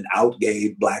an out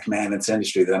gay black man in this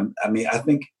industry that I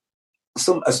think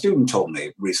a student told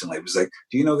me recently, it was like,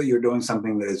 do you know that you're doing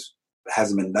something that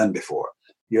hasn't been done before?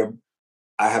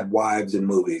 I have wives in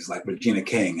movies like Regina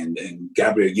King and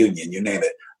Gabrielle Union, you name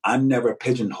it. I'm never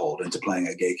pigeonholed into playing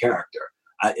a gay character.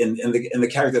 In the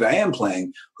character that I am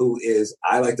playing, who is,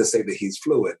 I like to say that he's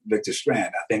fluid, Victor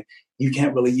Strand. I think you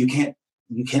can't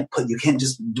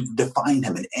just define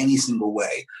him in any single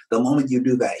way. The moment you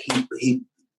do that, he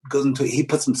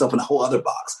puts himself in a whole other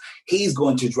box. He's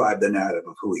going to drive the narrative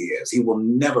of who he is. He will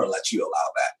never let you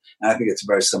allow that. And I think it's a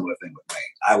very similar thing with me.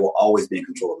 I will always be in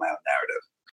control of my own narrative.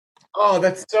 Oh,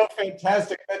 that's so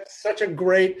fantastic. That's such a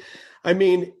great,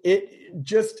 if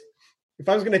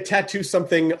I was going to tattoo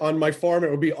something on my forearm,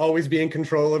 it would be always be in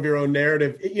control of your own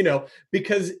narrative,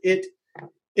 because it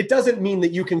doesn't mean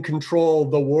that you can control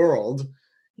the world.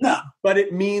 No. But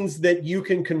it means that you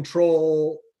can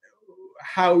control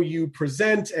how you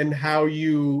present and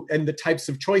and the types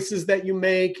of choices that you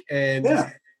make and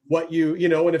what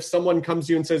and if someone comes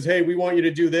to you and says, hey, we want you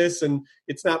to do this, and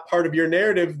it's not part of your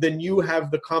narrative, then you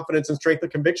have the confidence and strength of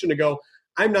conviction to go,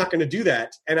 I'm not going to do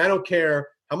that. And I don't care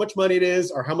how much money it is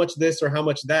or how much this or how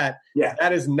much that. Yeah.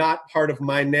 That is not part of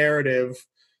my narrative,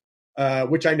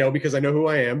 which I know because I know who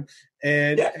I am.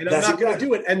 And I'm not going to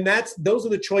do it. And those are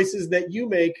the choices that you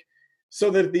make. So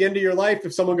that at the end of your life,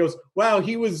 if someone goes, wow,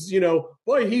 he was, he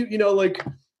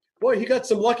got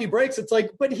some lucky breaks. It's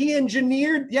like, but he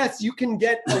engineered. Yes, you can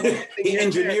get. He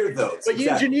engineered those. But he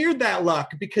engineered that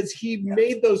luck because he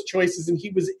made those choices and he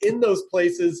was in those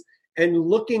places and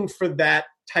looking for that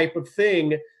type of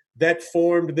thing that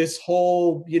formed this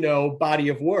whole, body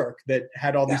of work that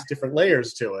had all these different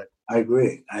layers to it. I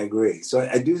agree. So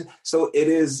I do. So it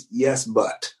is yes,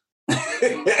 but.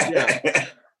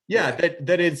 Yeah,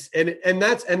 that is, and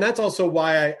that's also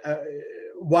why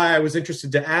I was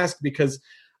interested to ask, because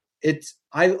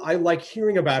I like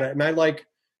hearing about it, and I like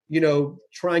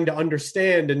trying to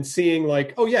understand and seeing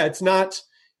like, oh yeah, it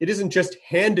isn't just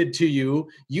handed to you.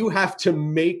 You have to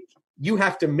make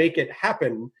it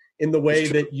happen in the way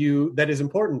that is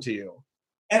important to you,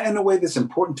 and in a way that's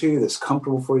important to you, that's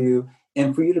comfortable for you,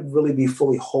 and for you to really be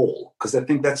fully whole. Because I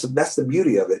think that's the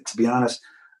beauty of it. To be honest.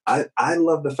 I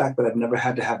love the fact that I've never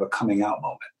had to have a coming out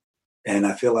moment. And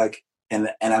I feel like, and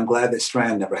I'm glad that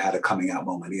Strand never had a coming out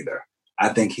moment either.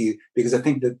 Because I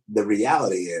think that the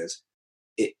reality is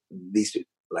these,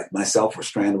 like myself or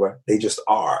Strand, they just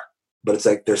are, but it's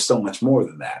like, there's so much more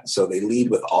than that. So they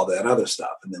lead with all that other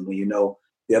stuff. And then when the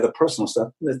other personal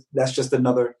stuff,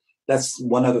 that's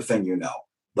one other thing,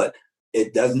 but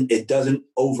it doesn't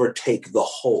overtake the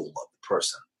whole of the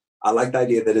person. I like the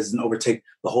idea that it doesn't overtake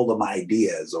the whole of my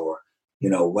ideas or,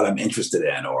 what I'm interested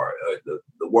in or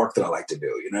the work that I like to do.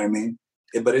 You know what I mean?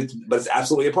 But it's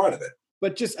absolutely a part of it.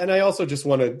 And I also just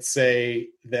want to say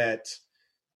that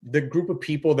the group of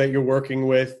people that you're working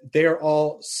with, they are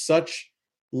all such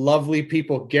lovely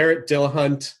people. Garrett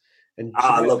Dillahunt and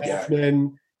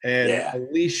Hoffman and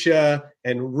Alicia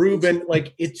and Ruben.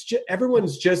 Like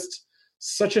everyone's just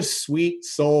such a sweet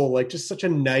soul, like just such a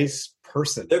nice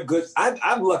person. They're good.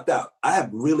 I've lucked out. I have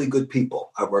really good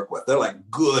people I work with. They're like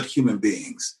good human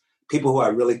beings, people who I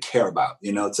really care about.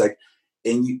 It's like,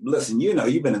 and you've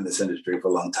been in this industry for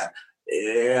a long time.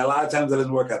 Yeah, a lot of times it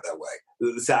doesn't work out that way.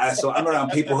 So I'm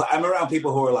around people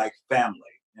who are like family,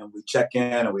 and we check in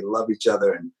and we love each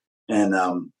other, and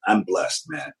I'm blessed,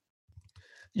 man.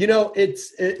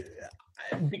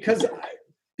 Because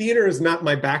theater is not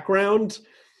my background.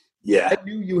 Yeah, I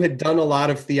knew you had done a lot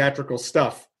of theatrical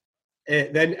stuff.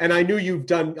 And I know you've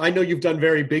done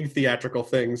very big theatrical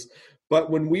things,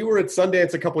 but when we were at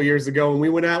Sundance a couple years ago and we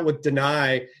went out with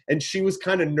Denai and she was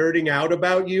kind of nerding out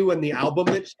about you and the album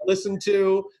that she listened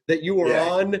to that you were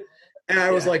on, and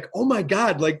I was like, oh my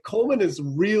God, like Coleman is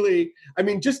really,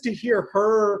 just to hear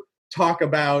her talk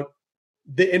about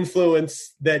the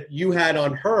influence that you had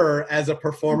on her as a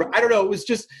performer. I don't know. It was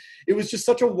just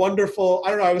such a wonderful, I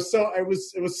don't know. It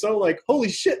was so like, holy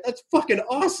shit, that's fucking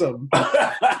awesome.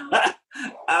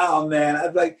 Oh man.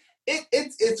 I'm like,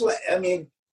 it's what,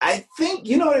 I think,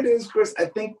 you know what it is, Chris? I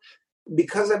think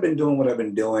because I've been doing what I've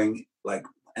been doing, like,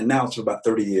 and now it's for about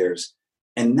 30 years,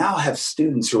 and now I have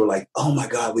students who are like, oh my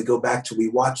God, we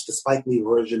watch the Spike Lee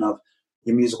version of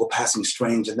your musical passing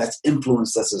strange, and that's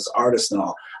influenced us as artists and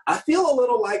all. I feel a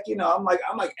little like, I'm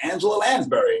like Angela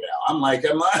Lansbury now. I'm like,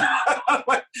 when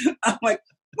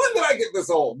did I get this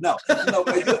old? No,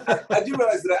 I do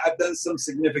realize that I've done some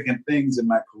significant things in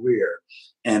my career,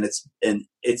 and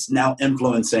it's now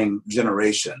influencing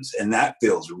generations, and that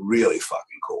feels really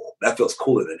fucking cool. That feels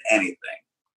cooler than anything.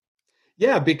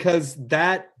 Yeah, because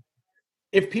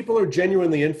if people are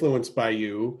genuinely influenced by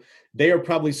you, they are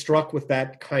probably struck with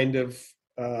that kind of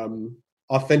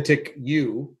authentic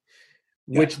you,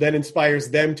 which then inspires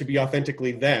them to be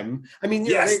authentically them. I mean,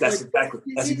 yes, that's exactly.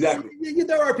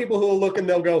 There are people who will look and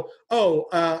they'll go, "Oh,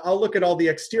 I'll look at all the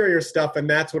exterior stuff, and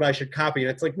that's what I should copy." And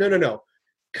it's like, no.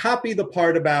 Copy the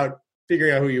part about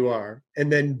figuring out who you are,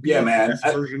 and then be the best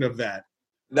version of that.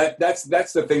 That's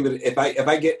the thing that if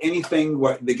I get anything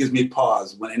that gives me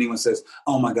pause when anyone says,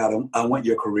 "Oh my God, I want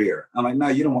your career," I'm like, "No,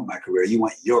 you don't want my career. You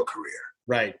want your career."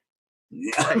 Right.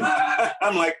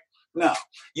 I'm like, "No,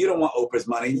 you don't want Oprah's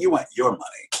money. You want your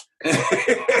money."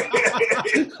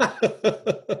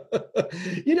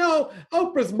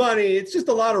 Oprah's money, it's just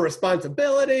a lot of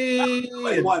responsibility.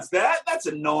 Nobody wants that. That's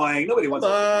annoying. Nobody wants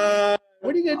that.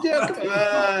 What are you going to do? Come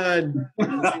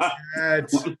on.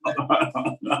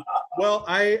 Well,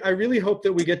 I really hope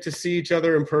that we get to see each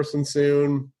other in person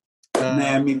soon.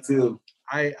 Man, me too.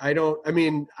 I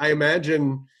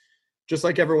imagine just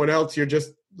like everyone else, you're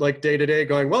just like day to day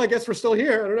going, well, I guess we're still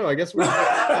here. I don't know. I guess we're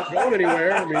not going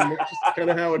anywhere. I mean, that's just kind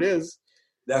of how it is.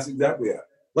 That's exactly it.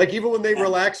 Like, even when they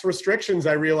relax restrictions,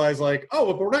 I realize, like,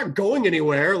 oh, if we're not going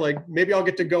anywhere, like, maybe I'll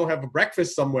get to go have a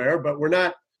breakfast somewhere, but we're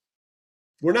not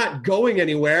going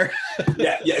anywhere.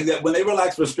 yeah. When they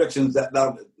relax restrictions,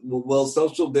 we'll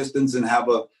social distance and have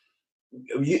we'll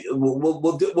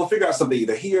figure out something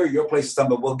either here, your place, or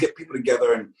something. We'll get people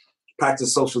together and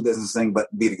practice social distancing, but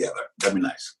be together. That'd be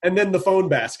nice. And then the phone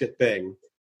basket thing.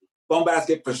 Phone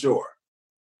basket for sure.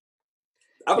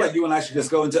 I feel like you and I should just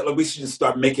go into. We should just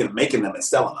start making them and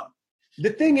selling them.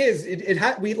 The thing is,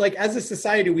 we like, as a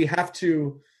society, we have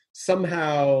to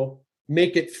somehow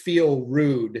make it feel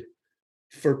rude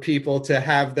for people to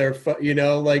have their,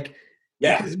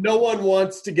 because no one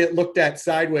wants to get looked at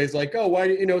sideways. Like, oh, why?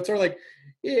 It's sort of like,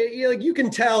 like you can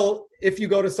tell if you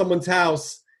go to someone's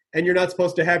house and you're not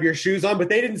supposed to have your shoes on, but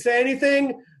they didn't say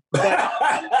anything. But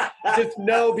just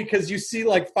know, because you see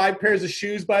like 5 pairs of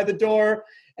shoes by the door.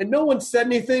 And no one said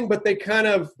anything, but they kind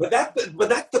of. But that's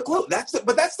the clue. That's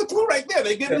the clue right there.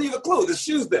 They're giving you the clue. The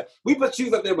shoes there. We put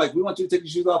shoes up there. Like, we want you to take your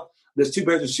shoes off. There's 2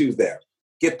 pairs of shoes there.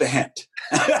 Get the hint.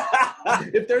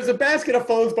 If there's a basket of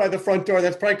phones by the front door,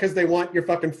 that's probably because they want your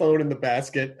fucking phone in the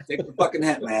basket. Take the fucking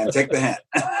hint, man. Take the hint.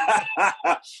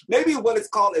 Maybe what it's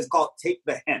called is called Take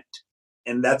the Hint,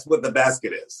 and that's what the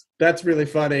basket is. That's really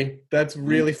funny. That's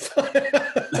really funny.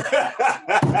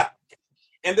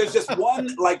 And there's just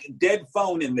one like dead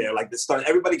phone in there, like the start.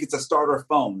 Everybody gets a starter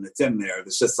phone that's in there.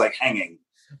 That's just like hanging.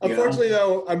 Unfortunately,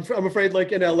 though, I'm afraid,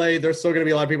 like in LA, there's still going to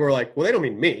be a lot of people who are like, well, they don't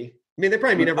mean me. I mean, they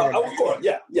probably mean everyone. Of course,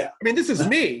 yeah. I mean, this is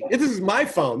me. This is my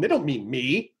phone. They don't mean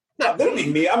me. No, they don't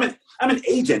mean me. I'm an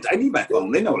agent. I need my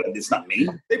phone. They know it's not me.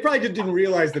 They probably just didn't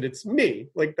realize that it's me.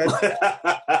 Like that's.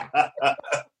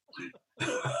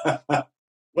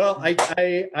 Well,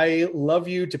 I love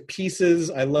you to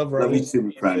pieces. I love you too,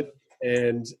 my friend.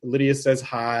 And Lydia says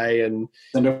hi, and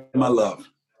send her my love.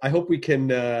 I hope we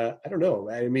can. I don't know.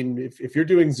 I mean, if you're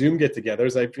doing Zoom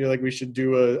get-togethers, I feel like we should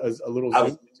do a little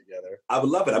Zoom get-together. I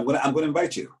would love it. I'm gonna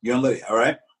invite you. You and Lydia. All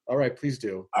right. All right. Please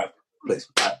do. All right. Please.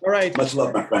 All right. Much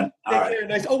love, my friend. All right. Care.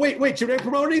 Nice. Oh wait. Should I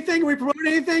promote anything? Are we promoting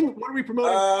anything? What are we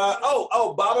promoting?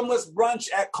 Bottomless brunch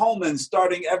at Coleman's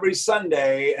starting every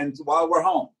Sunday, and while we're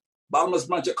home. Bottomless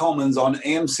Brunch at Coleman's on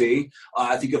AMC.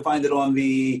 I think you'll find it on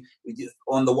the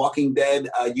Walking Dead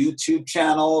YouTube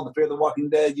channel, the Fear the Walking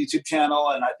Dead YouTube channel,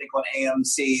 and I think on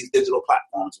AMC's digital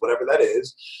platforms, whatever that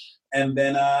is. And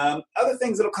then other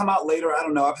things that'll come out later. I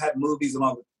don't know. I've had movies and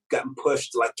I've gotten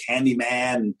pushed, like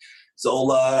Candyman and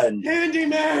Zola and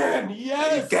Candyman.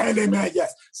 Yes, Candyman.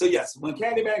 Yes. So yes, when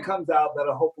Candyman comes out,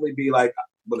 that'll hopefully be like,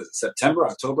 what is it, September,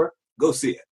 October? Go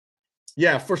see it.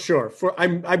 Yeah, for sure.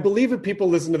 I believe if people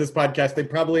listen to this podcast,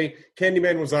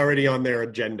 Candyman was already on their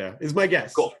agenda, is my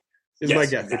guess. Cool. My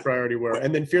guess. They probably already were.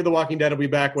 And then Fear the Walking Dead will be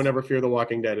back whenever Fear the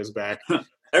Walking Dead is back.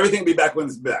 Everything will be back when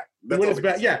it's back. When it's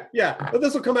back, yeah. But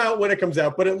this will come out when it comes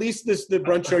out. But at least the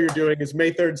brunch show you're doing is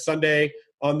May 3rd, Sunday,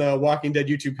 on the Walking Dead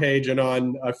YouTube page and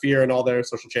on Fear and all their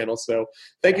social channels. So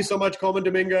thank you so much, Coleman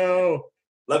Domingo.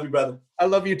 Love you, brother. I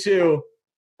love you too.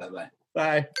 Bye-bye.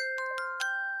 Bye.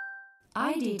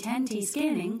 ID10T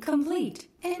scanning complete.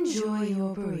 Enjoy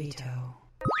your burrito.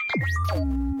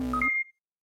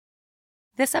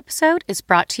 This episode is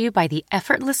brought to you by the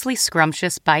effortlessly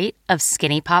scrumptious bite of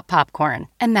Skinny Pop popcorn.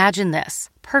 Imagine this: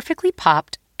 perfectly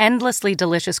popped, endlessly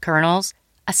delicious kernels,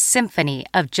 a symphony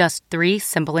of just 3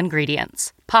 simple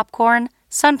ingredients: popcorn,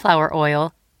 sunflower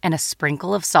oil, and a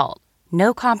sprinkle of salt.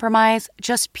 No compromise,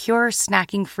 just pure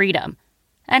snacking freedom.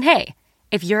 And hey,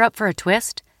 if you're up for a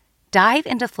twist, dive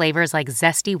into flavors like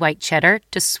zesty white cheddar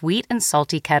to sweet and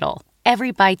salty kettle.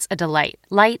 Every bite's a delight,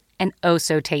 light and oh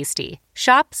so tasty.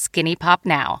 Shop Skinny Pop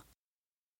now.